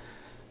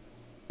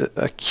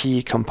a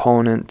key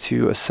component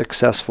to a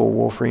successful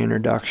wolf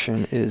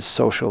reintroduction is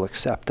social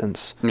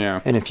acceptance. Yeah.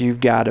 And if you've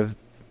got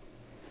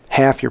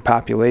half your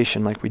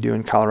population, like we do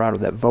in Colorado,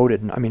 that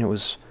voted, I mean, it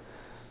was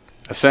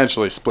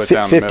essentially split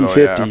down the middle,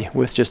 50-50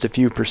 with just a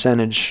few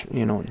percentage,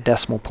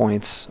 decimal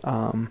points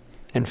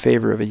in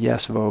favor of a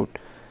yes vote.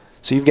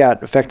 So you've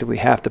got effectively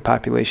half the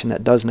population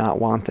that does not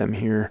want them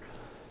here.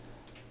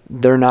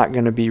 They're not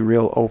going to be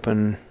real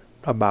open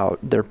about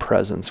their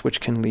presence,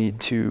 which can lead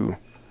to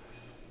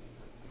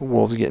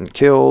wolves getting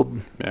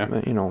killed,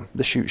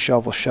 the shoot,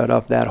 shovel, shut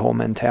up, that whole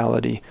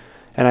mentality.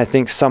 And I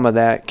think some of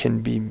that can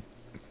be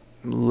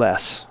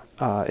less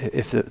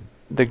if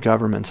the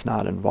government's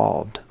not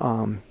involved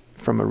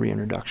from a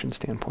reintroduction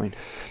standpoint.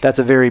 That's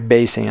a very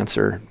base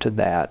answer to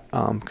that,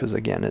 because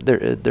again,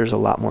 there's a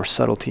lot more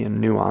subtlety and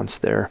nuance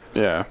there.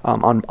 Yeah.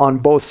 On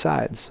both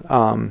sides.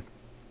 To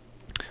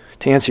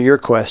answer your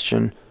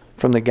question,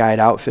 from the guide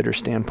outfitter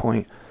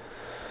standpoint,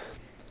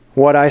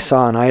 what I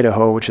saw in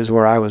Idaho, which is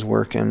where I was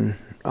working,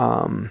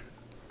 a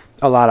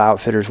lot of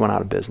outfitters went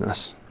out of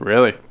business.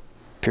 Really?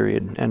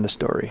 Period. End of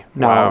story.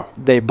 Now,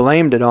 they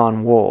blamed it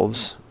on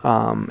wolves,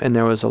 and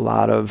there was a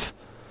lot of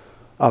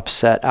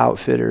upset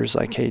outfitters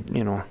like, hey,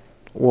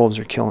 wolves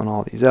are killing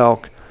all these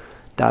elk,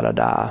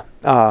 da-da-da.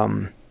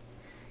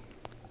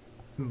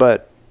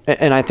 But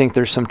I think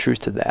there's some truth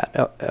to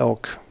that.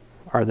 Elk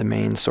are the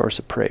main source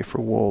of prey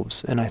for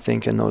wolves. And I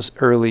think in those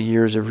early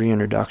years of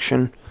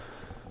reintroduction,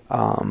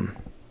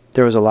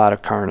 there was a lot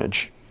of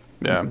carnage.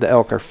 Yeah. The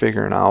elk are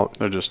figuring out.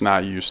 They're just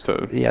not used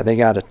to. Yeah, they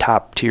got a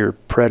top-tier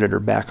predator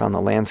back on the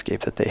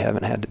landscape that they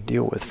haven't had to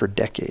deal with for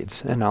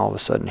decades. And all of a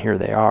sudden, here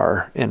they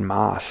are in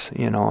mass,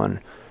 and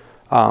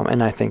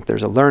I think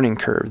there's a learning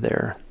curve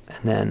there.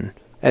 And then,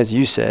 as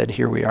you said,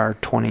 here we are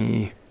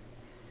 25,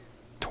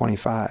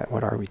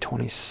 what are we,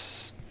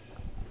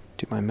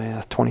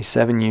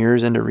 27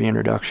 years into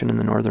reintroduction in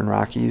the Northern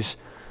Rockies.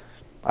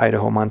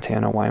 Idaho,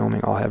 Montana,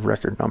 Wyoming all have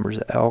record numbers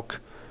of elk,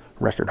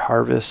 record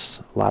harvests,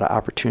 a lot of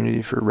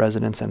opportunity for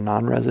residents and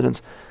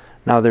non-residents.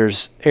 Now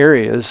there's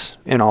areas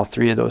in all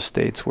three of those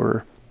states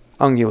where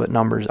ungulate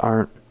numbers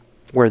aren't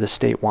where the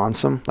state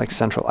wants them. Like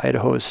central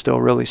Idaho is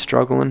still really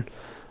struggling.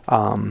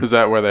 Is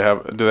that where do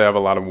they have a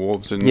lot of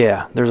wolves?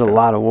 Yeah, there's a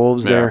lot of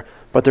wolves there,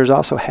 but there's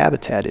also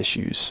habitat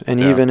issues. And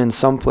even in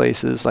some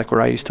places, like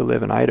where I used to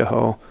live in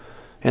Idaho,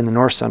 in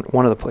the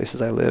one of the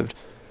places I lived,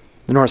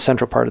 the north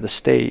central part of the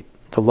state,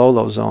 the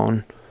Lolo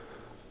zone,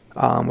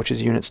 which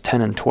is units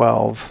 10 and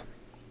 12,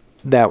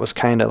 that was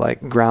kind of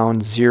like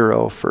ground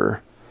zero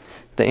for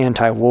the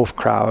anti-wolf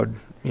crowd,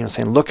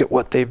 saying, look at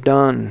what they've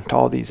done to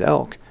all these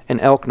elk.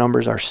 And elk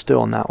numbers are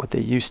still not what they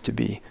used to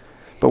be.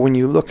 But when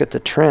you look at the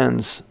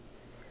trends,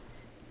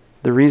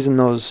 the reason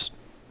those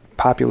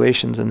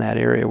populations in that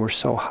area were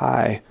so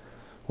high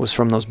was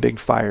from those big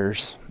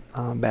fires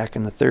back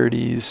in the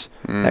 30s,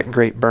 that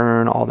great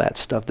burn, all that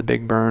stuff, the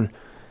big burn.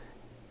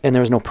 And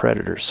there was no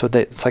predators. So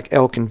it's like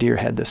elk and deer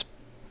had this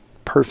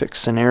perfect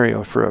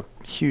scenario for a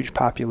huge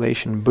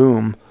population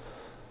boom.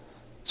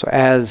 So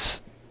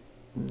as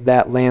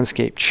that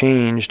landscape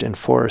changed and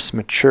forests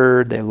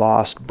matured, they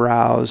lost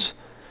browse.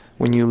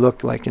 When you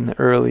look like in the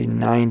early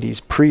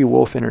 90s,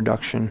 pre-wolf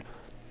introduction,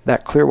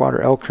 that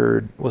Clearwater elk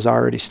herd was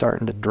already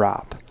starting to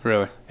drop.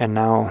 Really? And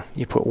now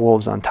you put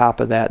wolves on top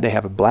of that. They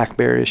have a black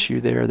bear issue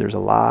there. There's a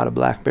lot of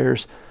black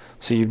bears.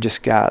 So you've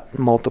just got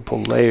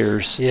multiple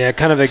layers. Yeah, it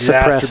kind of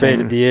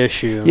exacerbated the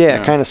issue.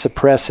 Yeah, kind of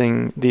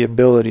suppressing the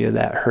ability of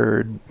that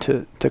herd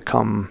to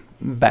come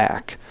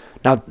back.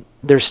 Now,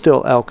 there's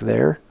still elk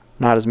there.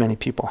 Not as many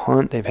people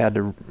hunt. They've had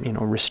to,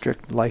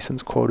 restrict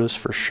license quotas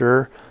for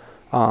sure.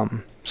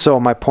 So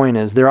my point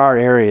is, there are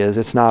areas,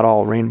 it's not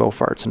all rainbow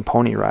farts and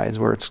pony rides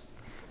where it's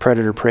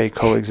predator-prey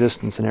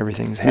coexistence and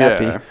everything's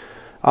happy. Yeah.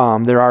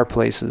 There are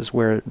places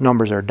where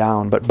numbers are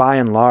down, but by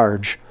and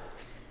large,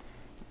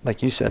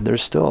 like you said,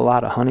 there's still a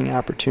lot of hunting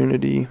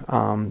opportunity.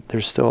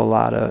 There's still a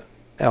lot of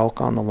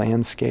elk on the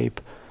landscape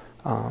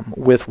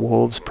with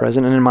wolves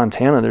present. And in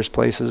Montana, there's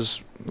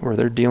places where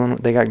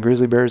they got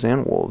grizzly bears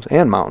and wolves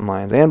and mountain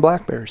lions and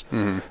black bears.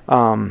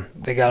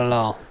 Mm-hmm. They got it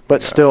all.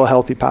 But still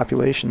healthy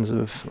populations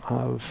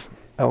of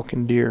elk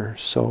and deer.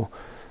 So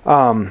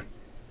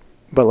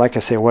but like I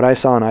say, what I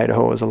saw in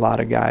Idaho is a lot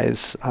of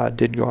guys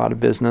did go out of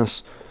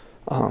business.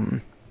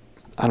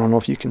 I don't know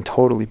if you can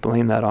totally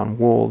blame that on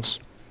wolves,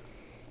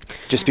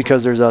 just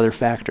because there's other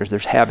factors.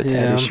 There's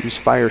habitat issues,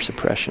 fire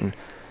suppression,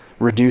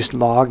 reduced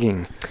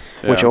logging,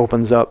 which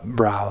opens up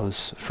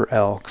browse for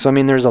elk. So I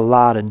mean, there's a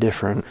lot of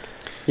different.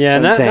 Yeah,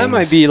 and that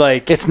might be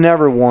like it's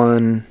never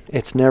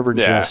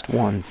just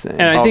one thing.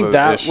 And I think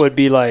that would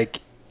be like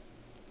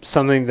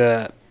something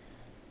that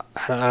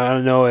I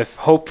don't know if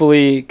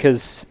hopefully,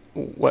 because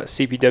what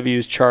CPW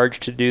is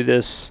charged to do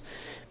this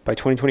by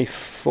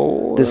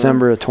 2024.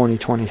 December of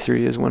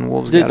 2023 is when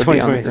wolves got to be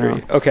on the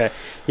ground. Okay,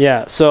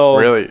 yeah. So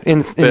really,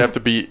 they have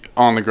to be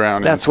on the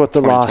ground. That's what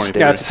the law states.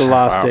 That's what the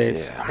law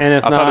states. Yeah. And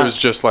if I not, thought it was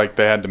just like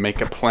they had to make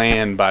a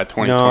plan by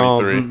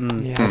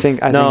 2023. Yeah, I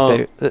think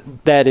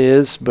that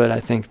is, but I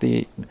think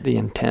the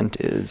intent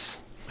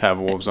is have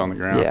wolves on the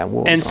ground. Yeah,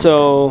 wolves. And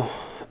so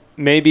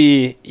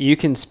maybe you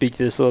can speak to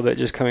this a little bit,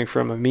 just coming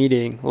from a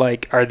meeting.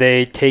 Like, are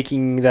they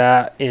taking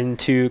that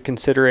into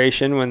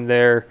consideration when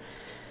they're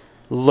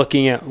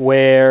looking at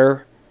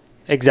where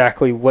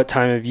exactly what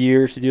time of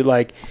year to do,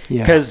 like,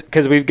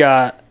 because we've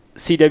got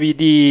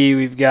CWD,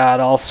 we've got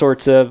all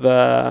sorts of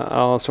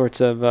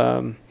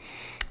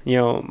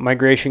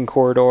migration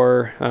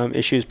corridor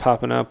issues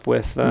popping up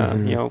with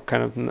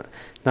kind of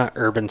not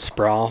urban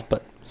sprawl,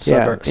 but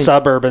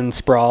suburban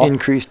sprawl,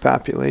 increased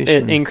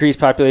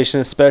population,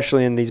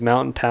 especially in these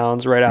mountain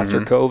towns right after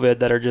COVID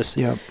that are just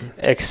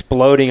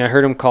exploding. I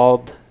heard them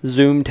called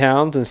Zoom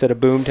towns instead of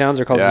boom towns.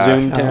 They're called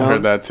Zoom towns. I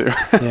heard that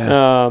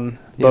too.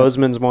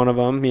 Bozeman's one of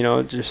them.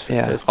 All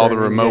the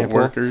remote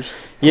workers.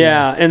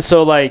 Yeah, and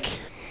so like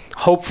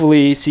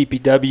hopefully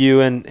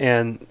CPW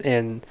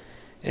and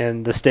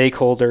the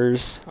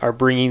stakeholders are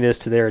bringing this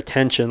to their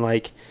attention.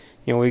 Like,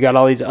 we got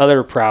all these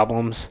other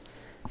problems.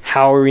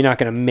 How are we not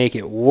going to make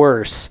it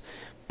worse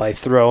by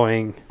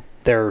throwing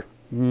their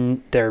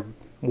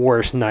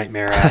worst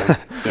nightmare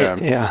at them?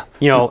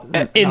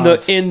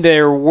 In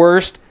their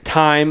worst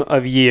time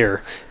of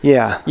year.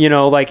 Yeah.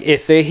 Like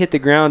if they hit the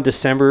ground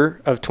December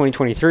of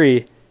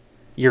 2023,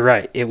 you're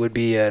right. It would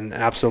be an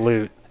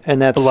absolute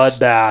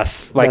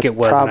bloodbath like it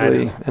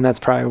was. And that's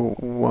probably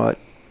what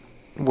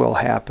will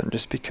happen,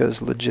 just because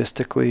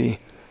logistically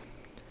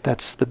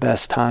that's the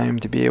best time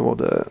to be able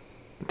to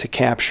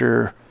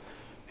capture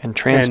and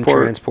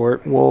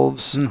transport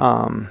wolves.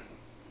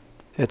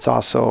 It's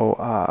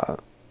also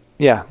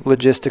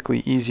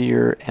logistically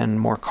easier and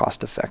more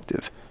cost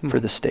effective for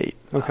the state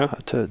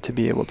to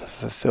be able to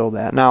fulfill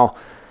that. Now,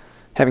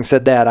 having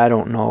said that, I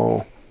don't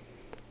know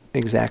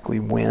exactly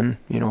when,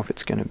 if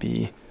it's going to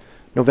be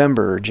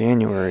November or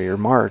January or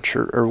March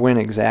or when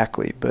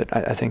exactly, but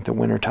I think the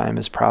wintertime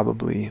is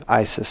probably,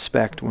 I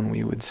suspect, when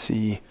we would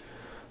see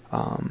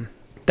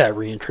that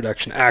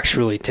reintroduction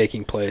actually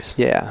taking place.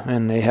 Yeah,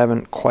 and they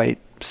haven't quite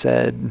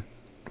said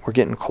we're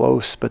getting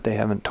close, but they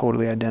haven't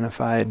totally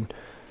identified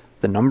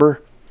the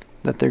number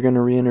that they're going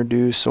to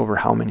reintroduce over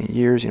how many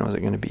years. Is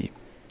it going to be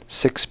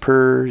 6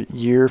 per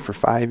year for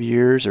 5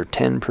 years or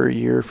 10 per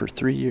year for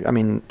 3 years? I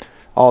mean,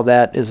 all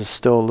that is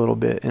still a little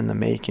bit in the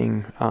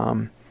making.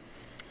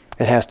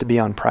 It has to be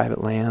on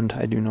private land.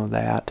 I do know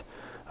that.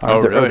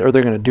 Really? Or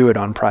they're going to do it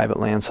on private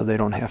land so they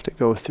don't have to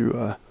go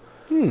through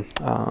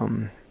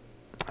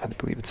I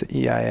believe it's an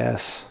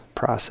EIS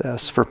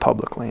process for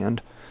public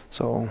land.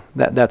 So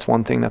that's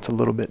one thing that's a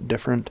little bit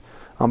different.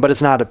 But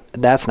that's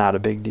not a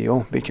big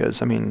deal,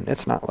 because, I mean,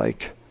 it's not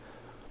like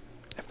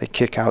if they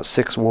kick out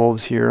 6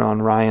 wolves here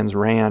on Ryan's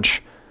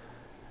ranch,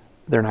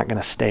 they're not going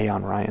to stay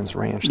on Ryan's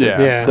ranch.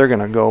 They're going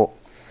to go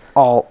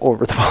all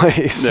over the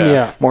place.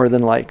 More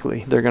than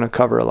likely. They're going to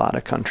cover a lot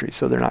of country,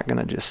 so they're not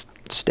going to just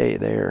stay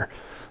there.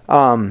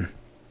 But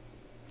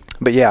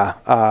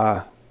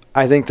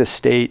I think the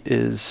state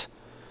is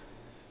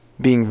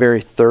being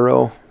very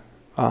thorough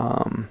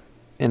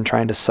in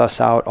trying to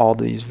suss out all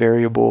these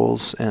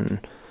variables and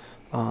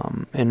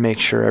make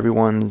sure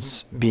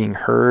everyone's being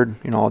heard.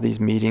 All these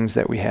meetings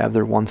that we have,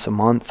 they're once a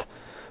month.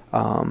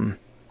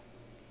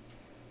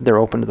 They're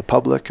open to the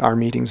public. Our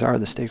meetings are,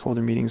 the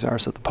stakeholder meetings are,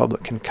 so the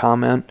public can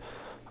comment.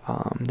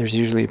 There's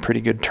usually a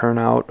pretty good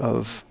turnout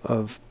of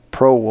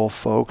pro-wolf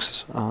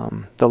folks.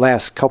 The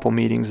last couple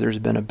meetings, there's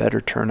been a better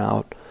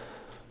turnout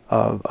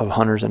of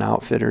hunters and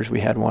outfitters. We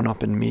had one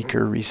up in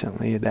Meeker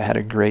recently that had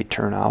a great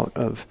turnout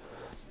of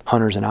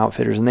hunters and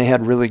outfitters, and they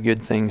had really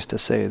good things to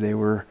say. They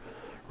were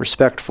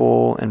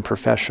respectful and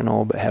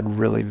professional, but had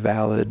really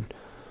valid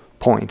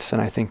points,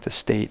 and I think the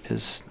state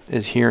is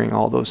hearing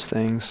all those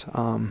things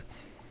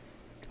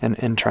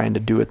and trying to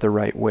do it the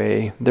right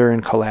way. They're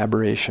in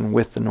collaboration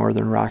with the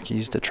Northern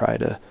Rockies to try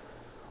to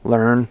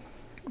learn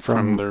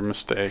from their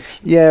mistakes.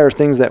 Yeah, or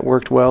things that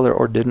worked well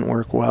or didn't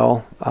work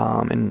well.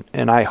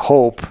 And I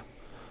hope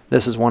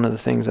this is one of the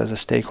things as a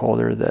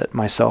stakeholder that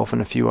myself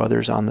and a few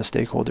others on the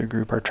stakeholder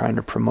group are trying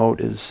to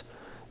promote, is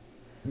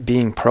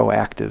being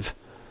proactive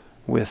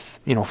with,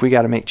 if we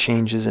got to make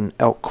changes in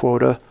elk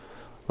quota,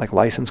 like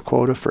license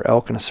quota for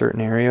elk in a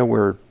certain area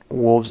where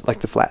wolves,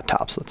 like the flat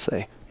tops, let's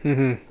say,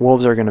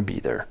 wolves are going to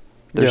be there.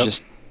 There's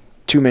just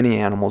too many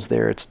animals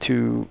there. It's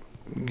too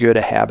good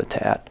a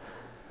habitat.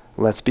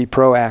 Let's be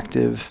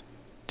proactive.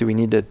 Do we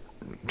need to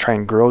try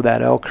and grow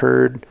that elk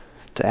herd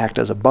to act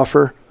as a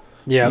buffer?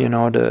 Yeah. You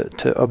know,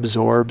 to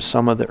absorb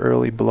some of the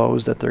early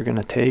blows that they're going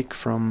to take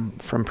from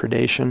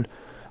predation,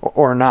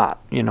 or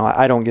not. You know,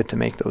 I don't get to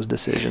make those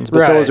decisions,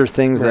 but those are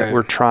things that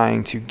we're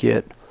trying to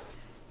get,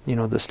 you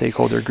know, the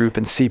stakeholder group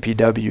and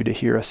CPW to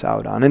hear us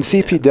out on. And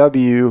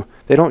CPW,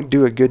 they don't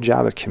do a good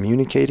job of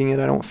communicating it,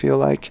 I don't feel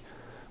like,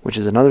 which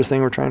is another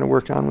thing we're trying to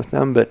work on with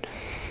them. But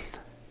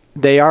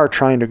they are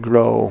trying to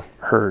grow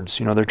herds.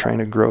 You know, they're trying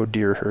to grow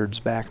deer herds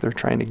back. They're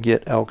trying to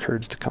get elk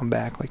herds to come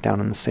back, like down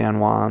in the San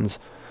Juans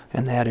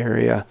and that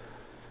area.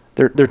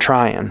 They're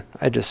trying.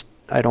 I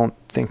don't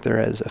think they're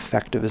as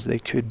effective as they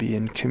could be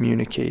in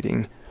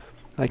communicating.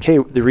 Like, hey,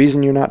 the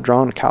reason you're not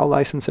drawing a cow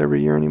license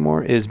every year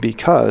anymore is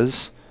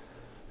because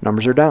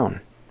numbers are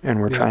down,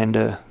 and we're trying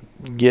to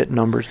get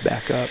numbers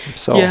back up.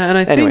 So and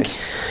I think,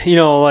 you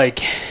know,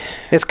 like,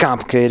 it's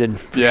complicated.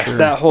 Yeah,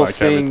 that whole like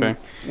thing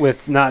everything.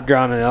 with not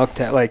drawing an elk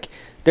tag. Like,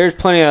 there's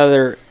plenty of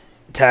other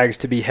tags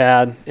to be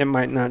had. It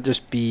might not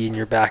just be in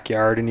your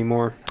backyard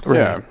anymore.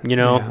 Yeah. You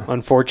know,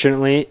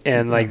 unfortunately,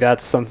 and like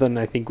that's something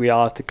I think we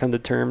all have to come to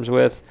terms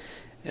with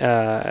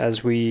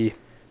as we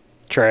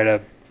try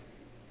to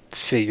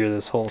figure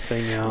this whole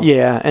thing out.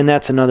 Yeah, and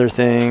that's another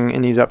thing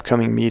in these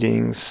upcoming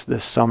meetings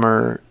this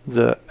summer.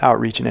 The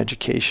outreach and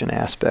education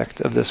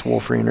aspect of this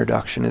wolf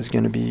reintroduction is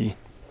going to be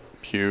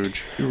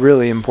Huge.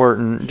 really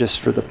important just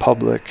for the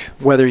public,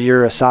 whether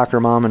you're a soccer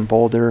mom in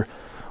Boulder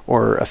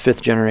or a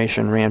fifth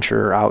generation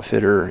rancher or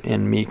outfitter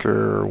in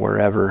Meeker or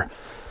wherever.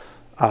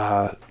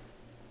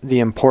 The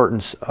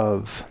importance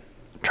of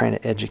trying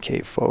to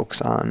educate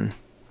folks on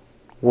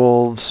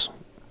wolves,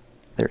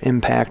 their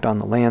impact on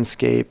the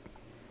landscape,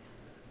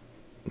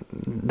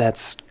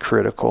 that's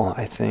critical,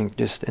 I think,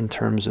 just in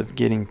terms of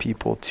getting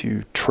people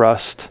to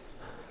trust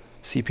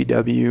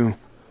CPW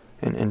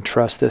and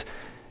trust this.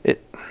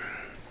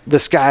 The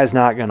sky's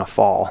not going to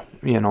fall,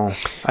 you know.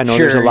 I know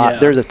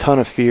there's a ton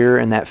of fear,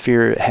 and that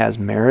fear has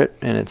merit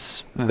and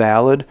it's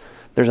valid.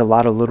 There's a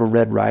lot of Little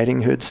Red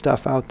Riding Hood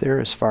stuff out there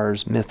as far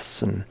as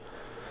myths and,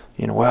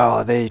 you know,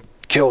 well, they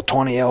kill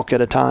 20 elk at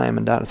a time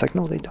and it's like,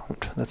 no, they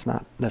don't. That's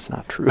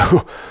not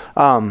true.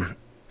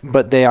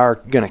 But they are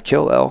going to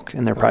kill elk,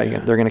 and they're probably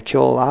they're going to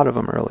kill a lot of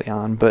them early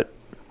on. But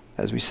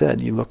as we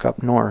said, you look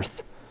up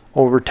north,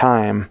 over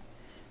time,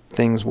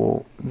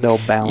 they'll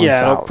balance out.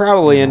 Yeah, it'll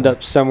probably end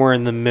up somewhere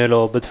in the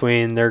middle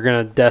between they're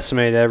going to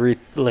decimate every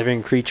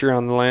living creature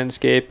on the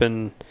landscape,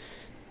 and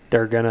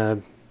they're going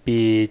to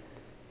be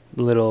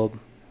little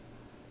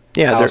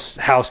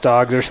house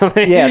dogs or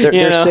something. Yeah,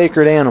 they're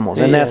sacred animals,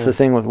 and that's the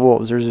thing with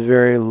wolves. There's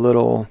very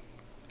little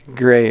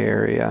gray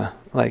area.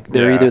 Like,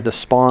 they're either the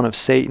spawn of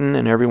Satan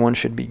and everyone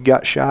should be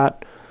gut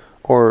shot,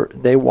 or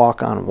they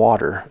walk on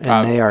water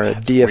and they are a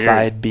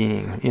deified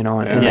being, you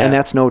know, and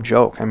that's no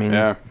joke. I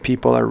mean,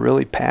 people are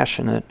really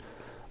passionate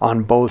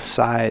on both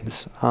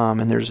sides,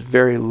 and there's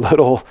very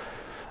little,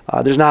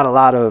 there's not a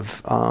lot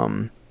of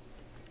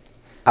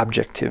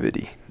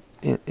objectivity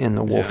in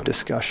the wolf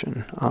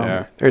discussion.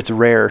 It's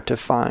rare to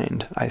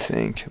find, I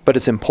think, but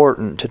it's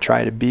important to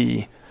try to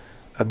be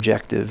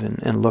objective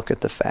and look at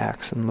the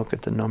facts and look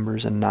at the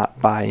numbers and not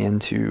buy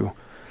into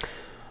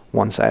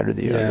one side or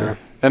the other.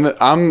 And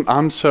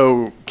I'm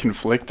so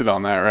conflicted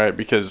on that, right?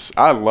 Because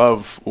I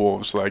love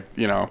wolves. Like,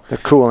 you know, they're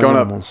cool going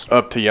animals.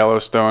 up to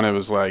Yellowstone, it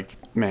was like,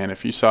 man,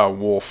 if you saw a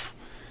wolf,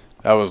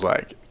 that was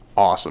like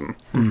awesome,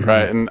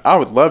 right? And I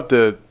would love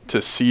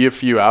to see a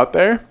few out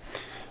there,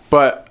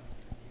 but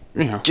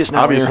you know, just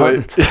not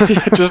obviously,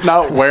 just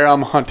not where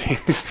I'm hunting.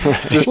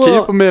 Just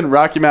keep them in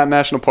Rocky Mountain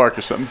National Park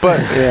or something. But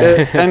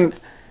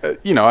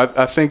you know,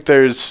 I think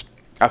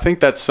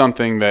that's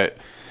something that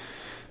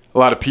a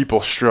lot of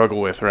people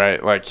struggle with,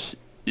 right? Like,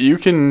 you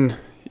can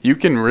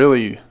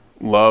really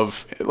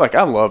love, like,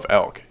 I love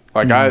elk.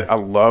 Like, I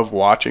love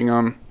watching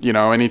them. You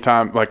know,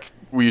 anytime, like,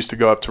 we used to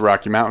go up to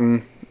Rocky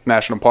Mountain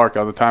National Park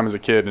all the time as a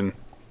kid and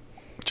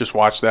just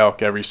watch the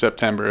elk every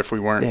September if we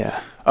weren't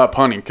up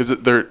hunting, because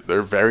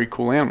they're very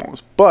cool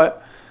animals.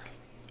 But,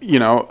 you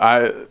know,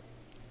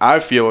 I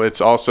feel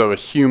it's also a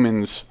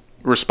human's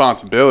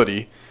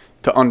responsibility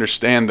to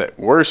understand that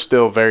we're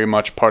still very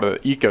much part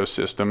of the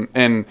ecosystem,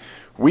 and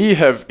we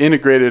have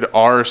integrated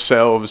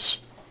ourselves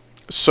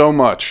so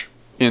much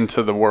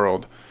into the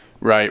world,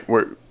 right?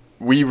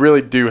 We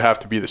really do have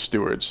to be the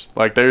stewards.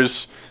 Like,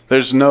 there's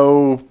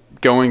no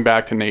going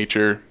back to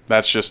nature.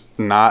 That's just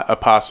not a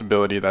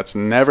possibility. That's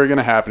never going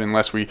to happen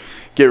unless we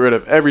get rid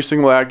of every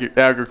single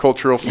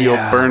agricultural field,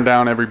 burn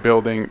down every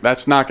building.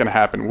 That's not going to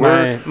happen.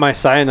 My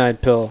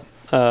cyanide pill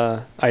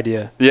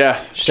idea.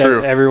 Yeah,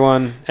 true.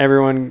 Everyone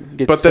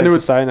gets sent a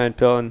cyanide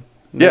pill, and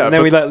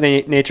then we let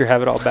nature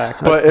have it all back.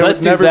 But it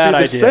would never be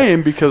the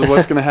same, because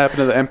what's going to happen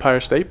to the Empire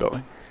State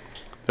Building?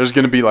 There's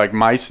going to be like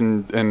mice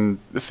and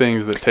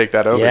things that take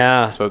that over.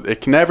 Yeah. So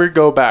it can never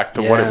go back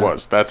to what it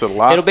was. That's a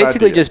lost It'll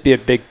basically idea. just be a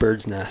big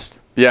bird's nest.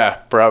 Yeah,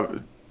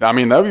 probably. I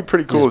mean, that would be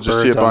pretty cool.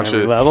 Just see a bunch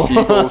of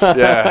eagles,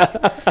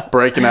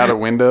 breaking out of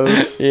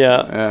windows.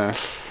 Yeah.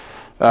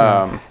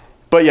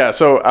 But yeah,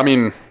 so I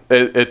mean,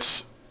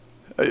 it's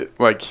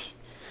like,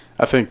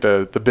 I think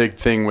the big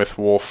thing with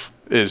wolf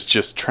is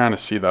just trying to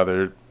see the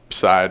other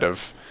side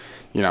of,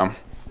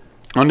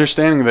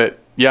 understanding that,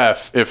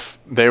 if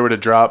they were to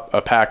drop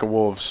a pack of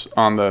wolves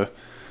on the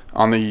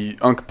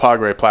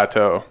Uncompahgre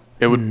Plateau,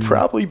 it would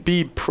probably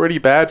be pretty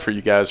bad for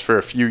you guys for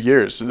a few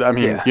years. I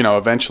mean,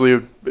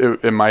 eventually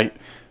it might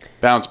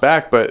bounce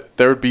back, but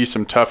there would be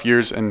some tough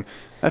years, and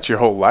that's your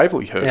whole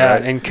livelihood, Yeah,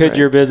 right? and could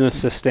your business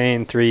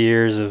sustain 3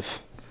 years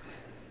of...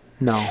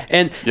 No.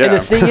 And the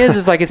thing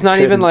is like it's not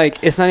even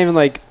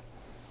like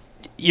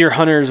your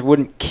hunters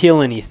wouldn't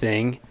kill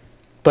anything,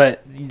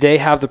 but they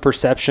have the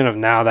perception of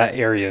now that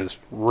area is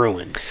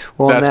ruined.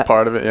 Well, That's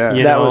part of it, yeah.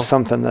 You that know? was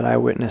something that I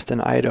witnessed in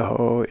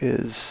Idaho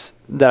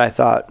that I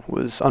thought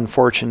was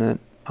unfortunate.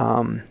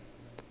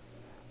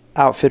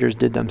 Outfitters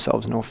did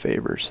themselves no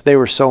favors. They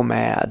were so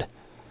mad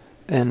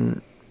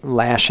and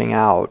lashing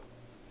out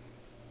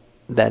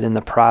that in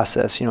the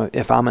process,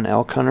 if I'm an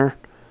elk hunter,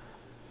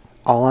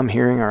 all I'm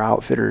hearing are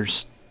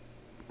outfitters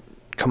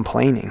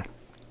complaining.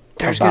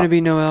 There's going to be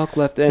no elk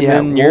left. And yeah,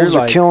 then you're wolves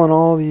like, are killing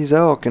all these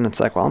elk, and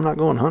it's like, well, I'm not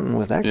going hunting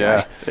with that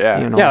guy. Yeah.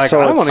 yeah, like,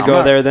 so I don't want to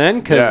go there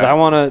then because I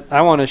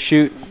want to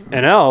shoot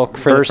an elk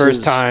for the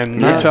first time.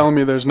 You're telling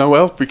me there's no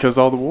elk because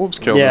all the wolves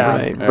killed them.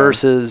 Right. Yeah.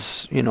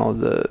 Versus,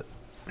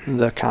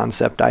 the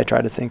concept I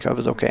try to think of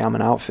is, okay, I'm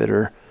an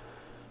outfitter.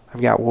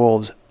 I've got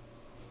wolves.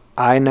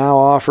 I now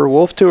offer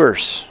wolf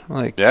tours.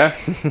 Like,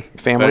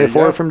 family There of you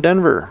 4 go. from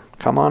Denver,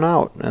 come on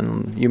out.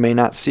 And you may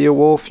not see a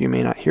wolf, you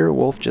may not hear a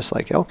wolf, just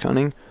like elk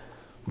hunting,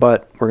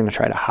 but we're going to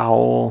try to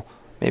howl.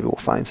 Maybe we'll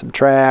find some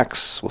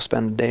tracks. We'll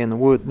spend a day in the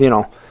woods,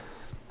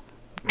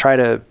 try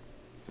to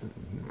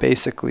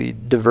basically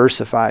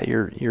diversify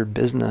your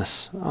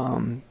business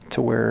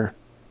to where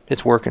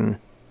it's working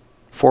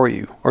for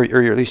you, or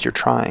at least you're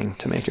trying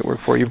to make it work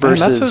for you.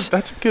 Versus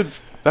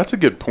that's a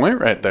good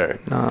point right there.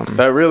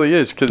 That really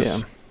is,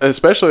 because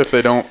especially if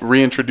they don't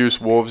reintroduce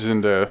wolves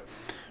into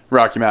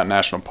Rocky Mountain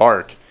National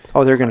Park.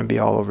 Oh, they're going to be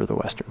all over the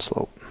Western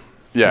Slope.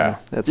 Yeah.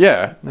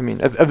 I mean,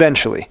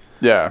 eventually.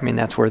 Yeah. I mean,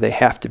 that's where they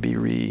have to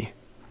be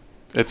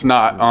It's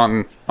not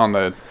on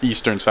the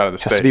eastern side of the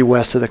has to state. be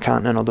west of the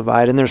Continental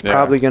Divide, and there's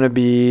probably going to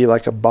be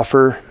like a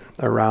buffer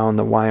around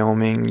the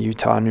Wyoming,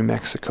 Utah, New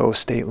Mexico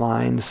state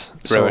lines.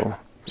 Really?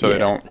 So they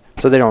don't.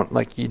 So they don't,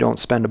 like, you don't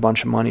spend a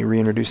bunch of money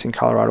reintroducing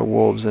Colorado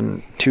wolves,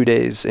 and 2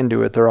 days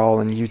into it, they're all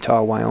in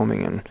Utah,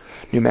 Wyoming, and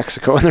New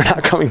Mexico, and they're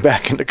not coming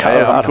back into Hey,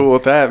 Colorado. I'm cool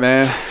with that,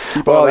 man.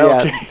 Keep all the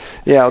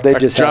elk. They I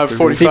just could have drive to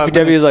 45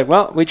 CPW is like,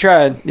 well, we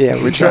tried.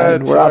 Yeah, we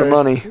tried, tried. We're out of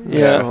sorry. money.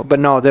 Yeah. So, but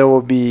no, there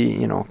will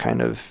be,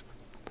 kind of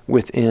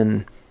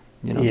within,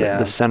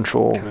 the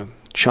central Kind of.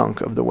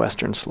 chunk of the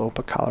western slope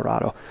of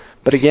Colorado.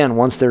 But again,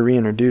 once they're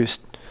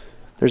reintroduced,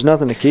 there's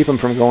nothing to keep them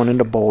from going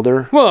into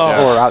Boulder Well,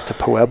 or out to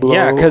Pueblo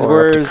yeah, 'cause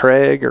or up to where's-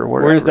 Craig or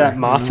wherever. Where's that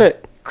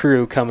Moffett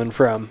crew coming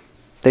from?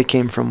 They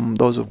came from,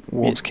 those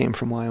wolves came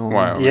from Wyoming.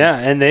 Wyoming. Yeah,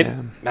 and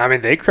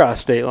they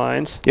cross state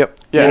lines. Yep.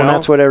 Yeah, Well, you know?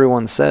 that's what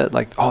everyone said.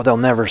 Like, oh, they'll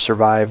never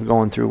survive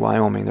going through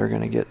Wyoming. They're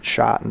going to get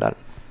shot and done.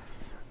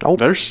 Nope.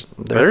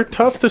 They're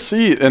tough to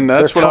see, and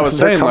that's what I was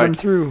saying. They're coming Like,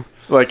 through.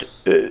 like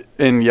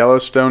in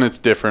Yellowstone, it's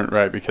different,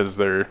 right? Because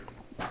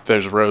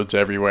there's roads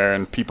everywhere,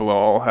 and people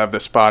all have the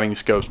spotting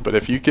scopes. But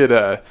if you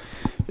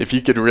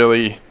could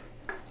really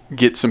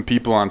get some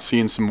people on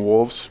seeing some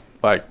wolves,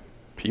 like,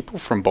 people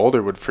from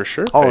Boulder would for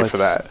sure pay for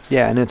that.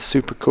 Yeah, and it's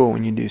super cool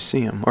when you do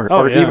see them, or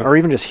yeah.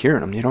 even just hearing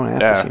them. You don't have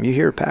to Yeah. see them. You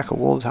hear a pack of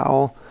wolves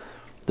howl.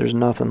 There's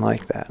nothing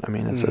like that. I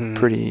mean, it's a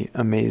pretty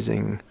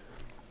amazing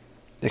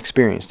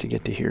experience to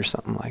get to hear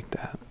something like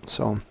that.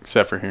 So,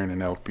 Except for hearing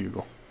an elk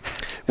bugle.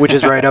 which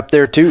is right up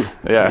there too.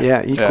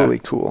 Yeah, equally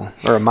cool.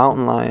 Or a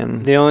mountain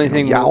lion. The only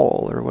thing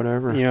yowl or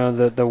whatever.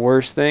 The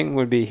worst thing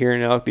would be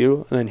hearing an elk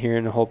bugle and then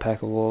hearing a whole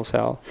pack of wolves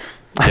howl.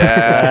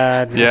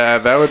 Yeah, Bad. yeah,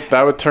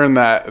 that would turn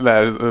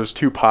those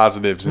two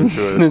positives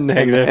into a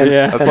Negative, and-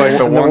 yeah. That's like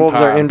the and one the wolves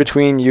time. are in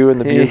between you and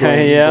the bugle.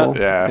 Yeah.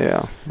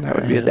 Yeah. That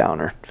would be a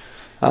downer.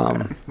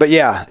 But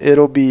yeah,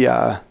 it'll be.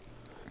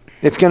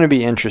 It's going to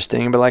be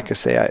interesting. But like I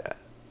say,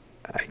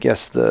 I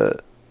guess the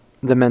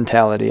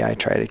mentality I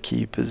try to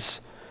keep is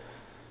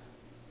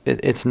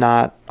it's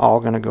not all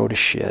going to go to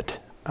shit.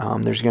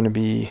 There's going to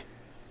be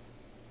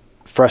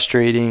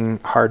frustrating,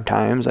 hard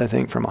times, I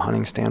think, from a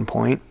hunting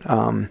standpoint.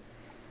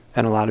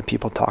 And a lot of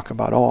people talk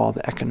about all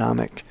the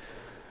economic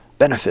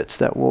benefits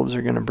that wolves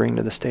are going to bring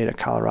to the state of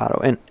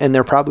Colorado. And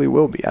there probably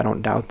will be. I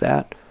don't doubt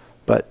that.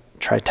 But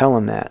try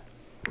telling that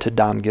to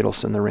Don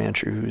Gittleson, the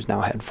rancher who's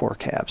now had 4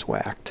 calves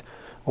whacked,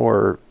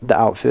 or the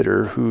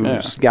outfitter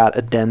who's got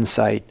a den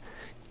site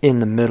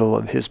in the middle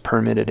of his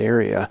permitted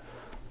area,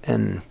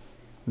 and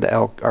the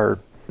elk are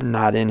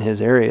not in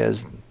his area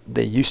as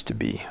they used to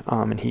be,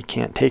 and he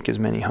can't take as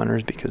many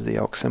hunters because the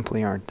elk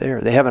simply aren't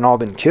there. They haven't all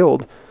been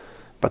killed,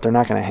 but they're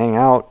not going to hang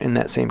out in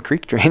that same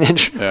creek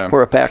drainage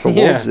where a pack of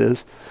wolves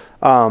is.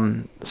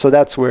 So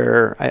that's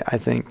where I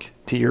think,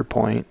 to your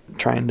point,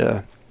 trying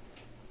to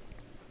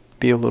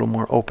be a little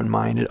more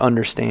open-minded,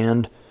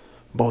 understand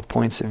both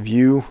points of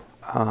view,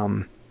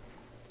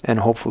 and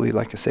hopefully,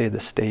 like I say, the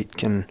state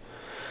can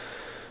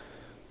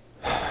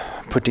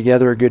put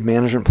together a good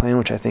management plan,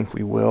 which I think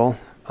we will.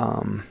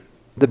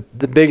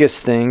 The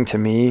biggest thing to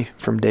me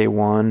from day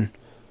one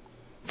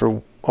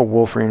for a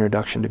wolf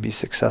reintroduction to be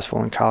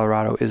successful in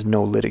Colorado is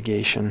no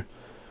litigation.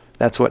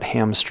 That's what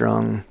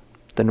hamstrung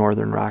the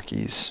Northern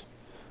Rockies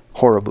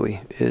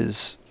horribly,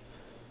 is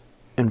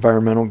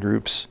environmental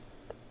groups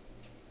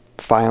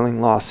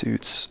filing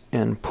lawsuits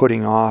and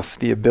putting off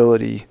the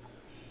ability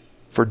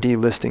for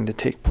delisting to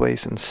take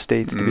place and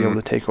states to be able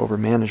to take over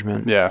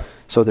management. Yeah.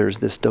 So there's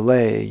this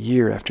delay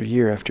year after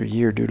year after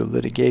year due to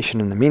litigation.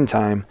 In the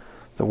meantime,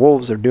 the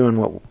wolves are doing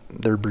what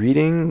they're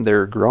breeding,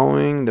 they're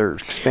growing, they're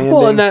expanding.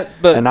 Well,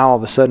 and now all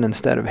of a sudden,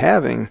 instead of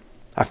having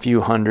a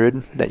few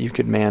hundred that you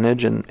could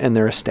manage and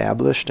they're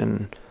established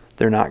and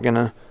they're not going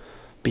to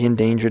be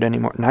endangered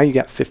anymore, now you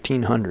got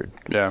 1,500.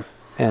 Yeah.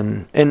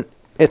 And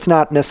it's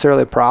not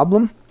necessarily a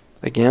problem.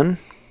 Again,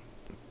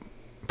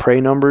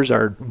 prey numbers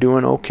are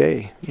doing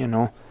okay,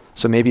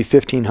 So maybe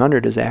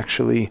 1,500 is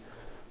actually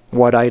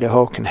what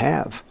Idaho can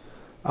have,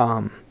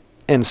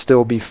 and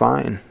still be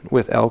fine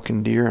with elk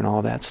and deer and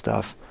all that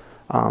stuff.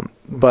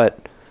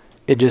 But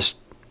it just,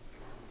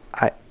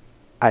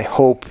 I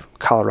hope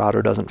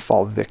Colorado doesn't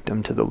fall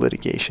victim to the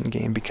litigation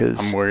game,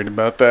 because I'm worried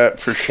about that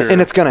for sure.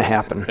 And it's going to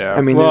happen. Yeah.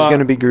 I mean, Well, there's going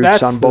to be groups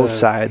that's on both the-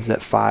 sides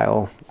that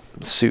file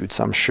suits,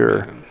 I'm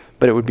sure.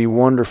 But it would be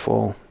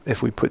wonderful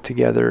if we put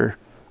together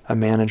a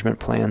management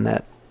plan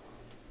that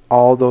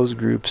all those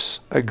groups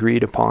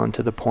agreed upon,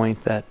 to the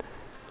point that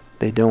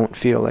they don't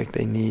feel like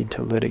they need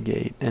to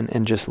litigate,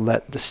 and just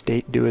let the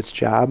state do its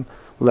job,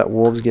 let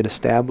wolves get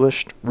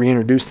established,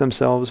 reintroduce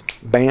themselves,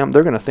 bam,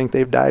 they're going to think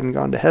they've died and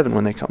gone to heaven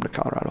when they come to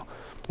Colorado.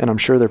 And I'm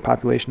sure their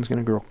population is going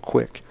to grow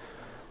quick.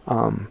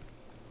 And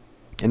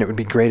it would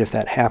be great if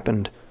that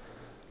happened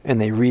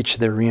and they reach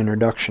their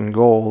reintroduction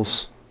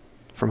goals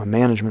from a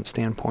management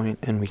standpoint,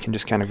 and we can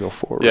just kind of go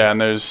forward. Yeah,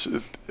 and there's,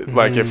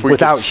 like, if we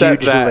without could set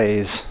huge that,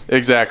 delays.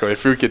 Exactly.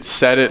 If we could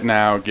set it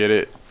now, get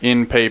it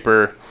in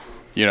paper,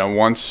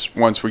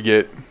 once we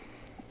get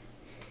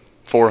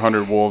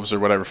 400 wolves or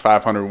whatever,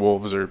 500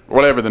 wolves or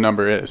whatever the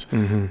number is,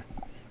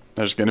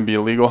 there's going to be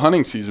a legal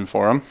hunting season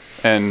for them,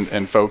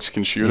 and folks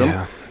can shoot them.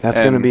 Yeah, that's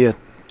going to be a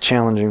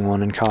challenging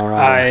one in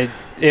Colorado.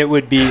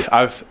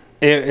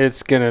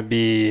 It's going to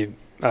be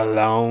a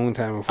long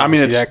time before I mean,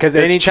 we it's see that, because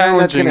it's anytime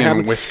that's challenging going to in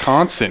happen,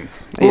 Wisconsin,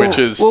 Yeah. which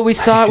is well, we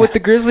saw it with the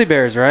grizzly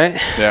bears, right?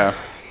 yeah.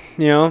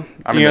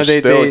 I mean, they're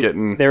still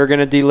getting. They were going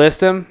to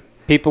delist them.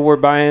 People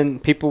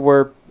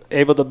were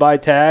able to buy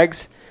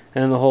tags,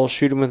 and the whole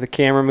shoot them with the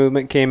camera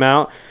movement came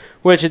out.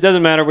 Which, it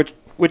doesn't matter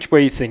which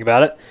way you think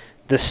about it.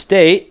 The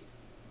state,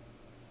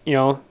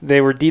 they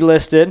were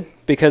delisted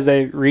because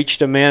they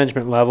reached a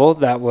management level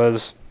that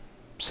was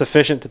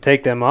sufficient to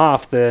take them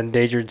off the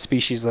endangered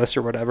species list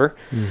or whatever,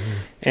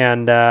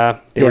 and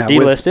they were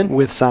delisted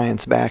with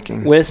science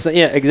backing.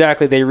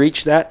 Exactly. They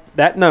reached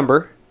that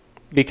number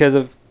because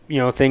of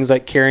things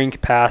like carrying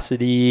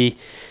capacity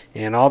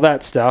and all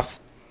that stuff.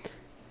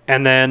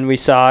 And then we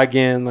saw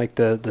again like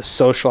the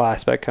social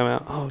aspect come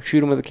out. Oh, shoot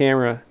them with a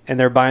camera, and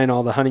they're buying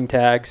all the hunting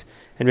tags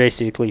and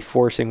basically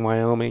forcing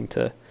Wyoming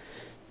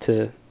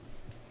to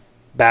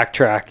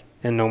backtrack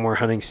and no more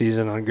hunting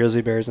season on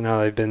grizzly bears, and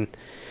now they've been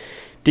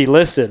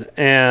delisted.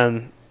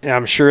 And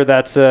I'm sure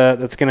that's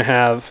going to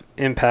have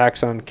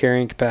impacts on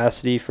carrying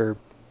capacity for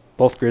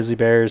both grizzly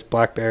bears,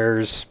 black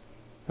bears,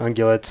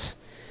 ungulates.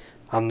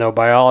 I'm no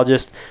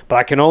biologist, but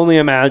I can only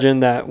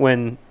imagine that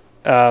when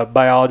a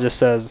biologist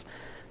says,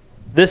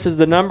 this is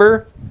the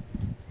number,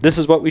 this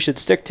is what we should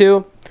stick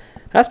to,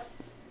 that's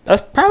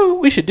probably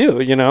what we should do,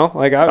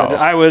 Like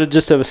I would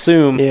just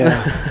assume.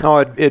 Yeah.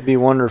 No, it'd be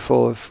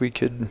wonderful if we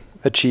could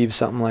achieve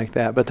something like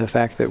that, but the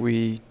fact that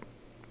we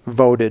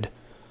voted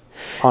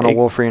on a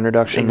wolf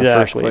reintroduction in the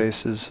first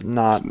place is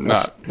not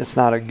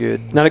a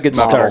good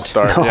start.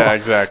 No. Yeah,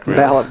 exactly.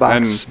 Ballot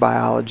box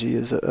biology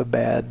is a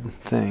bad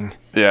thing.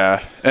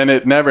 Yeah, and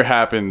it never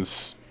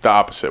happens the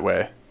opposite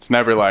way. It's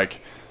never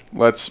like,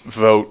 let's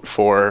vote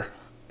for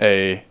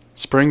a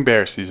spring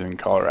bear season in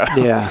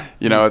Colorado. Yeah.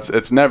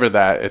 It's never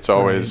that. It's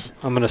always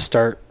I'm gonna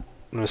start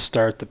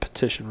the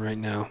petition right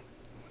now.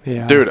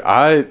 Yeah. Dude,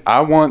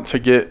 I want to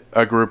get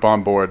a group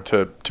on board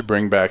to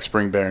bring back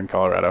spring bear in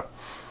Colorado.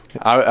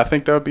 I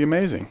think that would be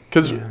amazing,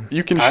 because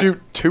you can shoot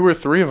 2 or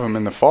 3 of them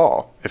in the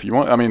fall if you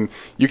want. I mean,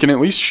 you can at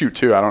least shoot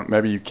 2.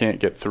 Maybe you can't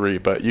get 3,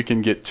 but you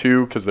can get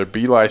 2 because they're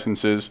B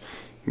licenses.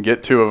 You can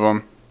get 2 of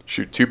them,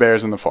 shoot 2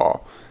 bears in the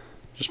fall.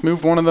 Just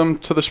move one of them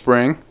to the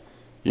spring.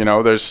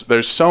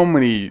 There's so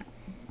many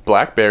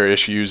black bear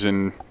issues,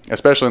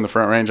 especially in the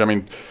Front Range. I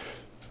mean,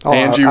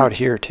 Angie, out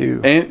here too.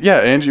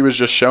 Angie was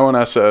just showing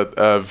us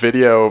a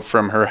video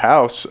from her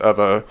house of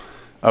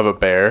a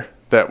bear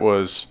that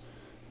was.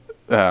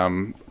 They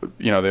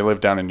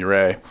live down in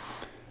Uray.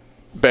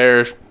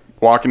 Bear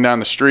walking down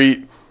the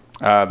street,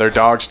 their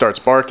dog starts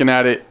barking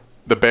at it.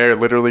 The bear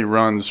literally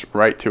runs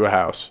right to a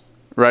house,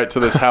 right to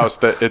this house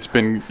that it's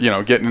been,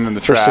 getting in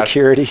the for trash.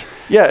 Security.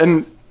 Yeah,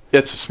 and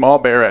it's a small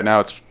bear right now.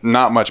 It's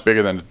not much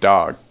bigger than a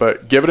dog,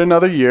 but give it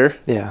another year.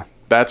 Yeah.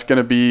 that's going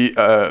to be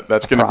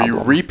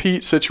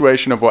repeat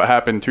situation of what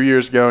happened 2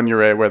 years ago in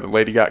Uray, where the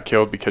lady got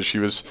killed because she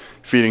was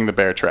feeding the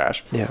bear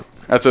trash. Yeah.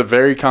 That's a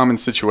very common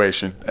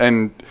situation.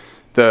 And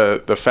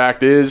the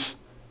fact is,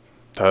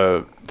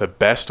 the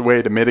best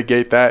way to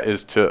mitigate that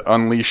is to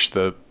unleash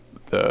the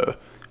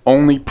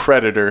only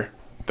predator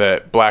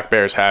that black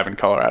bears have in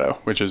Colorado,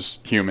 which is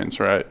humans,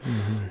 right?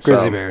 Mm-hmm.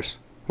 Grizzly bears.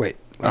 Wait.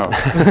 Oh.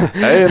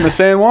 Hey, in the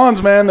San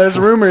Juans, man, there's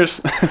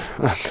rumors.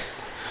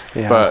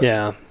 Yeah. But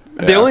Yeah.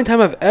 The only time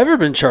I've ever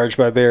been charged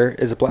by a bear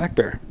is a black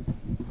bear.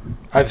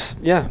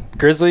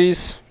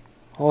 Grizzlies,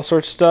 all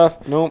sorts of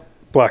stuff. Nope,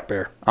 black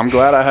bear. I'm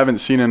glad I haven't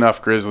seen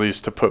enough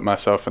grizzlies to put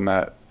myself in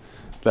that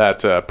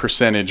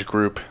percentage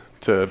group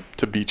to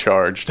be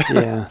charged.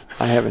 Yeah,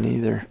 I haven't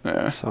either.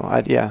 Yeah. So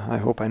I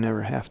hope I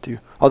never have to.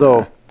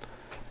 Although,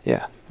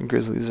 yeah,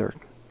 grizzlies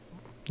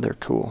they're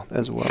cool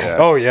as well. Yeah.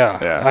 Oh yeah.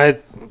 Yeah.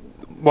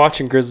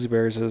 Watching grizzly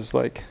bears is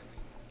like,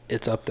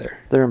 it's up there.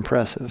 They're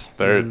impressive.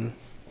 They're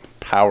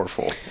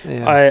powerful.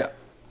 Yeah.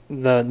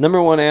 The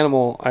number one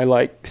animal I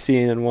like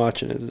seeing and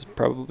watching is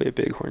probably a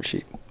bighorn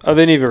sheep of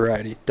any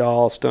variety.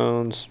 Doll,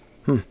 Stones,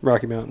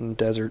 Rocky Mountain,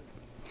 desert.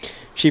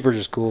 Sheep are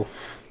just cool.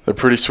 They're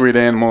pretty sweet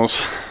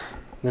animals.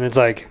 Then it's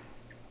like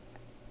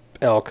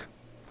elk,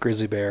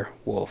 grizzly bear,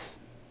 wolf.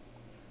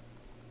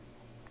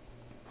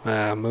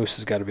 Moose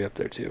has got to be up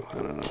there too. I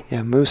don't know.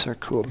 Yeah, moose are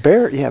cool.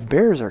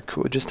 Bears are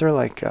cool. Just they're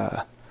like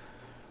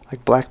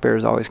black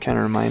bears always kind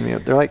of remind me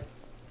of. They're like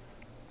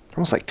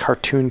almost like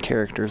cartoon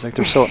characters. Like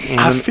they're so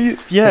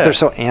they're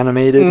so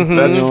animated. Mm-hmm.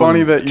 That's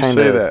funny that you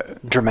say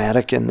that.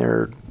 Dramatic in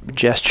their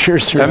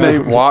gestures. And they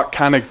walk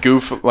kind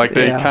of like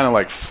they kind of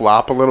like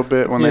flop a little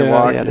bit when they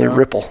walk. Yeah, they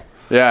ripple.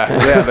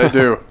 Yeah, they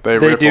do.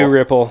 They do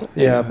ripple.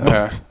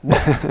 Yeah.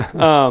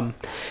 Yeah.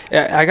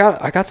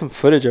 I got some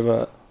footage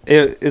of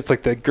it's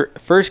like the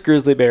first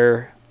grizzly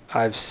bear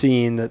I've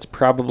seen that's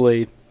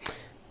probably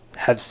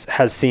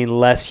has seen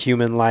less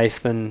human life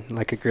than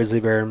like a grizzly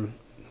bear in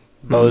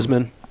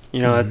Bozeman.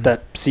 You know,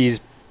 that sees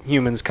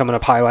humans coming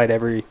up highlight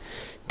every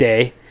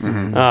day.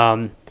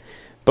 Mm-hmm.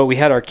 But we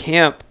had our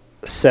camp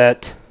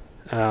set,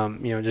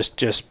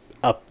 just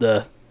up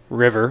the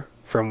river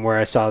from where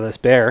I saw this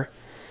bear.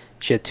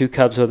 She had 2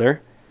 cubs with her,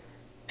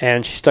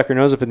 and she stuck her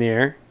nose up in the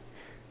air,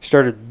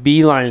 started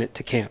beelining it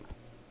to camp.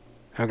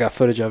 I've got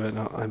footage of it, and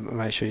I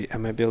might show you. I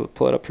might be able to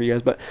pull it up for you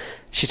guys. But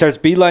she starts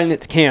beelining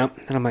it to camp,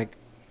 and I'm like,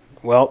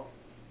 well,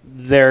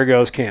 there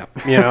goes camp.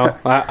 You know,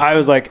 I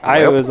was like,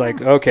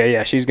 okay,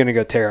 yeah, she's gonna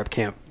go tear up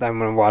camp. I'm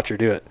gonna watch her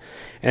do it.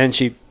 And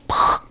she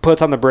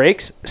puts on the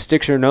brakes,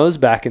 sticks her nose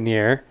back in the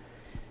air,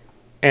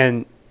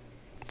 and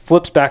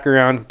flips back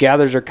around,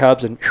 gathers her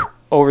cubs, and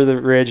over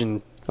the ridge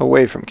and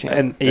away from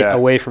camp.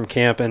 Away from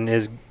camp, and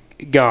is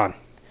gone.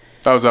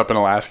 That was up in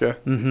Alaska.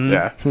 Mm-hmm.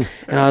 Yeah.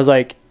 And I was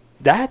like,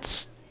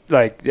 that's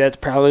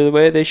probably the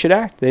way they should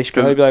act. They should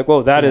probably be like,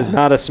 whoa, that is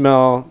not a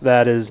smell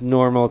that is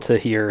normal to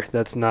hear.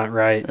 That's not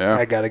right. Yeah.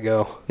 I gotta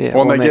go. Yeah,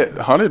 well, and they get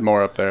hunted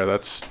more up there. I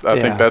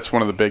think that's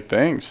one of the big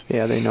things.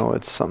 Yeah, they know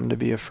it's something to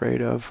be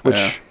afraid of,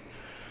 which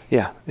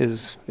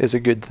is a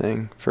good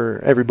thing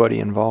for everybody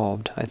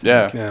involved, I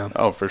think. Yeah.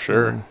 Oh, for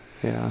sure.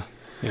 Yeah.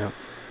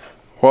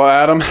 Well,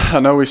 Adam, I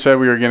know we said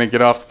we were going to get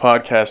off the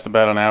podcast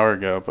about an hour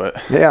ago, but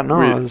yeah,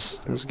 no, it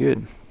was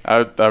good.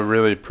 I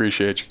really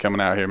appreciate you coming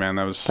out here,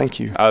 man. Thank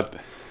you. I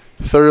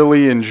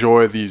thoroughly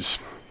enjoy these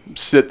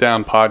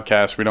sit-down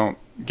podcasts. We don't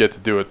get to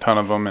do a ton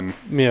of them, and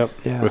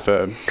with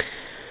a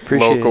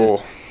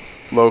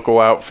local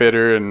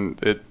outfitter,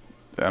 and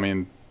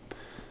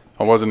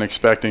I wasn't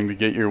expecting to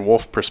get your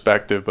wolf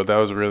perspective, but that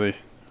was really.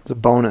 It's a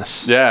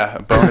bonus. Yeah,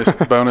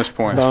 bonus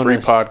points. Free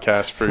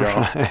podcast for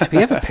y'all. Do we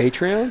have a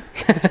Patreon?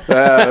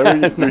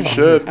 Yeah, we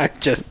should. I'm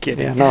just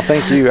kidding. Yeah, no,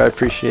 thank you. I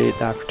appreciate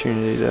the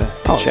opportunity to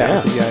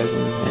chat with you guys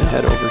and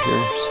head over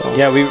here. So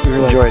yeah, we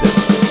were enjoyed it.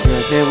 We were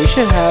like, man, we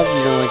should have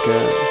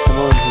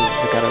someone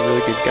who's got a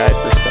really good guide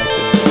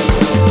perspective.